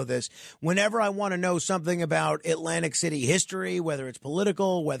 you know this, whenever I want to know something about Atlantic City history, whether it's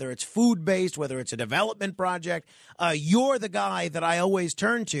political, whether it's food-based, whether it's a development project, you're the guy that I always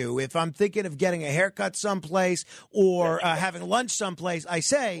turn to. If I'm thinking of getting a haircut someplace or having lunch someplace, I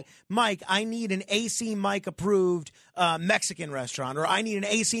say, Mike, I need an AC Mike approved Mexican restaurant, or I need an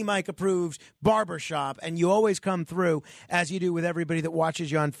AC Mike approved barbershop, and you always come through, as you do with everybody that watches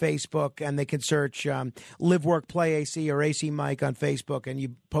you on Facebook, and they can search Live Work Play AC or AC Mike on Facebook, and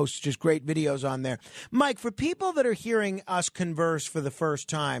you post just great videos on there. Mike, for people that are hearing us converse for the first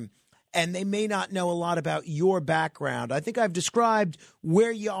time, and they may not know a lot about your background, I think I've described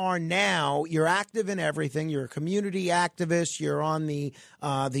where you are now. You're active in everything. You're a community activist. You're on the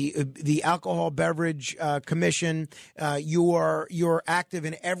Alcohol Beverage Commission. You're active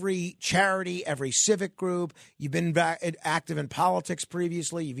in every charity, every civic group. You've been active in politics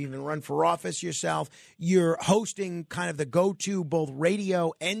previously. You've even run for office yourself. You're hosting kind of the go-to both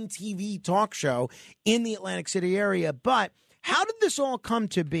radio and TV talk show in the Atlantic City area. But how did this all come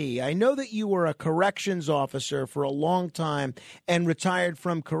to be? I know that you were a corrections officer for a long time and retired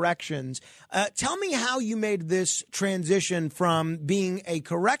from corrections. Tell me how you made this transition from being a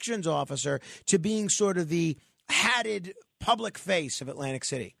corrections officer to being sort of the hatted public face of Atlantic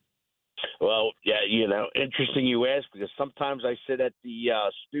City. Well, yeah, interesting you ask, because sometimes I sit at the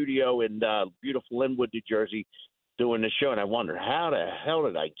studio in beautiful Linwood, New Jersey, doing the show, and I wonder, how the hell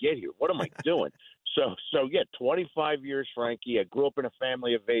did I get here? What am I doing? So yeah, 25 years, Frankie. I grew up in a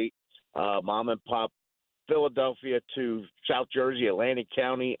family of 8, mom and pop, Philadelphia to South Jersey, Atlantic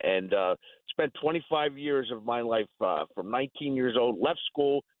County, and spent 25 years of my life from 19 years old, left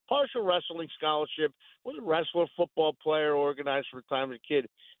school, partial wrestling scholarship, was a wrestler, football player, organized for time as a kid,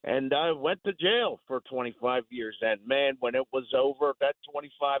 and I went to jail for 25 years. And, man, when it was over, that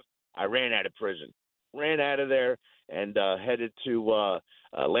 25, I ran out of prison. Ran out of there and headed to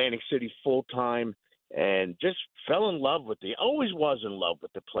Atlantic City full-time and just fell in love with always was in love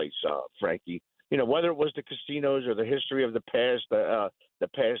with the place, Frankie. Whether it was the casinos or the history of the past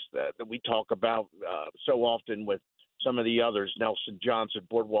that we talk about so often with some of the others, Nelson Johnson,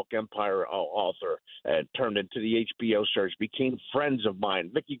 Boardwalk Empire author, turned into the HBO series, became friends of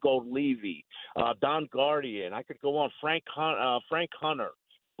mine, Vicky Gold-Levy, Don Guardian. I could go on, Frank Hunter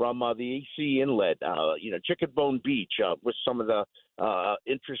from the AC Inlet, Chicken Bone Beach, with some of the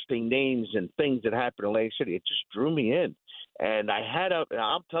interesting names and things that happened in Atlantic City. It just drew me in. And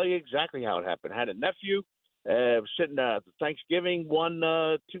I'll tell you exactly how it happened. I had a nephew sitting at Thanksgiving,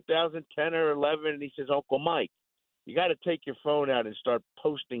 2010 or 11, and he says, Uncle Mike, you got to take your phone out and start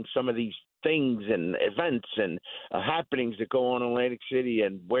posting some of these things and events and happenings that go on in Atlantic City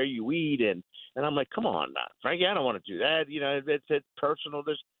and where you eat. And I'm like, come on, Frankie, I don't want to do that. It's personal.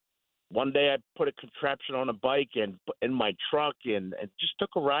 One day I put a contraption on a bike and in my truck and just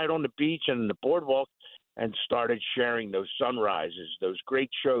took a ride on the beach and the boardwalk and started sharing those sunrises, those great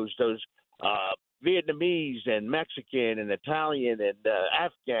shows, those Vietnamese and Mexican and Italian and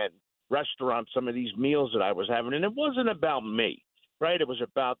Afghan restaurants, some of these meals that I was having. And it wasn't about me, right? It was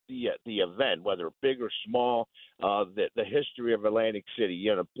about the event, whether big or small, the history of Atlantic City.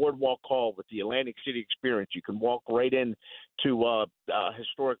 Boardwalk Hall with the Atlantic City Experience. You can walk right in to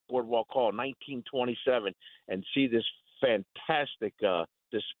historic Boardwalk Hall, 1927, and see this fantastic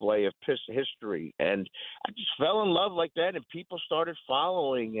display of history. And I just fell in love like that, and people started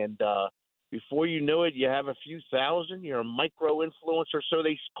following. And before you knew it, you have a few thousand. You're a micro influencer, so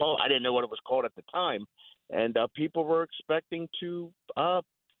they call. I didn't know what it was called at the time. And people were expecting to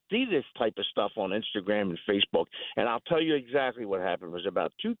see this type of stuff on Instagram and Facebook. And I'll tell you exactly what happened. It was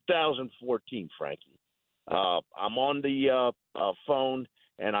about 2014, Frankie. I'm on the phone,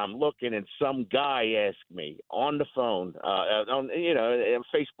 and I'm looking, and some guy asked me on the phone, on a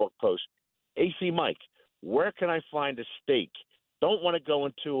Facebook post, AC Mike, where can I find a steak? Don't want to go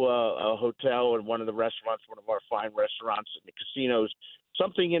into a hotel or one of the restaurants, one of our fine restaurants in the casinos,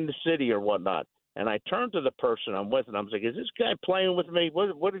 something in the city or whatnot. And I turned to the person I'm with, and I'm like, is this guy playing with me?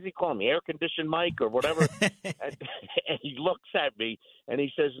 What does he call me, air-conditioned Mike or whatever? and he looks at me, and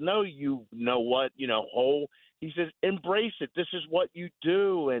he says, no, you know what, hole. He says, embrace it. This is what you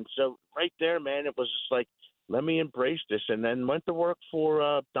do. And so right there, man, it was just like, let me embrace this. And then went to work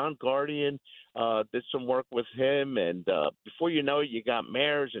for Don Guardian, did some work with him. And before you know it, you got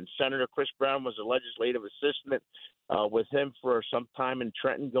mayors, and Senator Chris Brown was a legislative assistant with him for some time in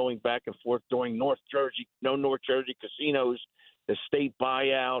Trenton, going back and forth during North Jersey casinos, the state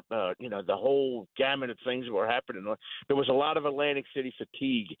buyout, the whole gamut of things that were happening. There was a lot of Atlantic City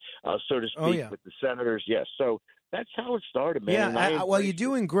fatigue, so to speak, with the senators. Yes. So that's how it started, man. Yeah, well, you're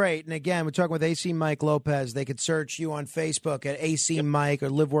doing great. And again, we're talking with AC Mike Lopez. They could search you on Facebook at AC Mike or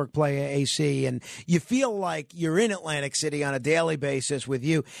Live Work Play AC, and you feel like you're in Atlantic City on a daily basis with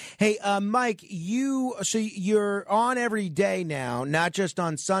you. Hey, Mike, you're on every day now, not just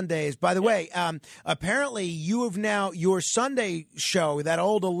on Sundays. By the way, apparently you have now your Sunday show, that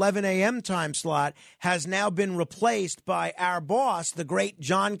old 11 a.m. time slot, has now been replaced by our boss, the great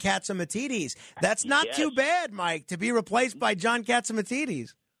John Catsimatidis. That's not too bad, Mike, to be replaced by John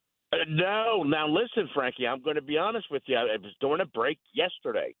Catsimatidis. No. Now, listen, Frankie, I'm going to be honest with you. I was doing a break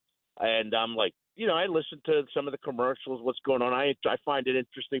yesterday, and I'm like, I listened to some of the commercials, what's going on. I find it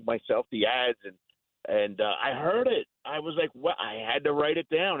interesting myself, the ads, and I heard it. I was like, well, I had to write it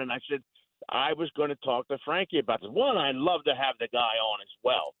down, and I said, I was going to talk to Frankie about this. One, I'd love to have the guy on as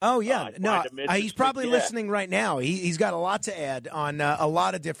well. Oh, yeah. He's probably listening right now. He's got a lot to add on a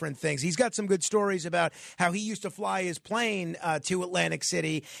lot of different things. He's got some good stories about how he used to fly his plane to Atlantic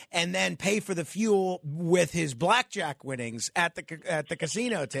City and then pay for the fuel with his blackjack winnings at the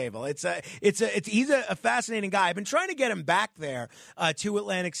casino table. He's a fascinating guy. I've been trying to get him back there to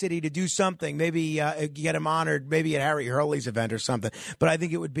Atlantic City to do something, maybe get him honored, maybe at Harry Hurley's event or something. But I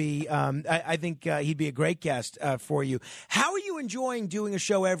think it would be I think he'd be a great guest for you. How are you enjoying doing a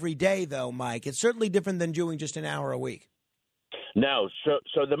show every day, though, Mike? It's certainly different than doing just an hour a week. No,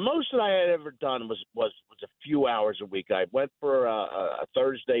 so the most that I had ever done was a few hours a week. I went for a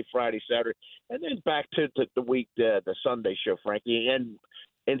Thursday, Friday, Saturday, and then back to the week, the Sunday show, Frankie. And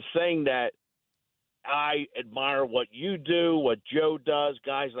in saying that, I admire what you do, what Joe does,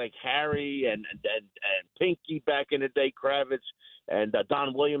 guys like Harry and Pinky back in the day, Kravitz, and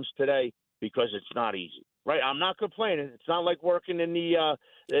Don Williams today, because it's not easy, right? I'm not complaining. It's not like working in the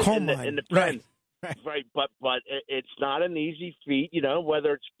in the pen, right? But it's not an easy feat,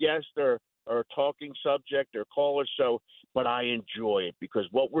 whether it's guest or talking subject or caller. So, but I enjoy it because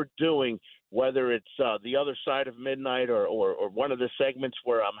what we're doing, whether it's the other side of midnight or one of the segments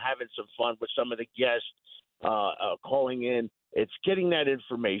where I'm having some fun with some of the guests calling in, it's getting that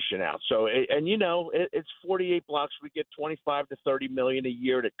information out. So, it's 48 blocks. We get 25 to 30 million a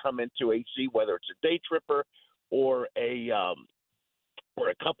year that come into AC, whether it's a day tripper or a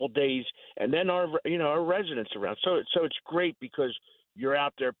couple days, and then our residents around. So it's great because you're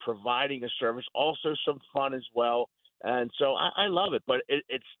out there providing a service, also some fun as well. And so I love it, but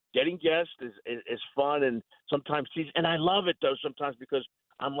it's getting guests is fun, and sometimes and I love it though sometimes because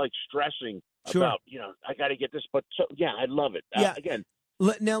I'm like stressing about I got to get this, but I love it. Again.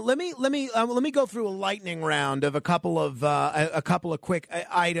 Now let me go through a lightning round of a couple of quick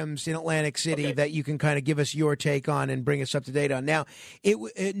items in Atlantic City that you can kind of give us your take on and bring us up to date on. Now,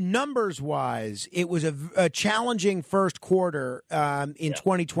 numbers wise, it was a challenging first quarter in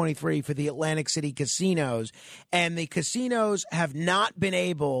 2023 for the Atlantic City casinos, and the casinos have not been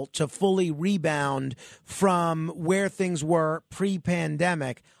able to fully rebound from where things were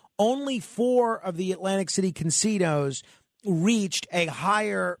pre-pandemic. Only 4 of the Atlantic City casinos reached a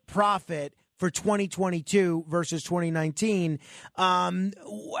higher profit for 2022 versus 2019.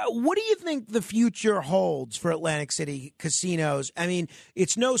 What do you think the future holds for Atlantic City casinos? I mean,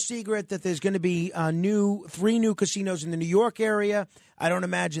 it's no secret that there's going to be 3 new casinos in the New York area. I don't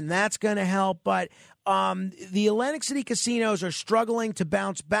imagine that's going to help, but the Atlantic City casinos are struggling to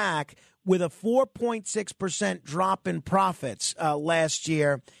bounce back with a 4.6% drop in profits last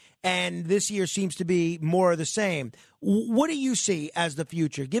year. And this year seems to be more of the same. What do you see as the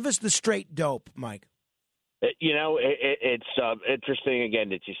future? Give us the straight dope, Mike. It's interesting, again,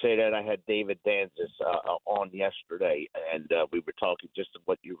 that you say that. I had David Danzis on yesterday, and we were talking just of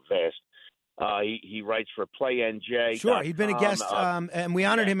what you've asked. He writes for PlayNJ. Sure, he'd been a guest, and we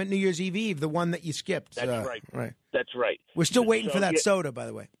honored him at New Year's Eve, the one that you skipped. That's right. Right. That's right. We're still waiting for that soda, by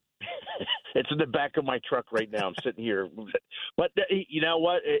the way. It's in the back of my truck right now. I'm sitting here, but you know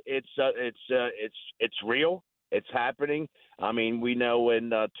what? It's real. It's happening. I mean, we know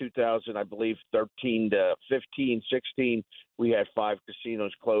in 2000, I believe 13 to 15, 16, we had 5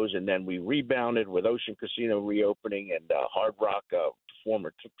 casinos close, and then we rebounded with Ocean Casino reopening and Hard Rock,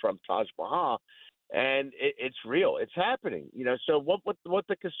 former Trump Taj Mahal, and it's real. It's happening. You know, so what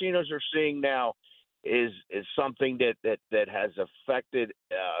the casinos are seeing now is something that has affected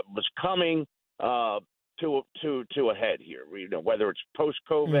was coming to a head here. You know, whether it's post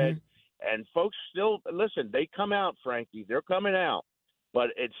COVID. And folks still listen. They come out, Frankie. They're coming out, but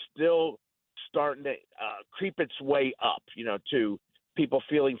it's still starting to creep its way up. You know, to people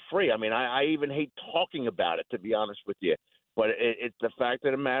feeling free. I mean, I even hate talking about it, to be honest with you. But it's the fact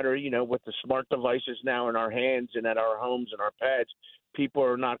of the matter. You know, with the smart devices now in our hands and at our homes and our pads, people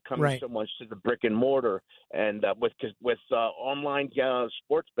are not coming so much to the brick and mortar. And with online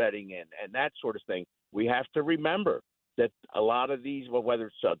sports betting and that sort of thing, we have to remember that a lot of these, well, whether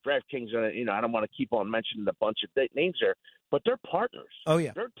it's DraftKings, you know, I don't want to keep on mentioning a bunch of names there, but they're partners. Oh,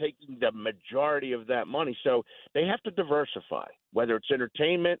 yeah. They're taking the majority of that money. So they have to diversify, whether it's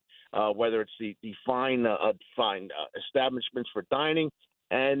entertainment, whether it's the fine establishments for dining,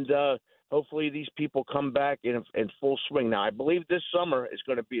 and hopefully these people come back in full swing. Now, I believe this summer is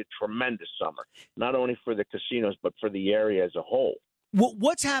going to be a tremendous summer, not only for the casinos, but for the area as a whole.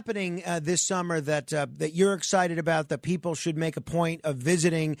 What's happening this summer that you're excited about, that people should make a point of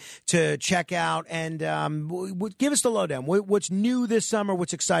visiting to check out? And give us the lowdown. What's new this summer?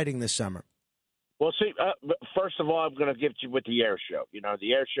 What's exciting this summer? Well, see, first of all, I'm going to give you with the air show. You know,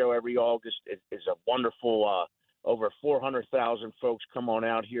 the air show every August is a wonderful over 400,000 folks come on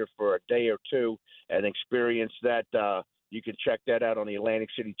out here for a day or two and experience that. You can check that out on the Atlantic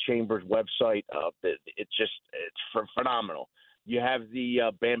City Chamber's website. It's phenomenal. You have the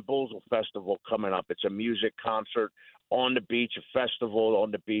Bamboozle Festival coming up. It's a music concert on the beach, a festival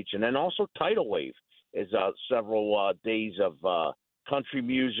on the beach. And then also Tidal Wave is several days of country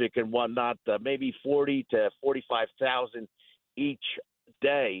music and whatnot, maybe 40 to 45,000 each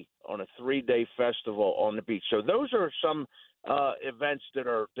day on a 3-day festival on the beach. So those are some events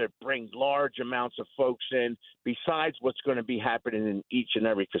that bring large amounts of folks in, besides what's going to be happening in each and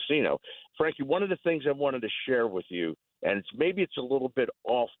every casino. Frankie, one of the things I wanted to share with you, and maybe it's a little bit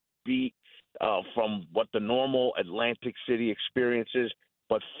offbeat from what the normal Atlantic City experience is,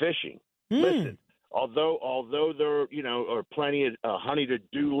 but fishing. Listen, although there are plenty of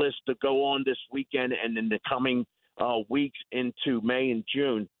honey-to-do lists to go on this weekend and in the coming weeks into May and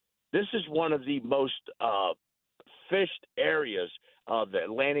June, this is one of the most fished areas of the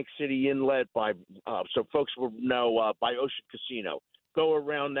Atlantic City Inlet by so folks will know by Ocean Casino. Go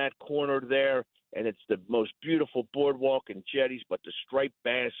around that corner there, and it's the most beautiful boardwalk and jetties, but the striped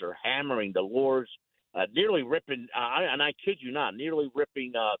bass are hammering the lures, nearly ripping, and I kid you not, nearly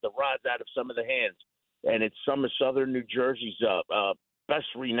ripping the rods out of some of the hands. And it's some of southern New Jersey's best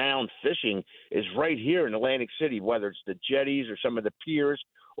renowned fishing is right here in Atlantic City, whether it's the jetties or some of the piers,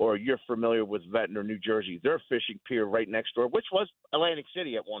 or you're familiar with Ventnor, New Jersey, their fishing pier right next door, which was Atlantic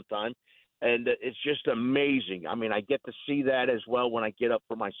City at one time. And it's just amazing. I mean, I get to see that as well when I get up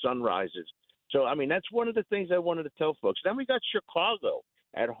for my sunrises. So, I mean, that's one of the things I wanted to tell folks. Then we got Chicago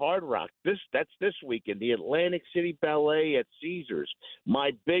at Hard Rock. That's this weekend. The Atlantic City Ballet at Caesars.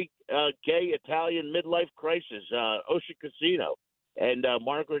 My big gay Italian midlife crisis, Ocean Casino. And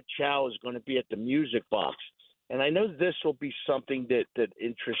Margaret Chow is going to be at the Music Box. And I know this will be something that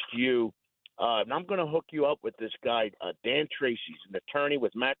interests you. And I'm going to hook you up with this guy, Dan Tracy. He's an attorney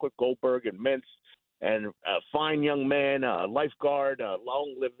with Mackwood, Goldberg, and Mintz, and a fine young man, a lifeguard,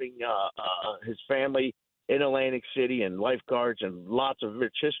 long living his family in Atlantic City, and lifeguards and lots of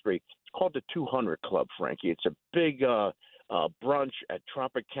rich history. It's called the 200 Club, Frankie. It's a big brunch at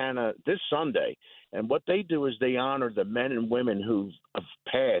Tropicana this Sunday. And what they do is they honor the men and women who have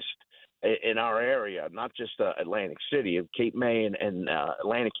passed in our area, not just Atlantic City, Cape May and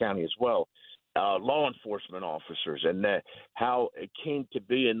Atlantic County as well. Law enforcement officers, and how it came to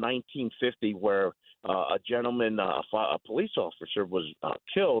be in 1950 where a gentleman, a police officer, was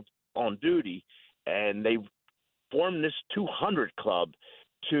killed on duty, and they formed this 200 Club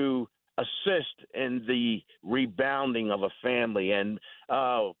to assist in the rebounding of a family. And,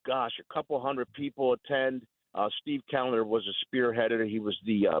 a couple hundred people attend. Steve Callender was a spearheader. He was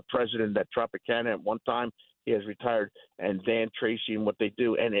the president at Tropicana at one time. He has retired, and Dan Tracy and what they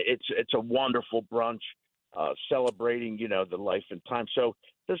do. And it's a wonderful brunch celebrating, the life and time. So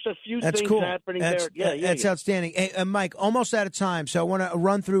there's a few That's things cool. happening That's, there. That's outstanding. Hey, Mike, almost out of time, so I want to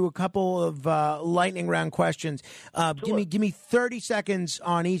run through a couple of lightning round questions. Give me 30 seconds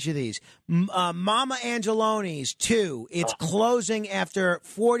on each of these. Mama Angeloni's 2. It's closing after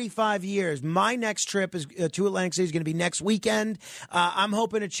 45 years. My next trip is to Atlantic City is going to be next weekend. I'm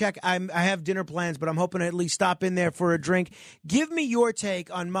hoping to check. I have dinner plans, but I'm hoping to at least stop in there for a drink. Give me your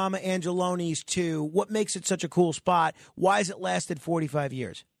take on Mama Angeloni's 2. What makes it such a cool spot? Why has it lasted 45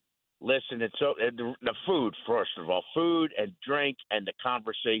 years? Listen, it's so the food, first of all, food and drink and the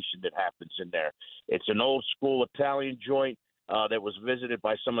conversation that happens in there. It's an old school Italian joint that was visited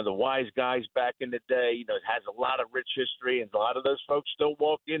by some of the wise guys back in the day. You know, it has a lot of rich history, and a lot of those folks still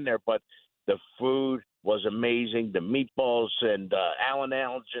walk in there. But the food was amazing. The meatballs and Alan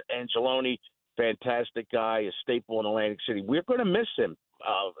Angeloni, fantastic guy, a staple in Atlantic City. We're going to miss him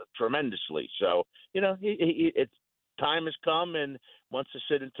tremendously. So, you know, it's time has come and wants to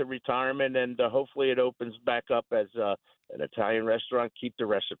sit into retirement, and hopefully it opens back up as an Italian restaurant, keep the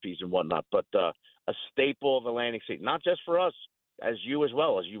recipes and whatnot, but a staple of Atlantic City, not just for us, as you as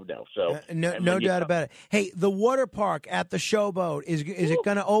well, as you know. So no doubt about it. Hey, the water park at the Showboat, is it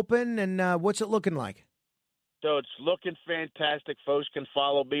going to open, and what's it looking like? So it's looking fantastic. Folks can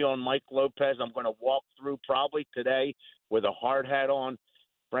follow me on Mike Lopez. I'm going to walk through probably today with a hard hat on.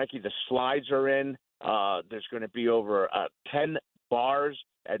 Frankie, the slides are in. There's going to be over 10 bars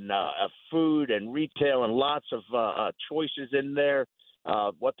and food and retail and lots of choices in there.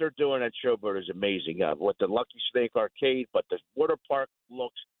 What they're doing at Showboat is amazing. With the Lucky Snake Arcade, but the water park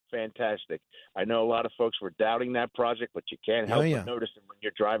looks fantastic. I know a lot of folks were doubting that project, but you can't help but notice it when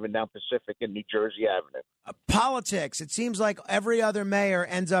you're driving down Pacific and New Jersey Avenue. Politics. It seems like every other mayor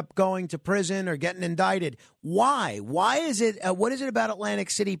ends up going to prison or getting indicted. Why? Why is it? What is it about Atlantic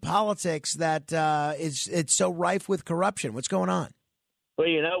City politics that it's so rife with corruption? What's going on? Well,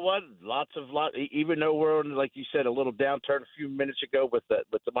 you know what? Even though we're in, like you said, a little downturn a few minutes ago with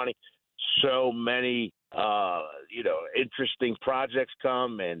the money, so many interesting projects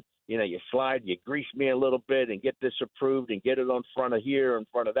come, and you slide, you grease me a little bit, and get this approved, and get it on front of here, in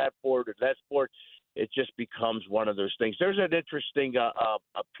front of that board or that board. It just becomes one of those things. There's an interesting a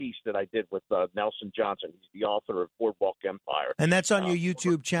piece that I did with Nelson Johnson. He's the author of Boardwalk Empire. And that's on your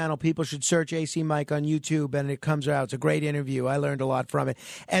YouTube channel. People should search AC Mike on YouTube, and it comes out. It's a great interview. I learned a lot from it.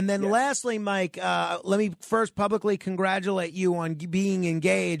 And then lastly, Mike, let me first publicly congratulate you on being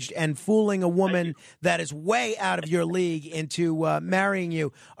engaged and fooling a woman that is way out of your league into marrying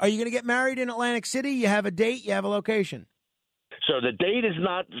you. Are you going to get married in Atlantic City? You have a date? You have a location? So the date is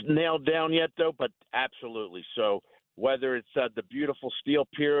not nailed down yet, though, but absolutely. So whether it's the beautiful steel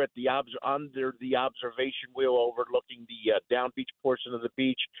pier at under the observation wheel overlooking the down beach portion of the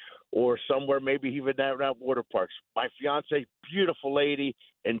beach, or somewhere maybe even around water parks. My fiance, beautiful lady,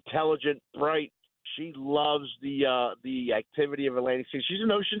 intelligent, bright. She loves the activity of Atlantic City. She's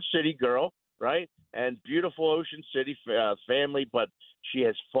an Ocean City girl, right? And beautiful Ocean City family, but she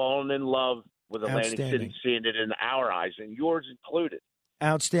has fallen in love with Atlantic City, seeing it in our eyes, and yours included.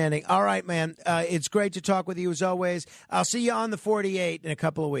 Outstanding. All right, man. It's great to talk with you as always. I'll see you on the 48 in a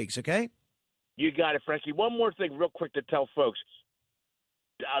couple of weeks, okay? You got it, Frankie. One more thing real quick to tell folks.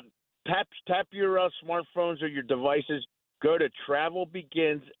 Tap your smartphones or your devices. Go to Travel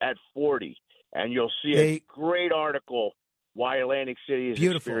Begins at 40, and you'll see a great article why Atlantic City is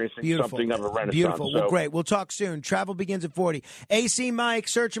experiencing something of a renaissance. Beautiful. Well, great. We'll talk soon. Travel Begins at 40. AC Mike,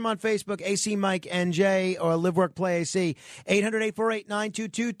 search him on Facebook, AC Mike NJ, or Live Work Play AC.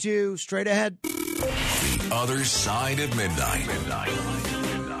 800-848-9222. Straight ahead. The Other Side of Midnight.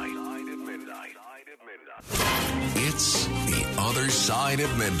 It's The Other Side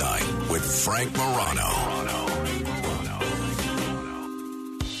of Midnight with Frank Morano.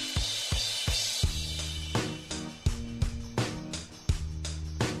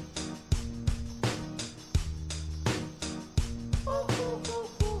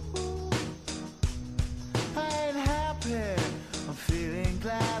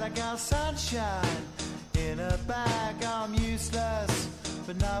 Sunshine in a bag, I'm useless,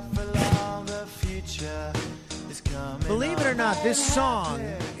 but not for long. The future is coming. Believe it or not, this song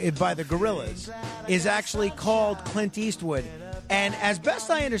by the Gorillaz is actually called Clint Eastwood. And as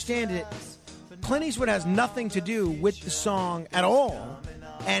best I understand it, Clint Eastwood has nothing to do with the song at all.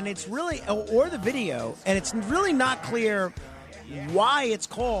 And it's really, or the video, and it's really not clear why it's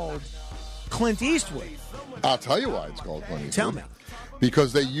called Clint Eastwood. I'll tell you why it's called Clint Eastwood. Tell me.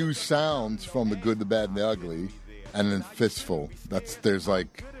 Because they use sounds from The Good, the Bad, and the Ugly, and then Fistful. There's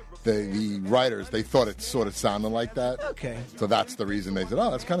like the writers, they thought it sort of sounded like that. Okay. So that's the reason they said,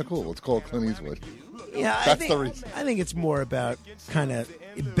 oh, that's kind of cool. It's called Clint Eastwood. Yeah, That's the reason. I think it's more about kind of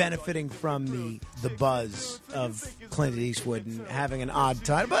benefiting from the buzz of Clint Eastwood and having an odd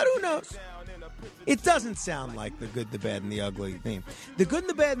title, but who knows? It doesn't sound like the Good, the Bad, and the Ugly theme. The Good, and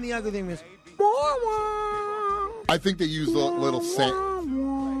the Bad, and the Ugly theme is... I think they use little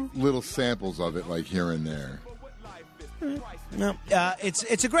samples of it, like here and there. No,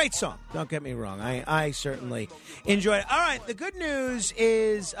 it's a great song. Don't get me wrong. I certainly enjoy it. All right, the good news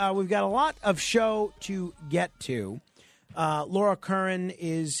is we've got a lot of show to get to. Laura Curran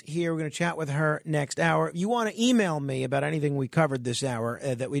is here. We're going to chat with her next hour. If you want to email me about anything we covered this hour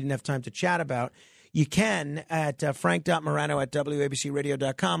that we didn't have time to chat about, you can at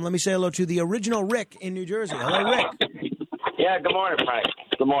frank.morano@wabcradio.com. Let me say hello to the original Rick in New Jersey. Hello, Rick. Yeah, good morning, Frank.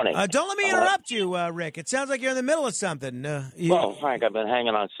 Good morning. Don't let me interrupt you, Rick. It sounds like you're in the middle of something. Well, Frank, I've been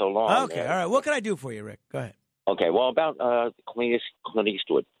hanging on so long. Okay, all right. What can I do for you, Rick? Go ahead. Okay, well, about Clint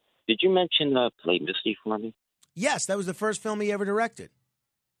Eastwood. Did you mention Play Misty for me? Yes, that was the first film he ever directed.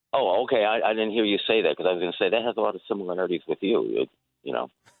 Oh, okay. I didn't hear you say that because I was going to say that has a lot of similarities with you. You know,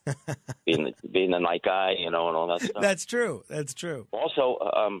 being the night guy, you know, and all that stuff. That's true. That's true. Also,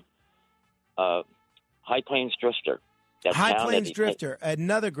 High Plains Drifter. That High town Plains that Drifter,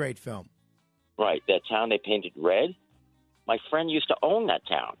 another great film. Right, that town they painted red. My friend used to own that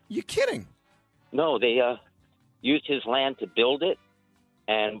town. You kidding? No, they used his land to build it,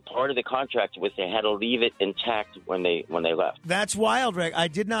 and part of the contract was they had to leave it intact when they left. That's wild, Rick. I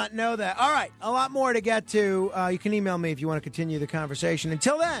did not know that. All right, a lot more to get to. You can email me if you want to continue the conversation.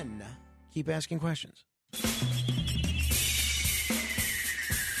 Until then, keep asking questions.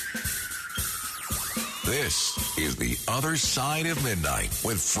 This is The Other Side of Midnight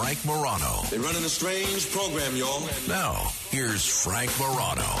with Frank Morano. They're running a strange program, y'all. Now, here's Frank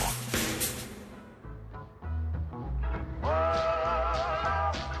Morano.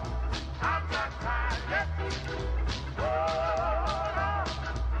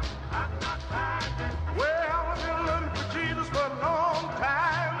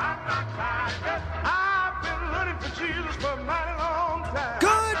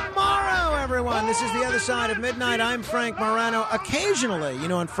 This is The Other Side of Midnight. I'm Frank Morano. Occasionally,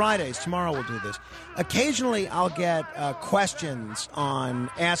 on Fridays, tomorrow we'll do this. Occasionally, I'll get questions on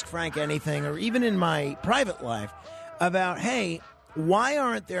Ask Frank Anything, or even in my private life, about, hey, why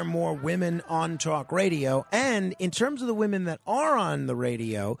aren't there more women on talk radio? And in terms of the women that are on the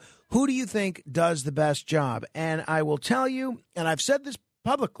radio, who do you think does the best job? And I will tell you, and I've said this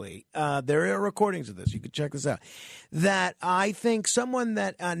publicly, there are recordings of this, you can check this out, that I think someone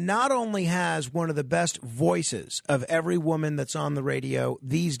that not only has one of the best voices of every woman that's on the radio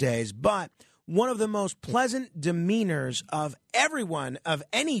these days, but one of the most pleasant demeanors of everyone of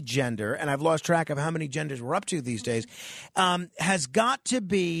any gender, and I've lost track of how many genders we're up to these days, has got to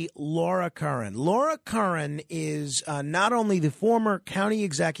be Laura Curran. Laura Curran is not only the former county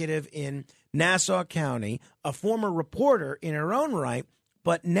executive in Nassau County, a former reporter in her own right,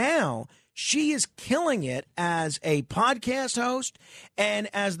 but now she is killing it as a podcast host and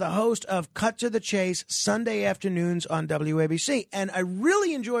as the host of Cut to the Chase Sunday afternoons on WABC. And I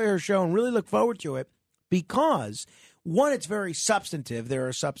really enjoy her show and really look forward to it because, one, it's very substantive. There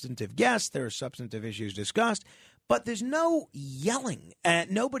are substantive guests. There are substantive issues discussed. But there's no yelling.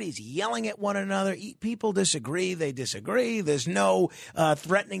 Nobody's yelling at one another. People disagree. They disagree. There's no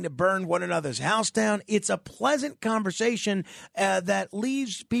threatening to burn one another's house down. It's a pleasant conversation that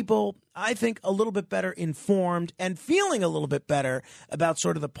leaves people, I think, a little bit better informed and feeling a little bit better about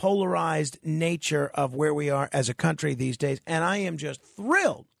sort of the polarized nature of where we are as a country these days. And I am just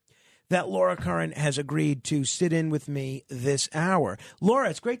thrilled that Laura Curran has agreed to sit in with me this hour. Laura,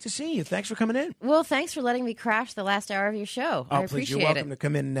 it's great to see you. Thanks for coming in. Well, thanks for letting me crash the last hour of your show. I appreciate please, you're welcome to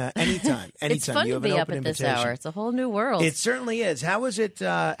come in anytime. It's fun you to have be an up open at this invitation. hour. It's a whole new world. It certainly is. How is it?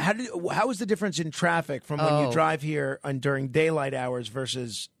 How was the difference in traffic from when you drive here during daylight hours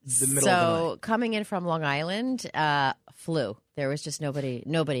versus the middle of the night? So coming in from Long Island, flew. There was just nobody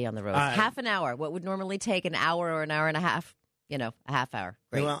on the road. Half an hour. What would normally take an hour or an hour and a half. A half hour.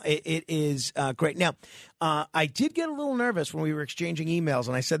 Great. Well, it is great. Now, I did get a little nervous when we were exchanging emails,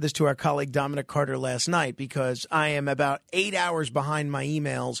 and I said this to our colleague Dominic Carter last night because I am about 8 hours behind my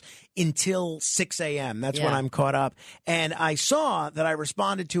emails until 6 a.m. That's when I'm caught up. And I saw that I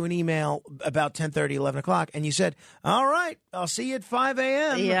responded to an email about 10:30, 11 o'clock, and you said, all right, I'll see you at 5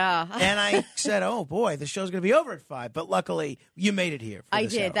 a.m. Yeah. And I said, oh, boy, the show's going to be over at 5. But luckily, you made it here. I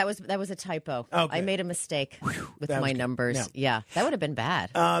did. Hour. That was a typo. Okay. I made a mistake with my numbers. Yeah, that would have been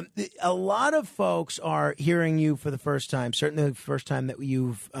bad. A lot of folks are are hearing you for the first time, certainly the first time that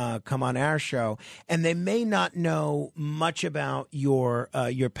you've come on our show, and they may not know much about your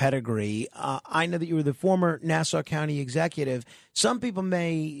pedigree. I know that you were the former Nassau County executive. Some people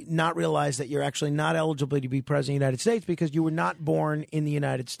may not realize that you're actually not eligible to be president of the United States because you were not born in the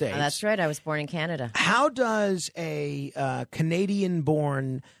United States. That's right. I was born in Canada. How does a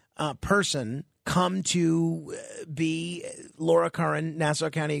Canadian-born person come to be Laura Curran, Nassau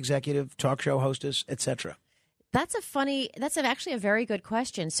County executive, talk show hostess, etc.? That's actually a very good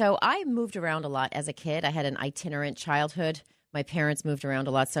question. So I moved around a lot as a kid. I had an itinerant childhood. My parents moved around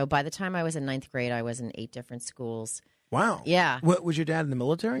a lot. So by the time I was in 9th grade, I was in 8 different schools. Wow. Yeah. What, was your dad in the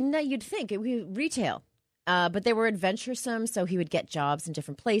military? No, you'd think. Retail. But they were adventuresome, so he would get jobs in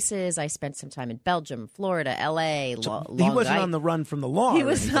different places. I spent some time in Belgium, Florida, L.A. So he wasn't on the run from the law. He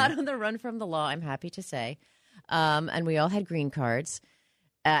was not on the run from the law, I'm happy to say. And we all had green cards.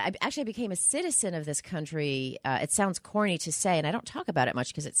 I became a citizen of this country. It sounds corny to say, and I don't talk about it much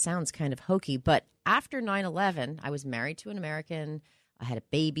because it sounds kind of hokey. But after 9/11, I was married to an American. I had a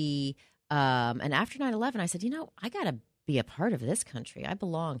baby. And after 9/11, I said, I got to be a part of this country. I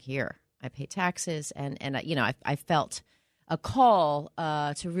belong here. I pay taxes, and I felt a call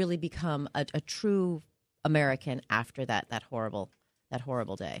to really become a true American after that horrible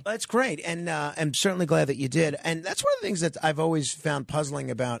day. That's great, and I'm certainly glad that you did. And that's one of the things that I've always found puzzling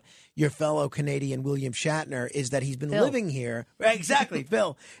about your fellow Canadian William Shatner is that he's been living here, exactly,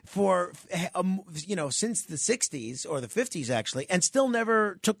 Phil, for since the 60s or the 50s actually, and still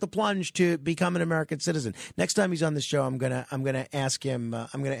never took the plunge to become an American citizen. Next time he's on the show, I'm gonna ask him.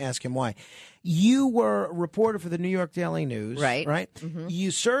 I'm gonna ask him why. You were a reporter for the New York Daily News, right? Mm-hmm. You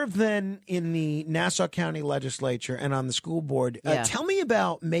served then in the Nassau County Legislature and on the school board. Tell me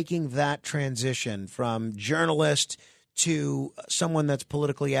about making that transition from journalist to someone that's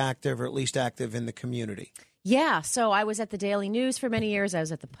politically active or at least active in the community. Yeah, so I was at the Daily News for many years. I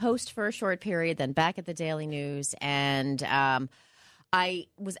was at the Post for a short period, then back at the Daily News, and I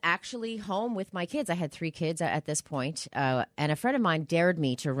was actually home with my kids. I had 3 kids at this point, and a friend of mine dared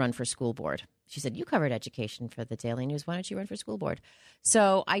me to run for school board. She said, "You covered education for the Daily News. Why don't you run for school board?"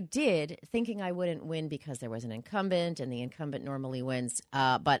 So I did, thinking I wouldn't win because there was an incumbent, and the incumbent normally wins.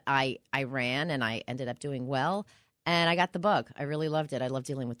 But I ran, and I ended up doing well, and I got the bug. I really loved it. I love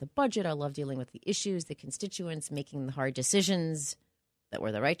dealing with the budget. I love dealing with the issues, the constituents, making the hard decisions that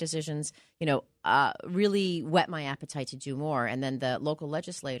were the right decisions, really whet my appetite to do more. And then the local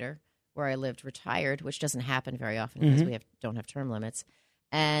legislator where I lived retired, which doesn't happen very often because we don't have term limits.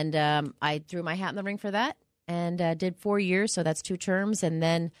 And I threw my hat in the ring for that and did 4 years. So that's 2 terms. And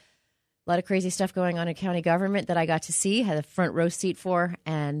then a lot of crazy stuff going on in county government that I got to see, had a front row seat for.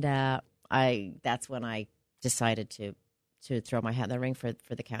 And that's when I decided to throw my hat in the ring for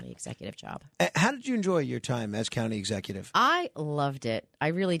the county executive job. How did you enjoy your time as county executive? I loved it. I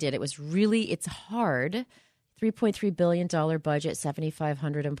really did. It's hard. $3.3 billion budget,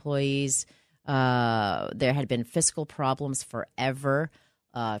 7,500 employees. There had been fiscal problems forever,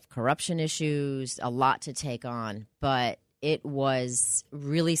 corruption issues, a lot to take on. But it was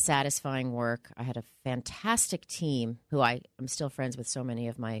really satisfying work. I had a fantastic team who I'm still friends with so many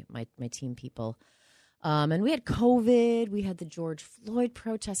of my team people. And we had COVID. We had the George Floyd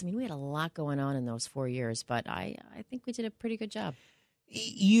protests. I mean, we had a lot going on in those 4 years, but I think we did a pretty good job.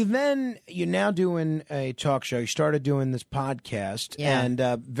 You're now doing a talk show. You started doing this podcast, and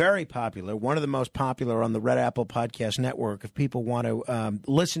very popular. One of the most popular on the Red Apple Podcast Network. If people want to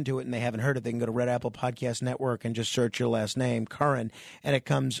listen to it and they haven't heard it, they can go to Red Apple Podcast Network and just search your last name, Curran, and it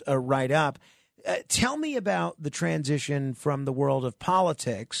comes right up. Tell me about the transition from the world of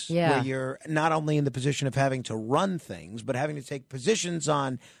politics, where you're not only in the position of having to run things, but having to take positions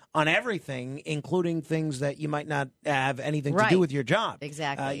on everything, including things that you might not have anything to do with your job.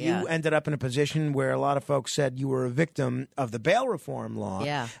 Exactly. You ended up in a position where a lot of folks said you were a victim of the bail reform law.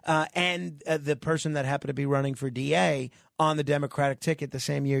 And the person that happened to be running for DA on the Democratic ticket the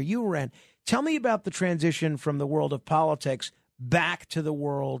same year you ran. Tell me about the transition from the world of politics back to the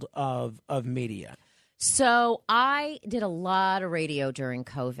world of media. So I did a lot of radio during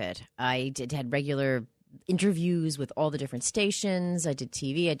COVID. I had regular interviews with all the different stations. I did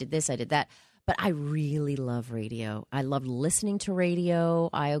TV. I did this. I did that. But I really love radio. I loved listening to radio.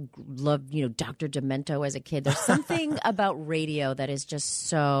 I loved, Dr. Demento as a kid. There's something about radio that is just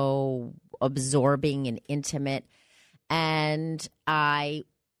so absorbing and intimate. And I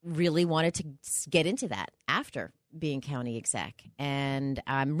really wanted to get into that after being county exec. And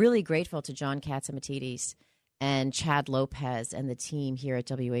I'm really grateful to John Catsimatidis and Chad Lopez and the team here at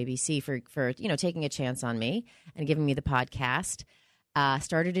WABC for taking a chance on me and giving me the podcast.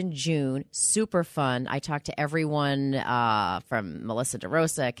 Started in June. Super fun. I talked to everyone from Melissa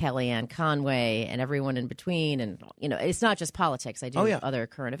DeRosa, Kellyanne Conway, and everyone in between. And, it's not just politics. I do other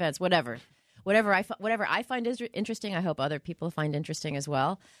current events, whatever I find interesting, I hope other people find interesting as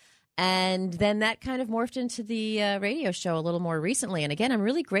well. And then that kind of morphed into the radio show a little more recently. And again, I'm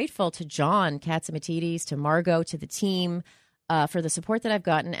really grateful to John Katzimatidis, to Margot, to the team for the support that I've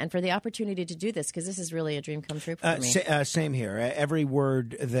gotten and for the opportunity to do this, because this is really a dream come true for me. Same here. Every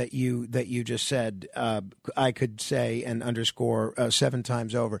word that you just said, I could say and underscore 7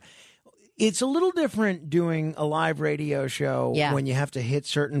 times over. It's a little different doing a live radio show when you have to hit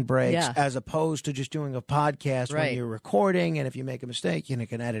certain breaks as opposed to just doing a podcast when you're recording. And if you make a mistake, you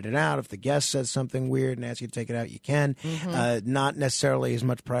can edit it out. If the guest says something weird and asks you to take it out, you can. Not necessarily as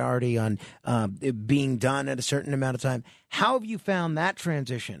much priority on it being done at a certain amount of time. How have you found that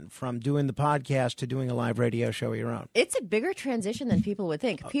transition from doing the podcast to doing a live radio show of your own? It's a bigger transition than people would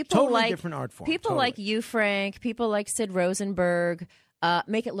think. People totally different art form. People like you, Frank, people like Sid Rosenberg,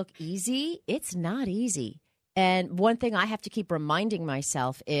 make it look easy. It's not easy. And one thing I have to keep reminding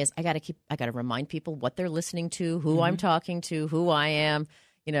myself is I got to remind people what they're listening to, who I'm talking to, who I am.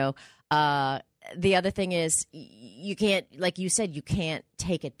 The other thing is you can't, like you said, you can't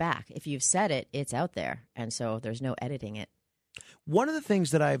take it back. If you've said it, it's out there. And so there's no editing it. One of the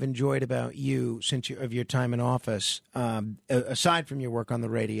things that I've enjoyed about you of your time in office, aside from your work on the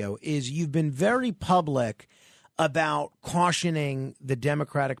radio, is you've been very public about cautioning the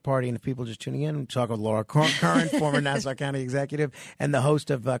Democratic Party. And if people just tuning in, I'm talking with Laura Curran, former Nassau County executive and the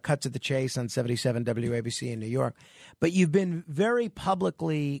host of Cut to the Chase on 77 WABC in New York. But you've been very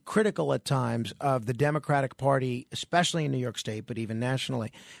publicly critical at times of the Democratic Party, especially in New York State, but even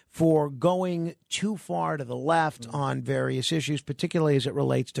nationally, for going too far to the left on various issues, particularly as it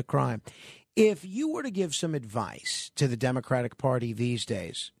relates to crime. If you were to give some advice to the Democratic Party these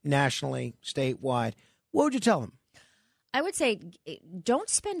days, nationally, statewide, what would you tell them? I would say don't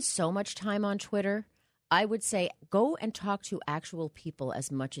spend so much time on Twitter. I would say go and talk to actual people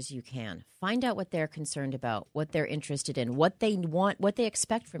as much as you can. Find out what they're concerned about, what they're interested in, what they want, what they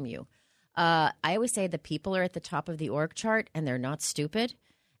expect from you. I always say the people are at the top of the org chart, and they're not stupid.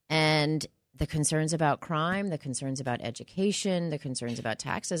 And the concerns about crime, the concerns about education, the concerns about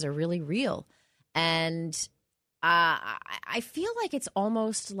taxes are really real. And I feel like it's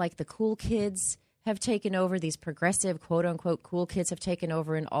almost like the cool kids have taken over. These progressive, quote unquote, cool kids have taken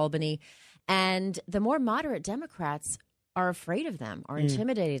over in Albany. And the more moderate Democrats are afraid of them, are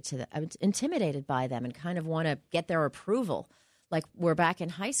intimidated by them, and kind of want to get their approval. Like we're back in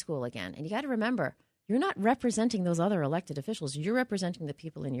high school again. And you got to remember, you're not representing those other elected officials. You're representing the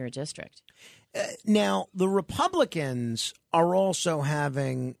people in your district. Now, the Republicans are also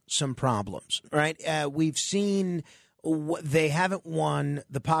having some problems, right? We've seen they haven't won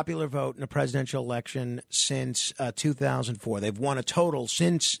the popular vote in a presidential election since 2004. They've won a total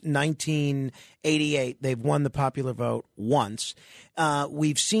since 1988. They've won the popular vote once.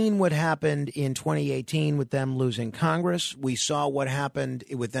 We've seen what happened in 2018 with them losing Congress. We saw what happened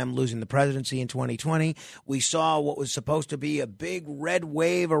with them losing the presidency in 2020. We saw what was supposed to be a big red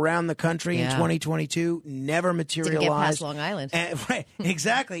wave around the country in 2022. Never materialized. Didn't get past Long Island. Right,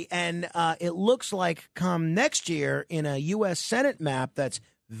 exactly. And it looks like come next year in a U.S. Senate map that's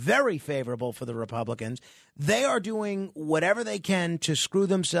very favorable for the Republicans, they are doing whatever they can to screw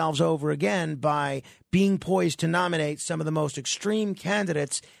themselves over again by being poised to nominate some of the most extreme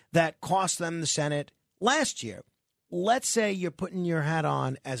candidates that cost them the Senate last year. Let's say you're putting your hat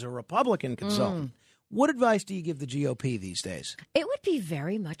on as a Republican consultant. What advice do you give the GOP these days? It would be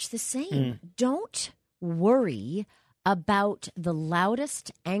very much the same. Don't worry about the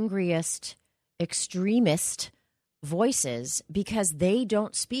loudest, angriest, extremist voices, because they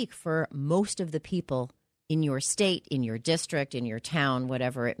don't speak for most of the people in your state, in your district, in your town,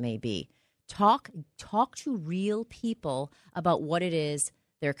 whatever it may be. Talk to real people about what it is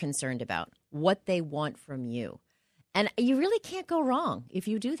they're concerned about, what they want from you. And you really can't go wrong if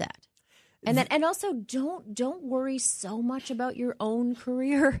you do that. And also don't worry so much about your own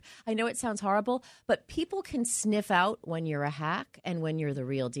career. I know it sounds horrible, but people can sniff out when you're a hack and when you're the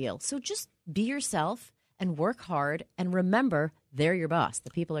real deal. So just be yourself and work hard, and remember, they're your boss.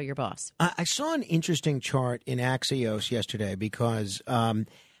 The people are your boss. I saw an interesting chart in Axios yesterday because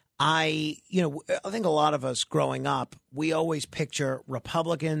I think a lot of us growing up, we always picture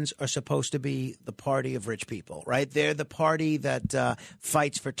Republicans are supposed to be the party of rich people, right? They're the party that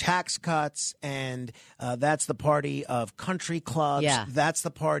fights for tax cuts, and that's the party of country clubs. Yeah. That's the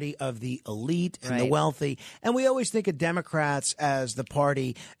party of the elite and the Right. wealthy. And we always think of Democrats as the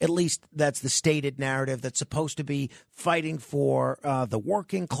party, at least that's the stated narrative, that's supposed to be fighting for the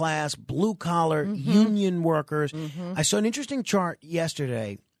working class, blue-collar, union workers. I saw an interesting chart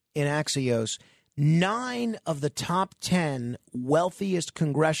yesterday in Axios. 9 of the top 10 wealthiest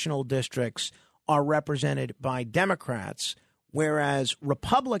congressional districts are represented by Democrats, whereas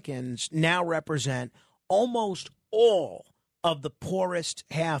Republicans now represent almost all of the poorest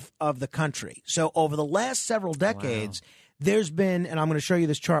half of the country. So over the last several decades, there's been, and I'm going to show you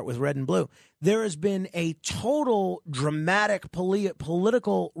this chart with red and blue, there has been a total dramatic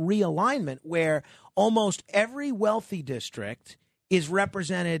political realignment where almost every wealthy district is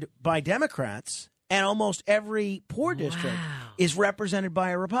represented by Democrats, and almost every poor district is represented by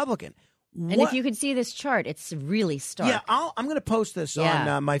a Republican. And if you could see this chart, it's really stark. Yeah, I'm going to post this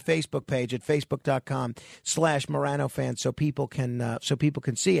on my Facebook page at facebook.com/Morano fans so people can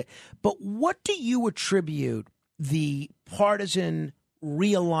see it. But what do you attribute the partisan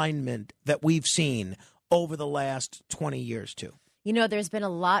realignment that we've seen over the last 20 years to? You know, there's been a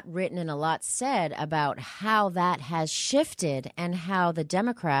lot written and a lot said about how that has shifted and how the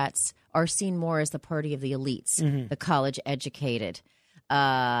Democrats are seen more as the party of the elites, the college educated.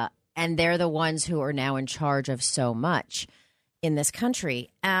 And they're the ones who are now in charge of so much in this country.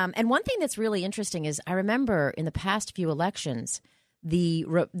 And one thing that's really interesting is I remember in the past few elections, the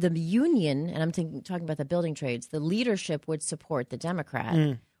union, and I'm talking about the building trades, the leadership would support the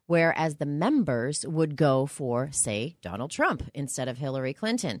Democrat. Whereas the members would go for, say, Donald Trump instead of Hillary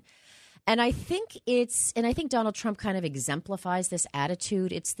Clinton. And I think Donald Trump kind of exemplifies this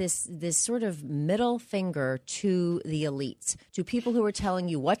attitude. It's this sort of middle finger to the elites, to people who are telling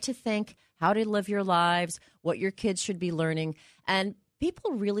you what to think, how to live your lives, what your kids should be learning. And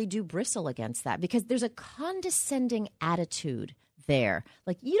people really do bristle against that because there's a condescending attitude there.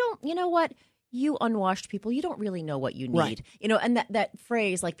 Like, you know what? You unwashed people, you don't really know what you need. Right. You know, and that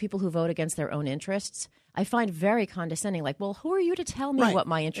phrase, like people who vote against their own interests, I find very condescending. Like, well, who are you to tell me what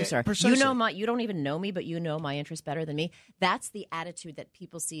my interests are? Precisely. You don't even know me, but you know my interests better than me. That's the attitude that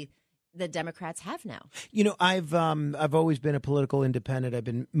people see the Democrats have now. You know, I've always been a political independent. I've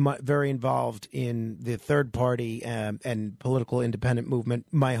been very involved in the third party and political independent movement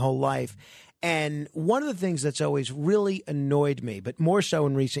my whole life. And one of the things that's always really annoyed me, but more so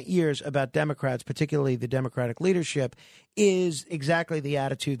in recent years, about Democrats, particularly the Democratic leadership, is exactly the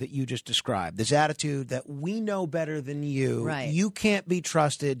attitude that you just described. This attitude that we know better than you. Right. You can't be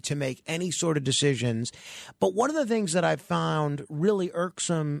trusted to make any sort of decisions. But one of the things that I've found really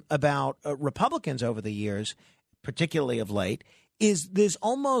irksome about Republicans over the years, particularly of late, is there's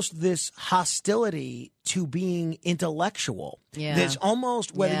almost this hostility to being intellectual. Yeah. There's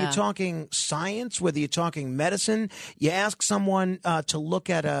almost, whether you're talking science, whether you're talking medicine, you ask someone to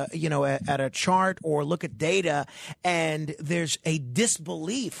look at a chart or look at data, and there's a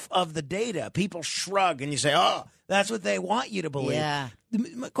disbelief of the data. People shrug, and you say, "Oh, that's what they want you to believe." Yeah.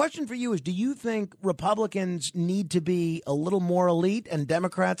 My question for you is, do you think Republicans need to be a little more elite and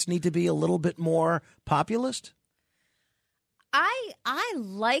Democrats need to be a little bit more populist? I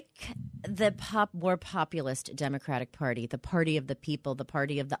like the more populist Democratic Party, the party of the people, the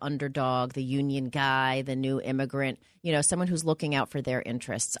party of the underdog, the union guy, the new immigrant, someone who's looking out for their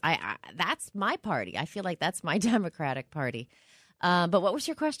interests. That's my party. I feel like that's my Democratic Party. But what was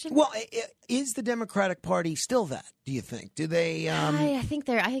your question? Well, is the Democratic Party still that, do you think? Do they? I think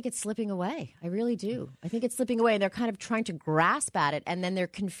it's slipping away. I really do. I think it's slipping away. They're kind of trying to grasp at it, and then they're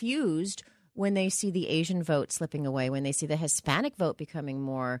confused when they see the Asian vote slipping away, when they see the Hispanic vote becoming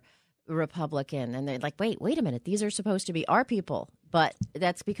more Republican, and they're like, wait a minute, these are supposed to be our people. But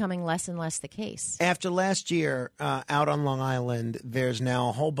that's becoming less and less the case. After last year, out on Long Island, there's now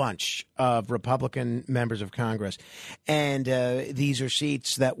a whole bunch of Republican members of Congress. And these are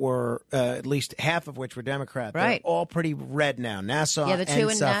seats that were, at least half of which were Democrat. Right. They're all pretty red now, Nassau and the two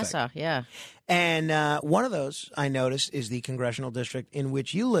in Suffolk. Nassau, yeah. And one of those, I noticed, is the congressional district in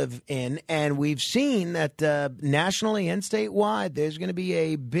which you live in. And we've seen that nationally and statewide, there's going to be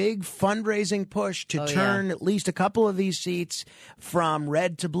a big fundraising push to turn at least a couple of these seats from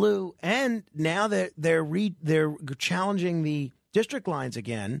red to blue. And now that they're challenging the district lines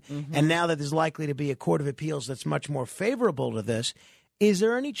again, and now that there's likely to be a court of appeals that's much more favorable to this, is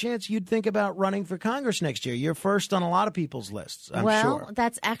there any chance you'd think about running for Congress next year? You're first on a lot of people's lists, I'm sure. Well,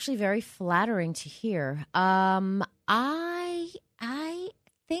 that's actually very flattering to hear. I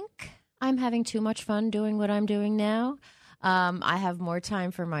think I'm having too much fun doing what I'm doing now. I have more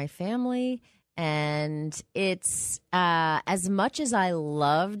time for my family. And it's as much as I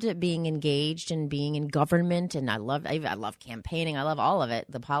loved being engaged and being in government, and I love campaigning. I love all of it,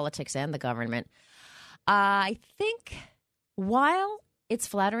 the politics and the government. I think while it's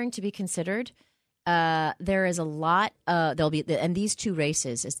flattering to be considered, there is a lot. There'll be and these two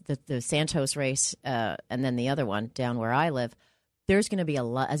races, is the Santos race, and then the other one down where I live. There's going to be a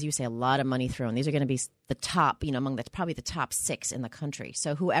lot, as you say, a lot of money thrown. These are going to be the top, among probably the top 6 in the country.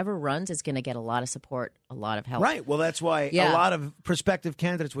 So whoever runs is going to get a lot of support, a lot of help. Right. Well, that's why a lot of prospective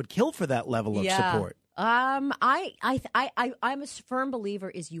candidates would kill for that level of support. I'm a firm believer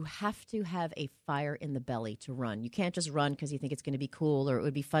is you have to have a fire in the belly to run. You can't just run because you think it's going to be cool or it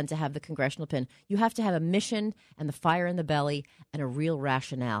would be fun to have the congressional pin. You have to have a mission and the fire in the belly and a real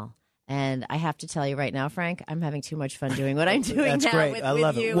rationale. And I have to tell you right now, Frank, I'm having too much fun doing what I'm doing That's now. great. With, I with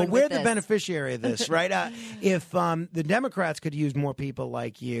love you it. Well, and we're with the this. beneficiary of this, right? If the Democrats could use more people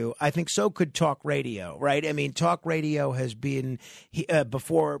like you, I think so could talk radio, right? I mean, talk radio has been,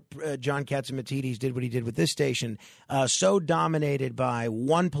 before John Catsimatidis did what he did with this station, so dominated by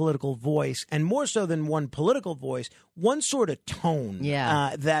one political voice, and more so than one political voice, one sort of tone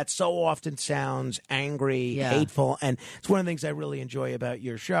that so often sounds angry, hateful. And it's one of the things I really enjoy about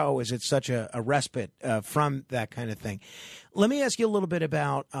your show is it's such a respite from that kind of thing. Let me ask you a little bit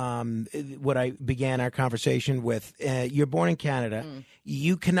about what I began our conversation with. You're born in Canada.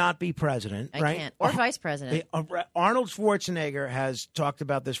 You cannot be president, right? I can't. Or vice president. Arnold Schwarzenegger has talked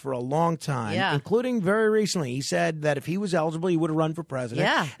about this for a long time, Yeah. including very recently. He said that if he was eligible, he would have run for president.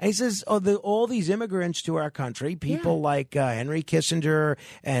 Yeah. And he says, all these immigrants to our country, people like Henry Kissinger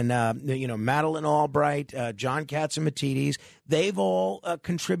and Madeleine Albright, John Catsimatidis, they've all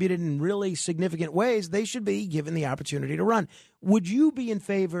contributed in really significant ways. They should be given the opportunity to run. Would you be in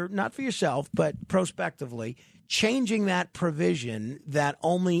favor, not for yourself, but prospectively, changing that provision that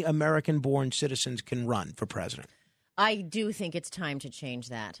only American-born citizens can run for president? I do think it's time to change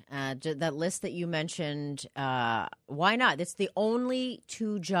that. That list that you mentioned, why not? It's the only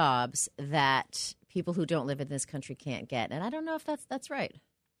 2 jobs that people who don't live in this country can't get. And I don't know if that's right.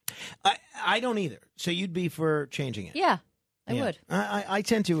 I don't either. So you'd be for changing it? Yeah. I would. I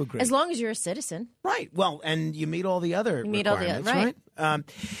tend to agree. As long as you're a citizen. Right. Well, and you meet all the other requirements, right?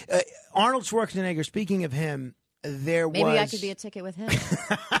 Arnold Schwarzenegger, speaking of him, Maybe I could be a ticket with him.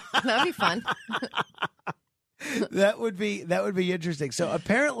 That'd be fun. That would be interesting. So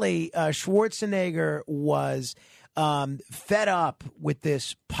apparently Schwarzenegger was fed up with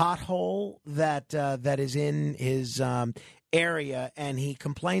this pothole that is in his area, and he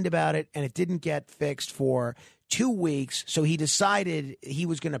complained about it, and it didn't get fixed for 2 weeks. So he decided he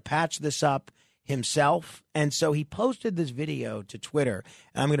was going to patch this up himself, and so he posted this video to Twitter.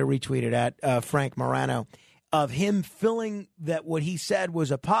 And I'm going to retweet it at Frank Morano, of him filling that what he said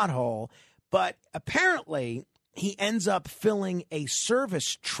was a pothole, but apparently he ends up filling a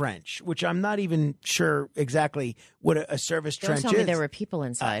service trench, which I'm not even sure exactly what a service trench is. Don't tell me there were people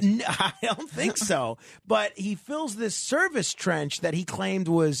inside. No, I don't think so. But he fills this service trench that he claimed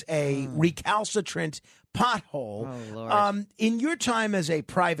was a recalcitrant pothole. Oh, Lord. In your time as a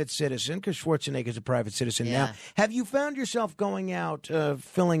private citizen, because Schwarzenegger's a private citizen now, have you found yourself going out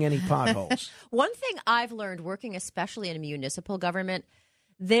filling any potholes? One thing I've learned working especially in a municipal government,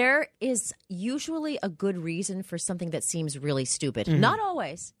 there is usually a good reason for something that seems really stupid. Mm-hmm. Not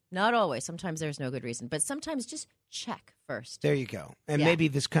always. Not always. Sometimes there's no good reason. But sometimes just check first. There you go. And maybe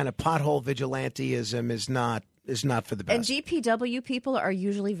this kind of pothole vigilanteism is not for the best. And GPW people are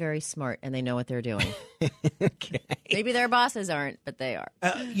usually very smart, and they know what they're doing. Okay. Maybe their bosses aren't, but they are.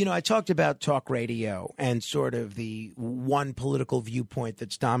 I talked about talk radio and sort of the one political viewpoint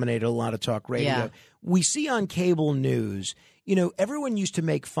that's dominated a lot of talk radio. Yeah. We see on cable news, everyone used to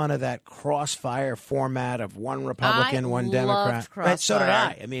make fun of that crossfire format of one Republican, one Democrat. Crossfire. Right, so did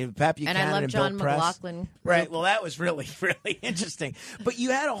I. I mean, Pat Buchanan and I love John Bill Press. McLaughlin. Right. Well, that was really, really interesting. But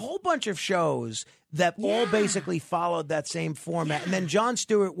you had a whole bunch of shows that all basically followed that same format. And then Jon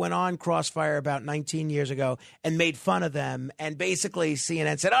Stewart went on Crossfire about 19 years ago and made fun of them. And basically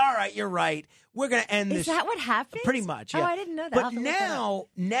CNN said, all right, you're right. We're going to end this. Is that what happened? Pretty much, yeah. Oh, I didn't know that. But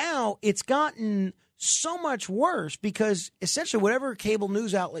now it's gotten so much worse because essentially whatever cable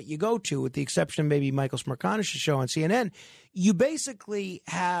news outlet you go to, with the exception of maybe Michael Smerconish's show on CNN, you basically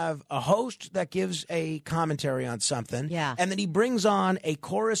have a host that gives a commentary on something, and then he brings on a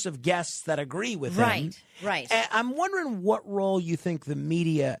chorus of guests that agree with him. Right. And I'm wondering what role you think the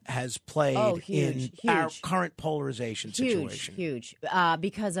media has played in our current polarization situation. Huge.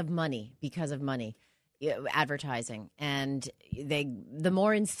 Because of money. advertising, and the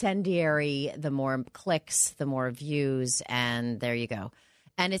more incendiary, the more clicks, the more views, and there you go.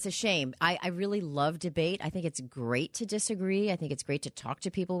 And it's a shame. I really love debate. I think it's great to disagree. I think it's great to talk to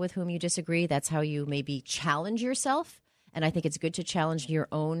people with whom you disagree. That's how you maybe challenge yourself. And I think it's good to challenge your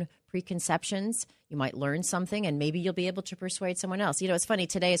own preconceptions. You might learn something, and maybe you'll be able to persuade someone else. You know, it's funny.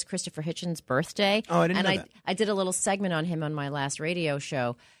 Today is Christopher Hitchens' birthday. Oh, I didn't know that. I did a little segment on him on my last radio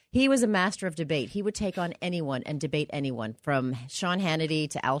show. He was a master of debate. He would take on anyone and debate anyone, from Sean Hannity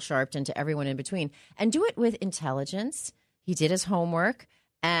to Al Sharpton to everyone in between, and do it with intelligence. He did his homework.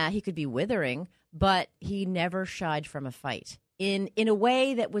 He could be withering, but he never shied from a fight in a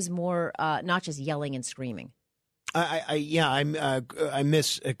way that was more not just yelling and screaming. I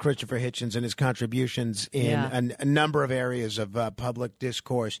miss Christopher Hitchens and his contributions in a number of areas of public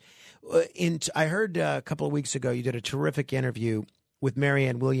discourse. I heard a couple of weeks ago you did a terrific interview with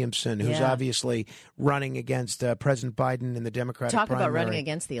Marianne Williamson, who's obviously running against President Biden in the Democratic primary. Talk about running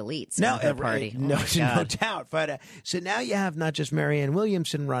against the elites no, of the party. No doubt. But, so now you have not just Marianne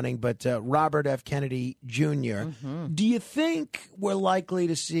Williamson running, but Robert F. Kennedy Jr. Mm-hmm. Do you think we're likely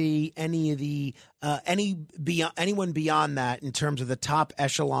to see any of the anyone beyond that in terms of the top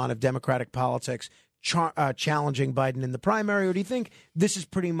echelon of Democratic politics challenging Biden in the primary, or do you think this is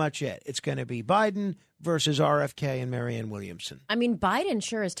pretty much it? It's going to be Biden versus RFK and Marianne Williamson. I mean, Biden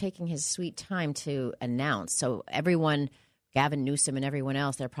sure is taking his sweet time to announce. So everyone, Gavin Newsom and everyone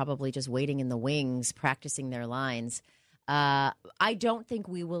else, they're probably just waiting in the wings, practicing their lines. I don't think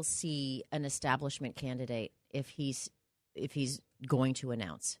we will see an establishment candidate if he's going to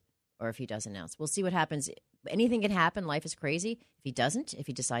announce, or if he does announce. We'll see what happens. Anything can happen. Life is crazy. If he doesn't, if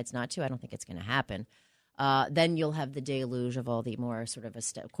he decides not to, I don't think it's going to happen. Then you'll have the deluge of all the more sort of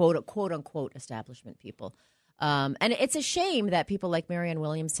quote unquote establishment people. And it's a shame that people like Marianne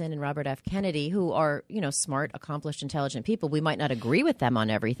Williamson and Robert F. Kennedy, who are, smart, accomplished, intelligent people, we might not agree with them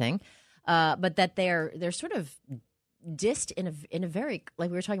on everything, but that they're sort of dissed in a very, like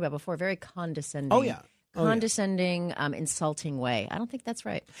we were talking about before, very condescending. Insulting way. I don't think that's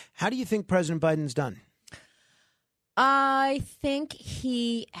right. How do you think President Biden's done? I think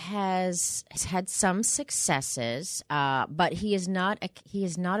he has had some successes, but he is not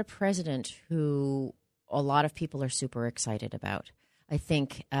a president who a lot of people are super excited about. I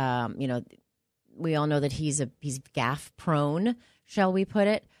think we all know that he's gaffe prone, shall we put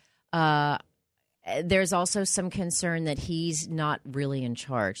it. There's also some concern that he's not really in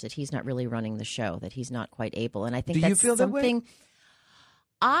charge, that he's not really running the show, that he's not quite able. And I think that's something.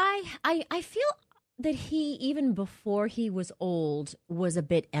 That way? I feel that he, even before he was old, was a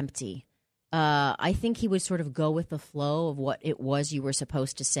bit empty. I think he would sort of go with the flow of what it was you were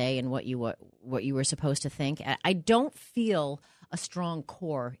supposed to say and what you were supposed to think. I don't feel a strong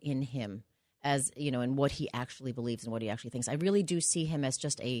core in him, as in what he actually believes and what he actually thinks. I really do see him as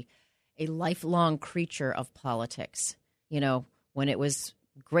just a lifelong creature of politics. When it was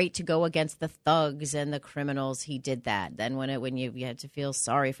great to go against the thugs and the criminals, he did that. Then when you had to feel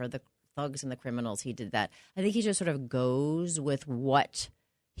sorry for the thugs and the criminals, he did that. I think he just sort of goes with what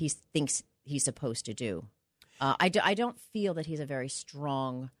he thinks he's supposed to do. I don't feel that he has a very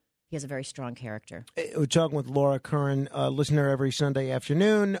strong character. We're talking with Laura Curran, listener every Sunday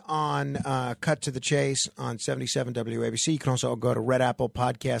afternoon on Cut to the Chase on 77 WABC. You can also go to Red Apple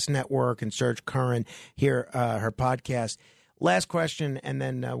Podcast Network and search Curran, hear her podcast. Last question, and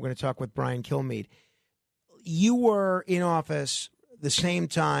then we're going to talk with Brian Kilmeade. You were in office the same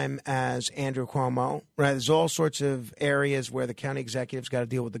time as Andrew Cuomo, right? There's all sorts of areas where the county executive's got to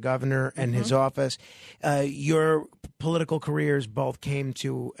deal with the governor and his office. Your political careers both came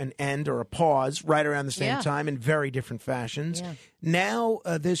to an end or a pause right around the same time in very different fashions. Yeah. Now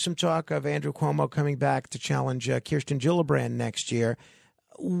there's some talk of Andrew Cuomo coming back to challenge Kirsten Gillibrand next year.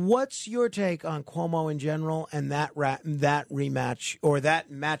 What's your take on Cuomo in general and that rematch or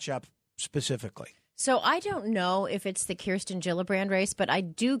that matchup specifically? So I don't know if it's the Kirsten Gillibrand race, but I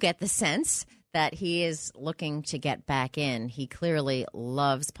do get the sense that he is looking to get back in. He clearly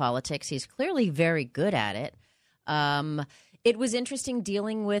loves politics. He's clearly very good at it. It was interesting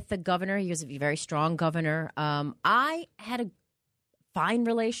dealing with the governor. He was a very strong governor. I had a fine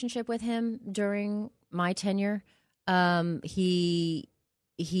relationship with him during my tenure.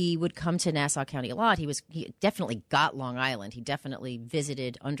 He would come to Nassau County a lot. He definitely got Long Island. He definitely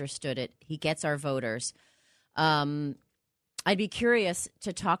visited, understood it. He gets our voters. I'd be curious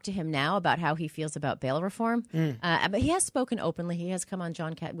to talk to him now about how he feels about bail reform. But he has spoken openly. He has come on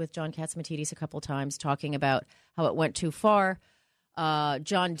with John Catsimatidis a couple of times talking about how it went too far.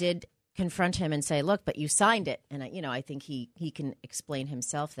 John did confront him and say, look, but you signed it. And, I think he can explain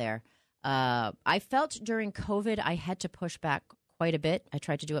himself there. I felt during COVID I had to push back quite a bit. I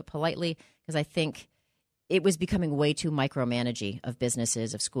tried to do it politely because I think it was becoming way too micromanaging of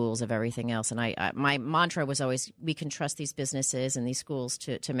businesses, of schools, of everything else. And my mantra was always, we can trust these businesses and these schools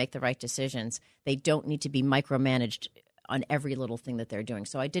to make the right decisions. They don't need to be micromanaged on every little thing that they're doing.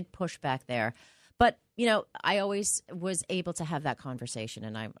 So I did push back there. But, I always was able to have that conversation,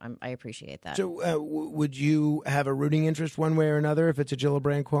 and I appreciate that. So would you have a rooting interest one way or another if it's a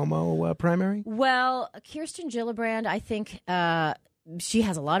Gillibrand Cuomo primary? Well, Kirsten Gillibrand, I think she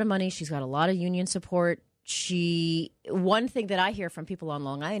has a lot of money. She's got a lot of union support. One thing that I hear from people on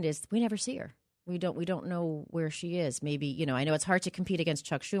Long Island is we never see her. We don't know where she is. Maybe, I know it's hard to compete against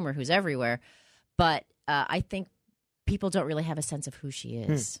Chuck Schumer, who's everywhere, but I think people don't really have a sense of who she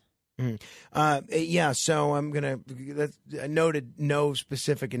is. So I'm going to noted no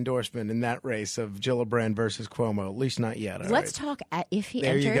specific endorsement in that race of Gillibrand versus Cuomo, at least not yet. Let's talk if he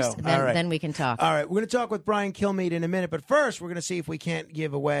there enters, you go. Then we can talk. All right, we're going to talk with Brian Kilmeade in a minute, but first we're going to see if we can't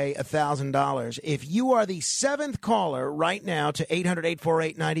give away $1,000. If you are the seventh caller right now to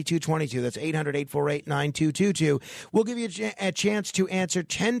 800-848-9222, that's 800-848-9222, we'll give you a chance to answer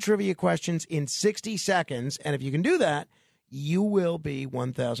 10 trivia questions in 60 seconds, and if you can do that, you will be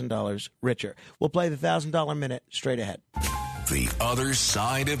 $1,000 richer. We'll play the $1,000 minute straight ahead. The Other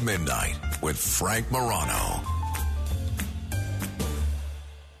Side of Midnight with Frank Morano.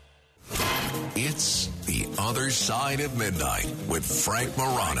 It's The Other Side of Midnight with Frank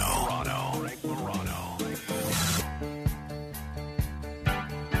Morano.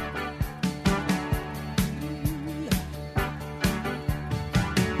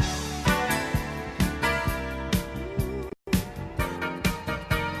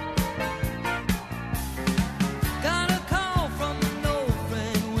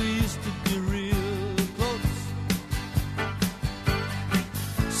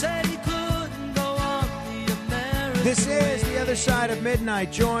 This is The Other Side of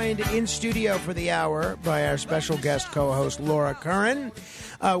Midnight, joined in studio for the hour by our special guest co-host, Laura Curran.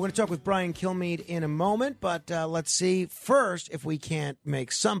 We're going to talk with Brian Kilmeade in a moment, but let's see first if we can't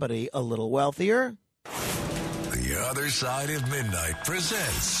make somebody a little wealthier. The Other Side of Midnight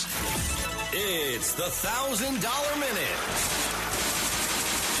presents... It's the $1,000 Minute.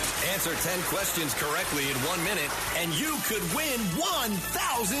 Answer 10 questions correctly in 1 minute, and you could win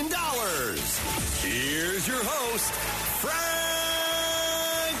 $1,000. Here's your host,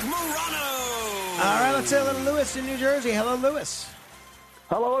 Frank Morano. All right, let's say hello to Lewis in New Jersey. Hello, Lewis.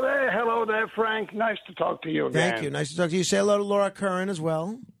 Hello there, Frank. Nice to talk to you again. Thank you. Nice to talk to you. Say hello to Laura Curran as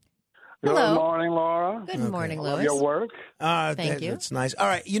well. Good morning, Laura. Good morning, Lewis. Love your work. Thank you. That's nice. All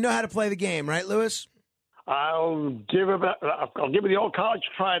right, you know how to play the game, right, Lewis? I'll give you the old college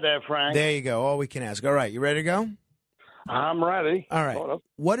try there, Frank. There you go. All we can ask. All right, you ready to go? I'm ready. All right.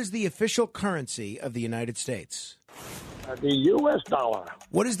 What is the official currency of the United States? The U.S. dollar.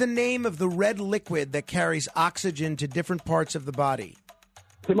 What is the name of the red liquid that carries oxygen to different parts of the body?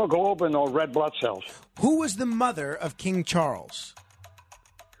 Hemoglobin or red blood cells. Who was the mother of King Charles?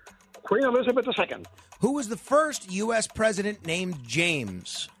 Queen Elizabeth II. Who was the first U.S. president named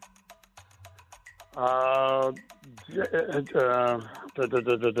James? James.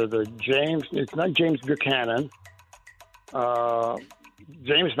 It's not James Buchanan.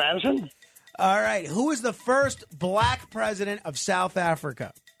 James Madison. All right. Who was the first black president of South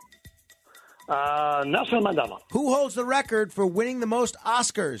Africa? Nelson Mandela. Who holds the record for winning the most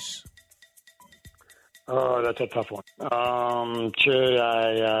Oscars? Oh, that's a tough one.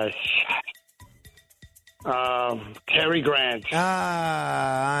 Cary Grant.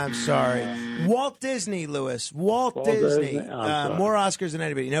 I'm sorry. Walt Disney, Lewis. Walt Disney. More Oscars than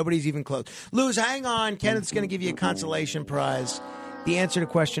anybody. Nobody's even close. Lewis, hang on. Kenneth's going to give you a consolation prize. The answer to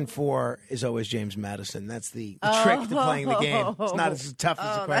question 4 is always James Madison. That's the trick to playing the game. It's not as tough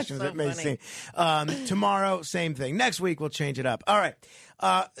as the question as it may seem. Tomorrow, same thing. Next week, we'll change it up. All right.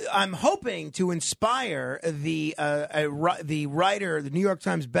 I'm hoping to inspire the writer, the New York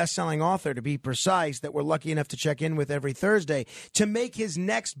Times bestselling author, to be precise, that we're lucky enough to check in with every Thursday, to make his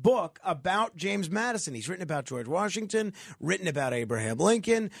next book about James Madison. He's written about George Washington, written about Abraham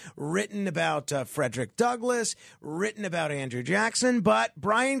Lincoln, written about Frederick Douglass, written about Andrew Jackson, but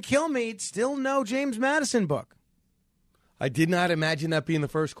Brian Kilmeade, still no James Madison book. I did not imagine that being the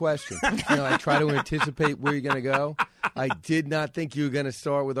first question. I try to anticipate where you're going to go. I did not think you were going to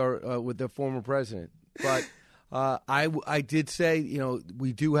start with with the former president. But I did say,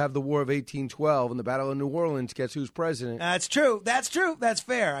 we do have the War of 1812 and the Battle of New Orleans. Guess who's president? That's true. That's true. That's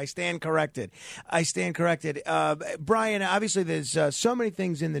fair. I stand corrected. Brian, obviously there's so many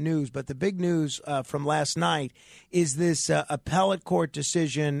things in the news, but the big news from last night is this appellate court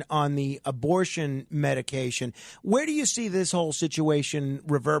decision on the abortion medication. Where do you see this whole situation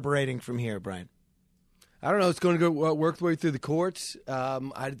reverberating from here, Brian? I don't know. It's going to go work the way through the courts.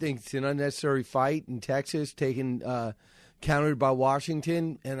 I think it's an unnecessary fight in Texas, taken countered by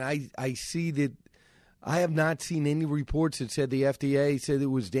Washington. And I see that I have not seen any reports that said the FDA said it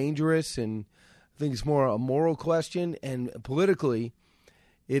was dangerous. And I think it's more a moral question. And politically,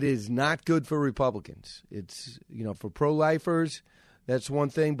 it is not good for Republicans. It's, for pro-lifers, that's one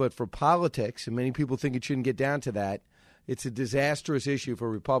thing. But for politics, and many people think it shouldn't get down to that, it's a disastrous issue for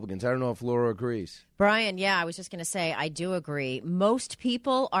Republicans. I don't know if Laura agrees. Brian, yeah, I was just going to say, I do agree. Most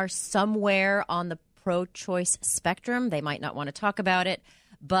people are somewhere on the pro-choice spectrum. They might not want to talk about it,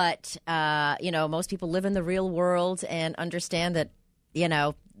 but, most people live in the real world and understand that,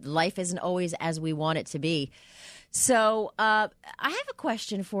 life isn't always as we want it to be. So I have a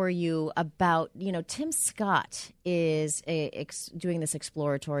question for you about, Tim Scott is doing this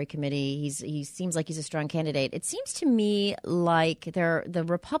exploratory committee. He seems like he's a strong candidate. It seems to me like the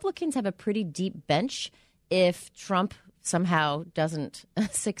Republicans have a pretty deep bench if Trump somehow doesn't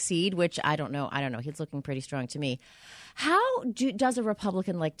succeed, which I don't know. He's looking pretty strong to me. How does a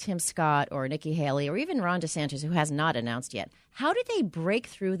Republican like Tim Scott or Nikki Haley or even Ron DeSantis, who has not announced yet, how do they break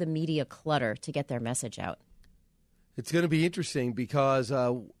through the media clutter to get their message out? It's going to be interesting because,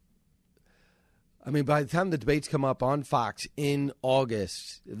 by the time the debates come up on Fox in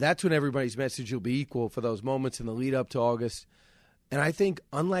August, that's when everybody's message will be equal for those moments in the lead up to August. And I think,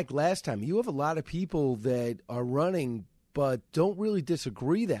 unlike last time, you have a lot of people that are running but don't really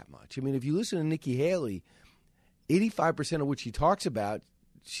disagree that much. If you listen to Nikki Haley, 85% of what she talks about,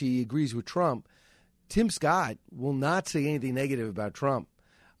 she agrees with Trump. Tim Scott will not say anything negative about Trump.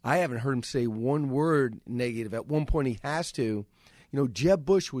 I haven't heard him say one word negative. At one point he has to. Jeb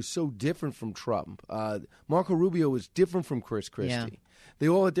Bush was so different from Trump. Marco Rubio was different from Chris Christie. Yeah. They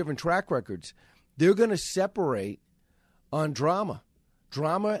all had different track records. They're going to separate on drama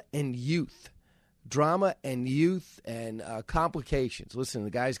and youth. Drama and youth and complications. Listen, the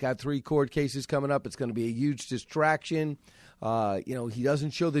guy's got 3 court cases coming up. It's going to be a huge distraction. He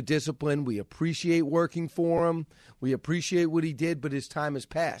doesn't show the discipline. We appreciate working for him. We appreciate what he did, but his time has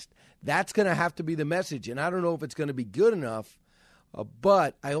passed. That's going to have to be the message, and I don't know if it's going to be good enough,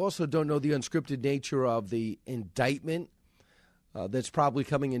 but I also don't know the unscripted nature of the indictment that's probably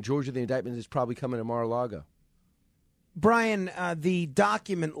coming in Georgia. The indictment is probably coming in Mar-a-Lago. Brian, the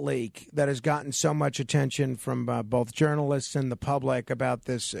document leak that has gotten so much attention from both journalists and the public about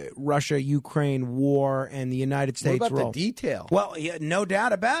this Russia-Ukraine war and the United States role. What about role. the detail? Well, yeah, no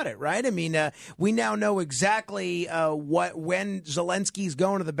doubt about it, right? We now know exactly when Zelensky's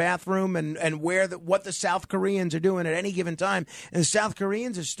going to the bathroom and what the South Koreans are doing at any given time. And the South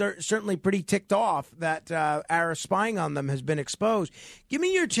Koreans are certainly pretty ticked off that our spying on them has been exposed. Give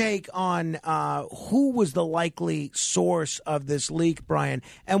me your take on who was the likely source of this leak, Brian,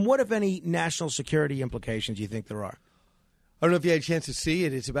 and what, if any, national security implications you think there are? I don't know if you had a chance to see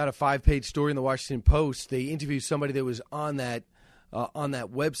it. It's about a 5-page story in the Washington Post. They interviewed somebody that was on that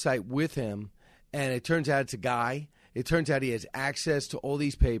website with him, and it turns out it's a guy. It turns out he has access to all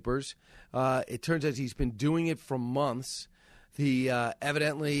these papers. It turns out he's been doing it for months. He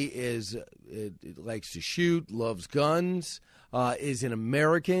evidently likes to shoot, loves guns, is an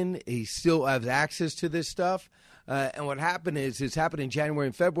American. He still has access to this stuff. And what happened is it's happened in January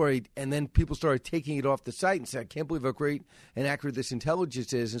and February, and then people started taking it off the site and said, I can't believe how great and accurate this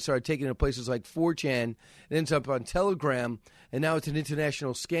intelligence is, and started taking it to places like 4chan. It ends up on Telegram, and now it's an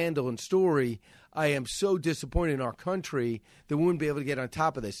international scandal and story. I am so disappointed in our country that we wouldn't be able to get on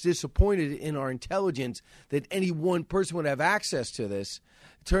top of this. Disappointed in our intelligence that any one person would have access to this.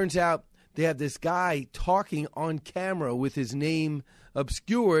 It turns out they have this guy talking on camera with his name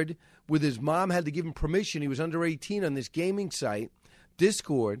obscured, with his mom had to give him permission. He was under 18 on this gaming site,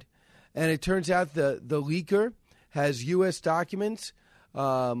 Discord. And it turns out the leaker has U.S. documents.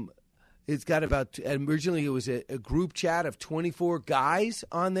 It's got originally it was a group chat of 24 guys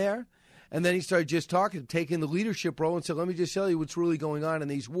on there. And then he started just taking the leadership role and said, let me just tell you what's really going on in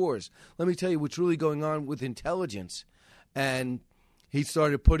these wars. Let me tell you what's really going on with intelligence. And he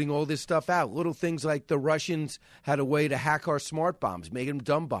started putting all this stuff out, little things like the Russians had a way to hack our smart bombs, making them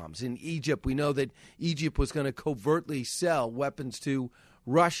dumb bombs. In Egypt, we know that Egypt was going to covertly sell weapons to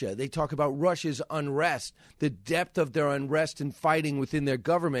Russia. They talk about Russia's unrest. The depth of their unrest and fighting within their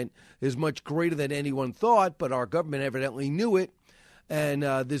government is much greater than anyone thought, but our government evidently knew it. And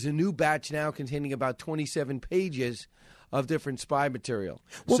there's a new batch now containing about 27 pages of different spy material.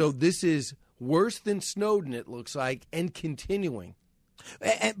 So this is worse than Snowden, it looks like, and continuing.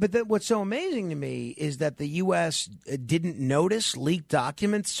 But what's so amazing to me is that the U.S. didn't notice leaked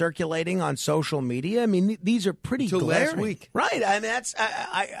documents circulating on social media. I mean, these are pretty Until glaring. last week. Right. I mean, that's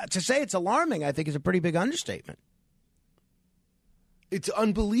to say it's alarming, I think, is a pretty big understatement. It's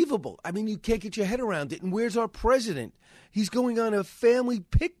unbelievable. I mean, you can't get your head around it. And where's our president? He's going on a family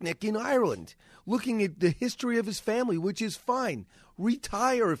picnic in Ireland, looking at the history of his family, which is fine.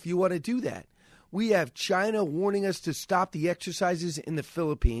 Retire if you want to do that. We have China warning us to stop the exercises in the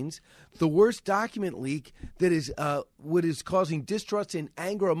Philippines. The worst document leak that is what is causing distrust and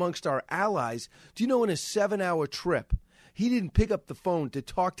anger amongst our allies. Do you know in a 7-hour trip, he didn't pick up the phone to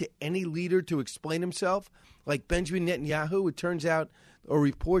talk to any leader to explain himself? Like Benjamin Netanyahu, it turns out a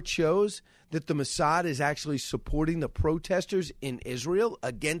report shows that the Mossad is actually supporting the protesters in Israel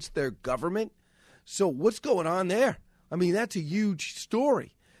against their government. So what's going on there? I mean, that's a huge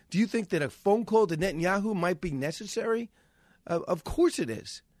story. Do you think that a phone call to Netanyahu might be necessary? Of course it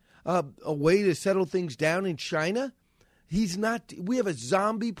is. A way to settle things down in China? He's not. We have a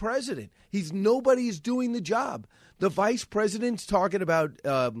zombie president. Nobody is doing the job. The vice president's talking about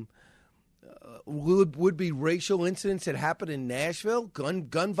would-be racial incidents that happened in Nashville.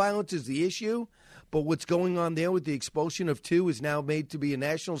 Gun violence is the issue. But what's going on there with the expulsion of 2 is now made to be a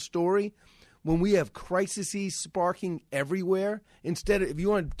national story. When we have crises sparking everywhere, instead of, if you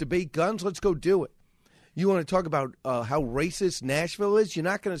want to debate guns, let's go do it. You want to talk about how racist Nashville is? You're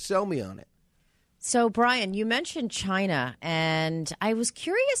not going to sell me on it. So, Brian, you mentioned China, and I was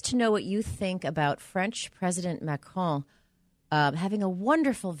curious to know what you think about French President Macron having a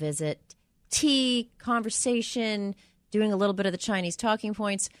wonderful visit, tea, conversation, doing a little bit of the Chinese talking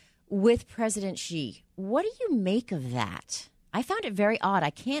points with President Xi. What do you make of that? I found it very odd. I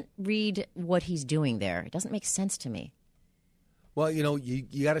can't read what he's doing there. It doesn't make sense to me. Well, you know,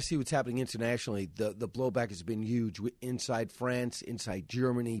 you got to see what's happening internationally. The blowback has been huge. Inside France, inside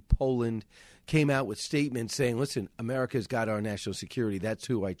Germany, Poland came out with statements saying, listen, America's got our national security. That's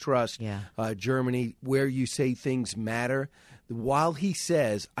who I trust. Yeah. Germany, where you say things matter. While he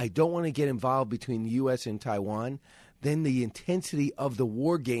says, I don't want to get involved between the U.S. and Taiwan, then the intensity of the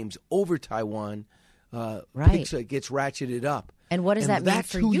war games over Taiwan gets ratcheted up. And what does that mean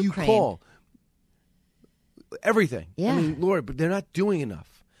for Ukraine? Ukraine? You call. Everything. Yeah. I mean, Lord, but they're not doing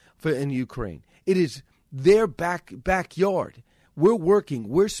enough in Ukraine. It is their backyard. We're working.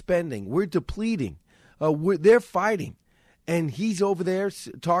 We're spending. We're depleting. They're fighting. And he's over there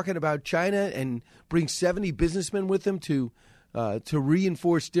talking about China and brings 70 businessmen with him to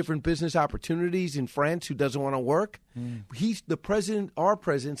reinforce different business opportunities in France who doesn't want to work. He's the president. Our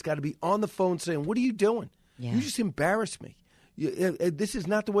president's got to be on the phone saying, what are you doing? Yeah. You just embarrass me. This is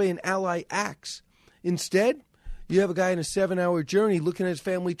not the way an ally acts. Instead, you have a guy in a 7-hour journey looking at his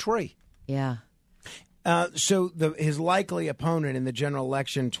family tree. Yeah. So his likely opponent in the general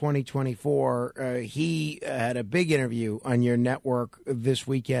election 2024, he had a big interview on your network this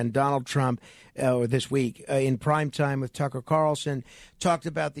weekend. Donald Trump, or this week, in prime time with Tucker Carlson, talked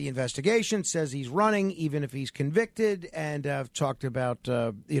about the investigation, says he's running even if he's convicted, and talked about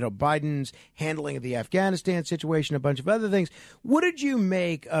Biden's handling of the Afghanistan situation, a bunch of other things. What did you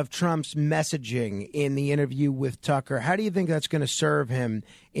make of Trump's messaging in the interview with Tucker? How do you think that's going to serve him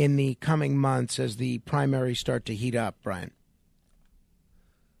in the coming months as the primaries start to heat up, Brian?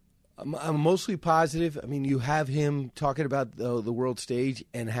 I'm mostly positive. I mean, you have him talking about the world stage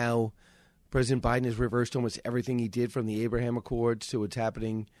and how President Biden has reversed almost everything he did, from the Abraham Accords to what's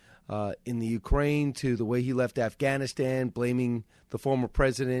happening in the Ukraine to the way he left Afghanistan, blaming the former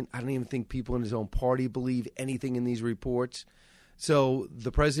president. I don't even think people in his own party believe anything in these reports. So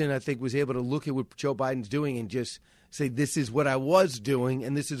the president, I think, was able to look at what Joe Biden's doing and just say, this is what I was doing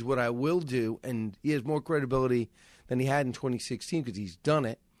and this is what I will do. And he has more credibility than he had in 2016 because he's done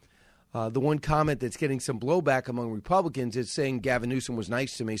it. The one comment that's getting some blowback among Republicans is saying Gavin Newsom was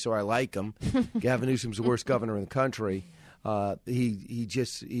nice to me, so I like him. Gavin Newsom's the worst governor in the country.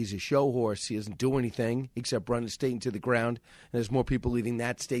 He's a show horse. He doesn't do anything except run the state into the ground. And there's more people leaving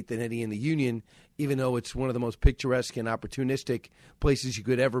that state than any in the union, even though it's one of the most picturesque and opportunistic places you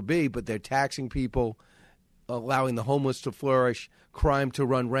could ever be. But they're taxing people, allowing the homeless to flourish, crime to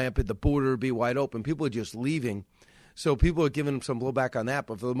run rampant, the border to be wide open. People are just leaving. So people are giving him some blowback on that.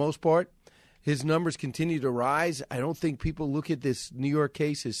 But for the most part, his numbers continue to rise. I don't think people look at this New York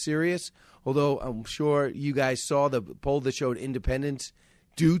case as serious, although I'm sure you guys saw the poll that showed independents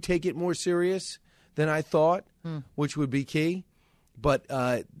do take it more serious than I thought, which would be key. But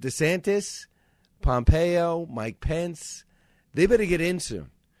DeSantis, Pompeo, Mike Pence, they better get in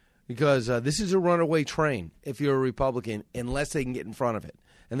soon because this is a runaway train if you're a Republican, unless they can get in front of it.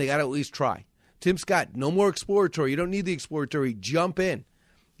 And they got to at least try. Tim Scott, no more exploratory. You don't need the exploratory. Jump in.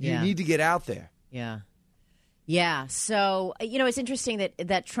 You need to get out there. Yeah. Yeah. So, it's interesting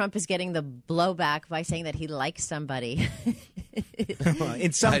that Trump is getting the blowback by saying that he likes somebody.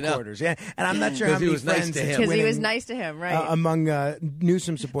 In some quarters, yeah. And I'm not sure how many friends. Because he was nice to him, right? Among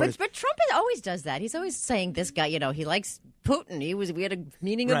Newsom supporters. But Trump always does that. He's always saying this guy, he likes Putin. We had a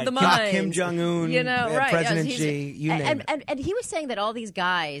meeting of the minds. Kim Jong-un, President Xi, you name it. And he was saying that all these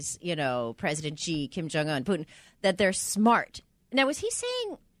guys, President Xi, Kim Jong-un, Putin, that they're smart. Now, was he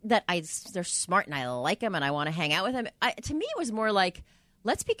saying that they're smart and I like them and I want to hang out with them? To me, it was more like,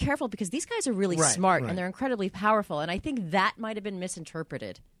 let's be careful because these guys are really smart and they're incredibly powerful. And I think that might have been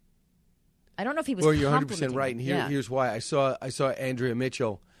misinterpreted. I don't know if he was. Well, you're 100% right, and here's why. I saw Andrea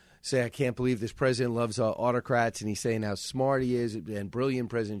Mitchell say, "I can't believe this president loves autocrats," and he's saying how smart he is and brilliant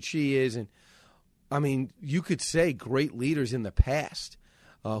President Xi is. And I mean, you could say great leaders in the past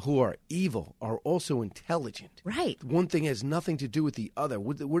who are evil are also intelligent. Right. One thing has nothing to do with the other.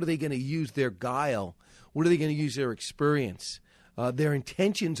 What are they going to use their guile? What are they going to use their experience? Their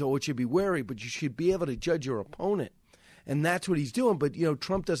intentions are what should be wary, but you should be able to judge your opponent. And that's what he's doing. But,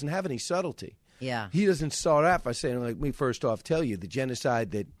 Trump doesn't have any subtlety. Yeah. He doesn't start off by saying, let me first off tell you, the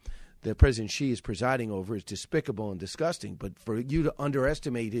genocide that President Xi is presiding over is despicable and disgusting. But for you to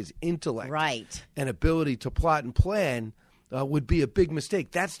underestimate his intellect and ability to plot and plan would be a big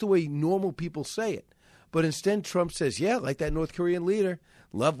mistake. That's the way normal people say it. But instead, Trump says, yeah, like that North Korean leader,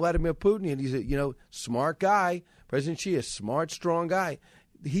 love Vladimir Putin, and he's a smart guy. President Xi, a smart, strong guy.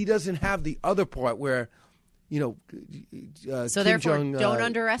 He doesn't have the other part where, so Kim therefore, Jong, don't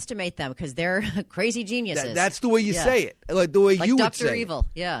underestimate them because they're crazy geniuses. That's the way you say it, like the way you would say Dr. Evil.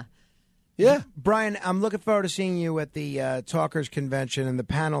 Yeah. Yeah. Brian, I'm looking forward to seeing you at the Talkers Convention and the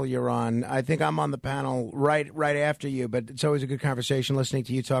panel you're on. I think I'm on the panel right after you, but it's always a good conversation listening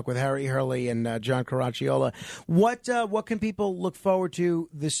to you talk with Harry Hurley and John Caracciolo. What can people look forward to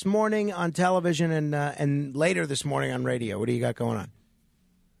this morning on television and later this morning on radio? What do you got going on?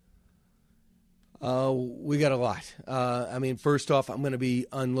 We got a lot. First off, I'm going to be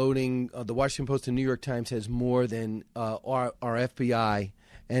unloading. The Washington Post and New York Times has more than our FBI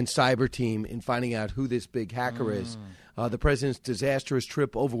and cyber team in finding out who this big hacker is. The president's disastrous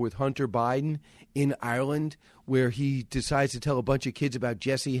trip over with Hunter Biden in Ireland, where he decides to tell a bunch of kids about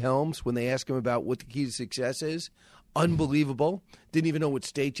Jesse Helms when they ask him about what the key to success is. Unbelievable. Didn't even know what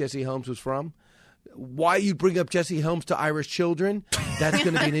state Jesse Helms was from. Why you bring up Jesse Helms to Irish children? That's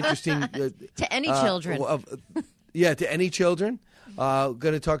going to be an interesting to any children. To any children. Going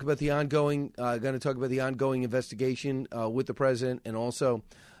to talk about the ongoing investigation with the president, and also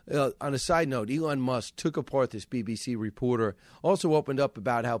on a side note, Elon Musk took apart this BBC reporter. Also opened up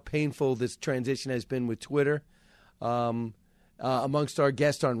about how painful this transition has been with Twitter. Amongst our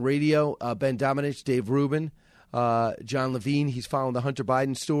guests on radio, Ben Domenech, Dave Rubin. John Levine, he's following the Hunter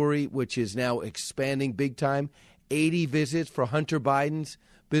Biden story, which is now expanding big time. 80 visits for Hunter Biden's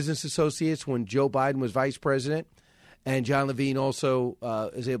business associates when Joe Biden was vice president. And John Levine also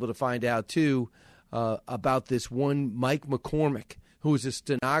is able to find out, too, about this one Mike McCormick, who was a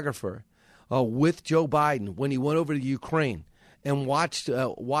stenographer with Joe Biden when he went over to Ukraine and watch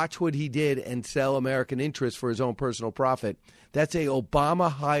what he did and sell American interests for his own personal profit. That's a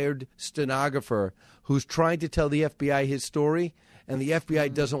Obama-hired stenographer who's trying to tell the FBI his story, and the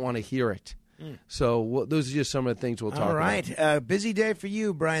FBI doesn't want to hear it. So those are just some of the things we'll talk about. All right. Busy day for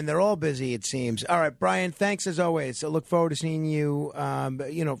you, Brian. They're all busy, it seems. All right, Brian, thanks as always. I look forward to seeing you,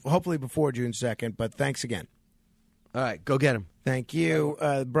 hopefully before June 2nd, but thanks again. All right, go get him. Thank you.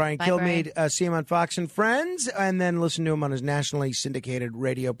 Brian Kilmeade, see him on Fox and Friends, and then listen to him on his nationally syndicated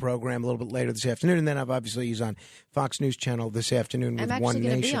radio program a little bit later this afternoon. And then obviously he's on Fox News Channel this afternoon with One Nation. I'm actually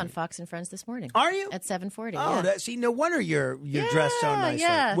going to be on Fox and Friends this morning. Are you? At 7:40. Oh, yeah. See, no wonder you're dressed so nicely.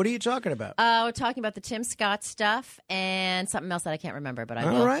 Yeah. What are you talking about? We're talking about the Tim Scott stuff and something else that I can't remember, but I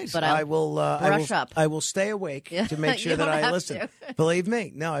will. All right. But I will brush up. I will stay awake to make sure that I listen. Believe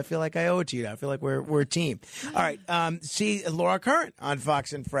me. No, I feel like I owe it to you. I feel like we're a team. All right. See Laura Curran on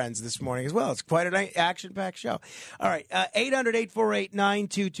Fox and Friends this morning as well. It's quite an action-packed show. All right,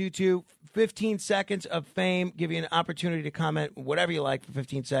 800-848-9222, 15 seconds of fame. Give you an opportunity to comment whatever you like for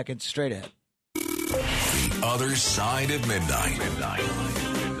 15 seconds. Straight ahead. The Other Side of Midnight.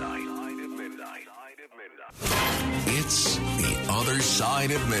 It's The Other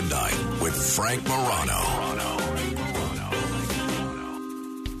Side of Midnight with Frank Morano.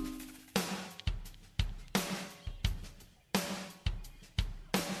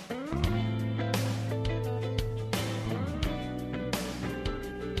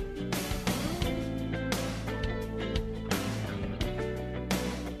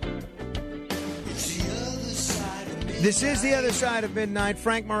 This is The Other Side of Midnight.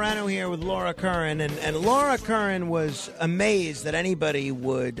 Frank Morano here with Laura Curran. And Laura Curran was amazed that anybody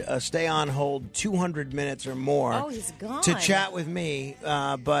would stay on hold 200 minutes or more he's gone. to chat with me.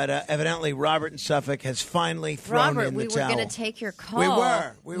 But evidently, Robert in Suffolk has finally thrown in the towel. Robert, we were going to take your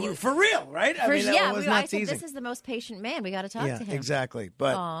call. We were. For real, right? I not said, teasing. This is the most patient man. We got to talk to him. Exactly.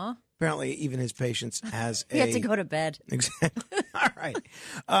 But Aw. apparently, even his patience has He had to go to bed. Exactly. All right.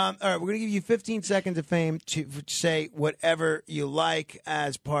 All right. We're going to give you 15 seconds of fame to say whatever you like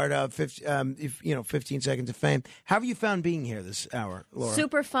as part of 15 seconds of fame. How have you found being here this hour, Laura?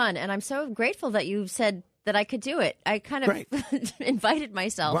 Super fun. And I'm so grateful that you said that I could do it. I kind of invited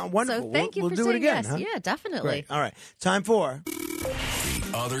myself. Well, wonderful. So thank you we'll for do saying it again, yes. huh? Yeah, definitely. Great. All right. Time for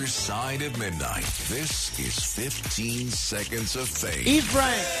The Other Side of Midnight. This is 15 seconds of fame. Eve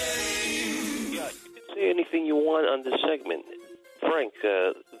Frank. Yeah, you can say anything you want on this segment. Frank,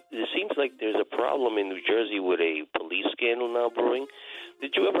 it seems like there's a problem in New Jersey with a police scandal now brewing.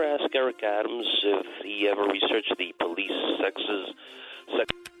 Did you ever ask Eric Adams if he ever researched the police sexes?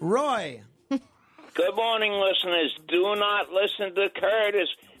 Roy. Good morning, listeners. Do not listen to Curtis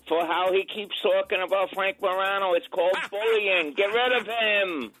for how he keeps talking about Frank Morano. It's called bullying. Get rid of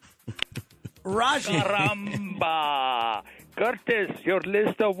him. Raji. Caramba. Curtis, your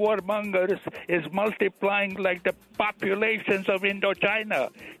list of warmongers is multiplying like the populations of Indochina.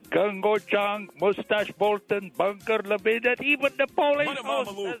 Gungo Chang, Mustache Bolton, Bunker Levin, and even the Polish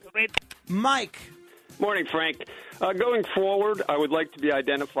host has written. Mike. Morning, Frank. Going forward, I would like to be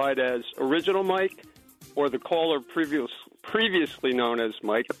identified as Original Mike or the caller previously known as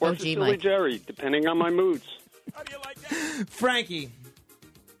Mike or OG Silly Mike. Jerry, depending on my moods. Frankie.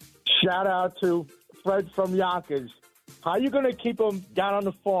 Shout out to Fred from Yonkers. How you going to keep them down on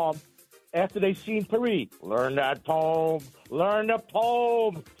the farm after they seen Paris? Learn that poem. Learn the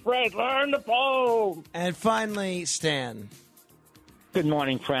poem. Fred, learn the poem. And finally, Stan. Good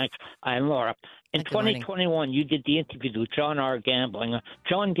morning, Frank. I'm Laura. In 2021, you did the interview with John R. Gambling.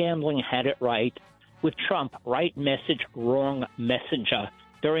 John Gambling had it right. With Trump, right message, wrong messenger.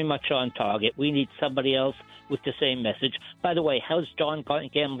 Very much on target. We need somebody else with the same message. By the way, how's John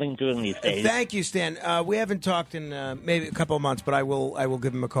Gambling doing these days? Thank you, Stan. We haven't talked in maybe a couple of months, but I will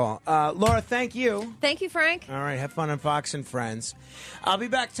give him a call. Laura, thank you. Thank you, Frank. All right, have fun on Fox and Friends. I'll be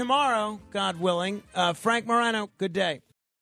back tomorrow, God willing. Frank Morano, good day.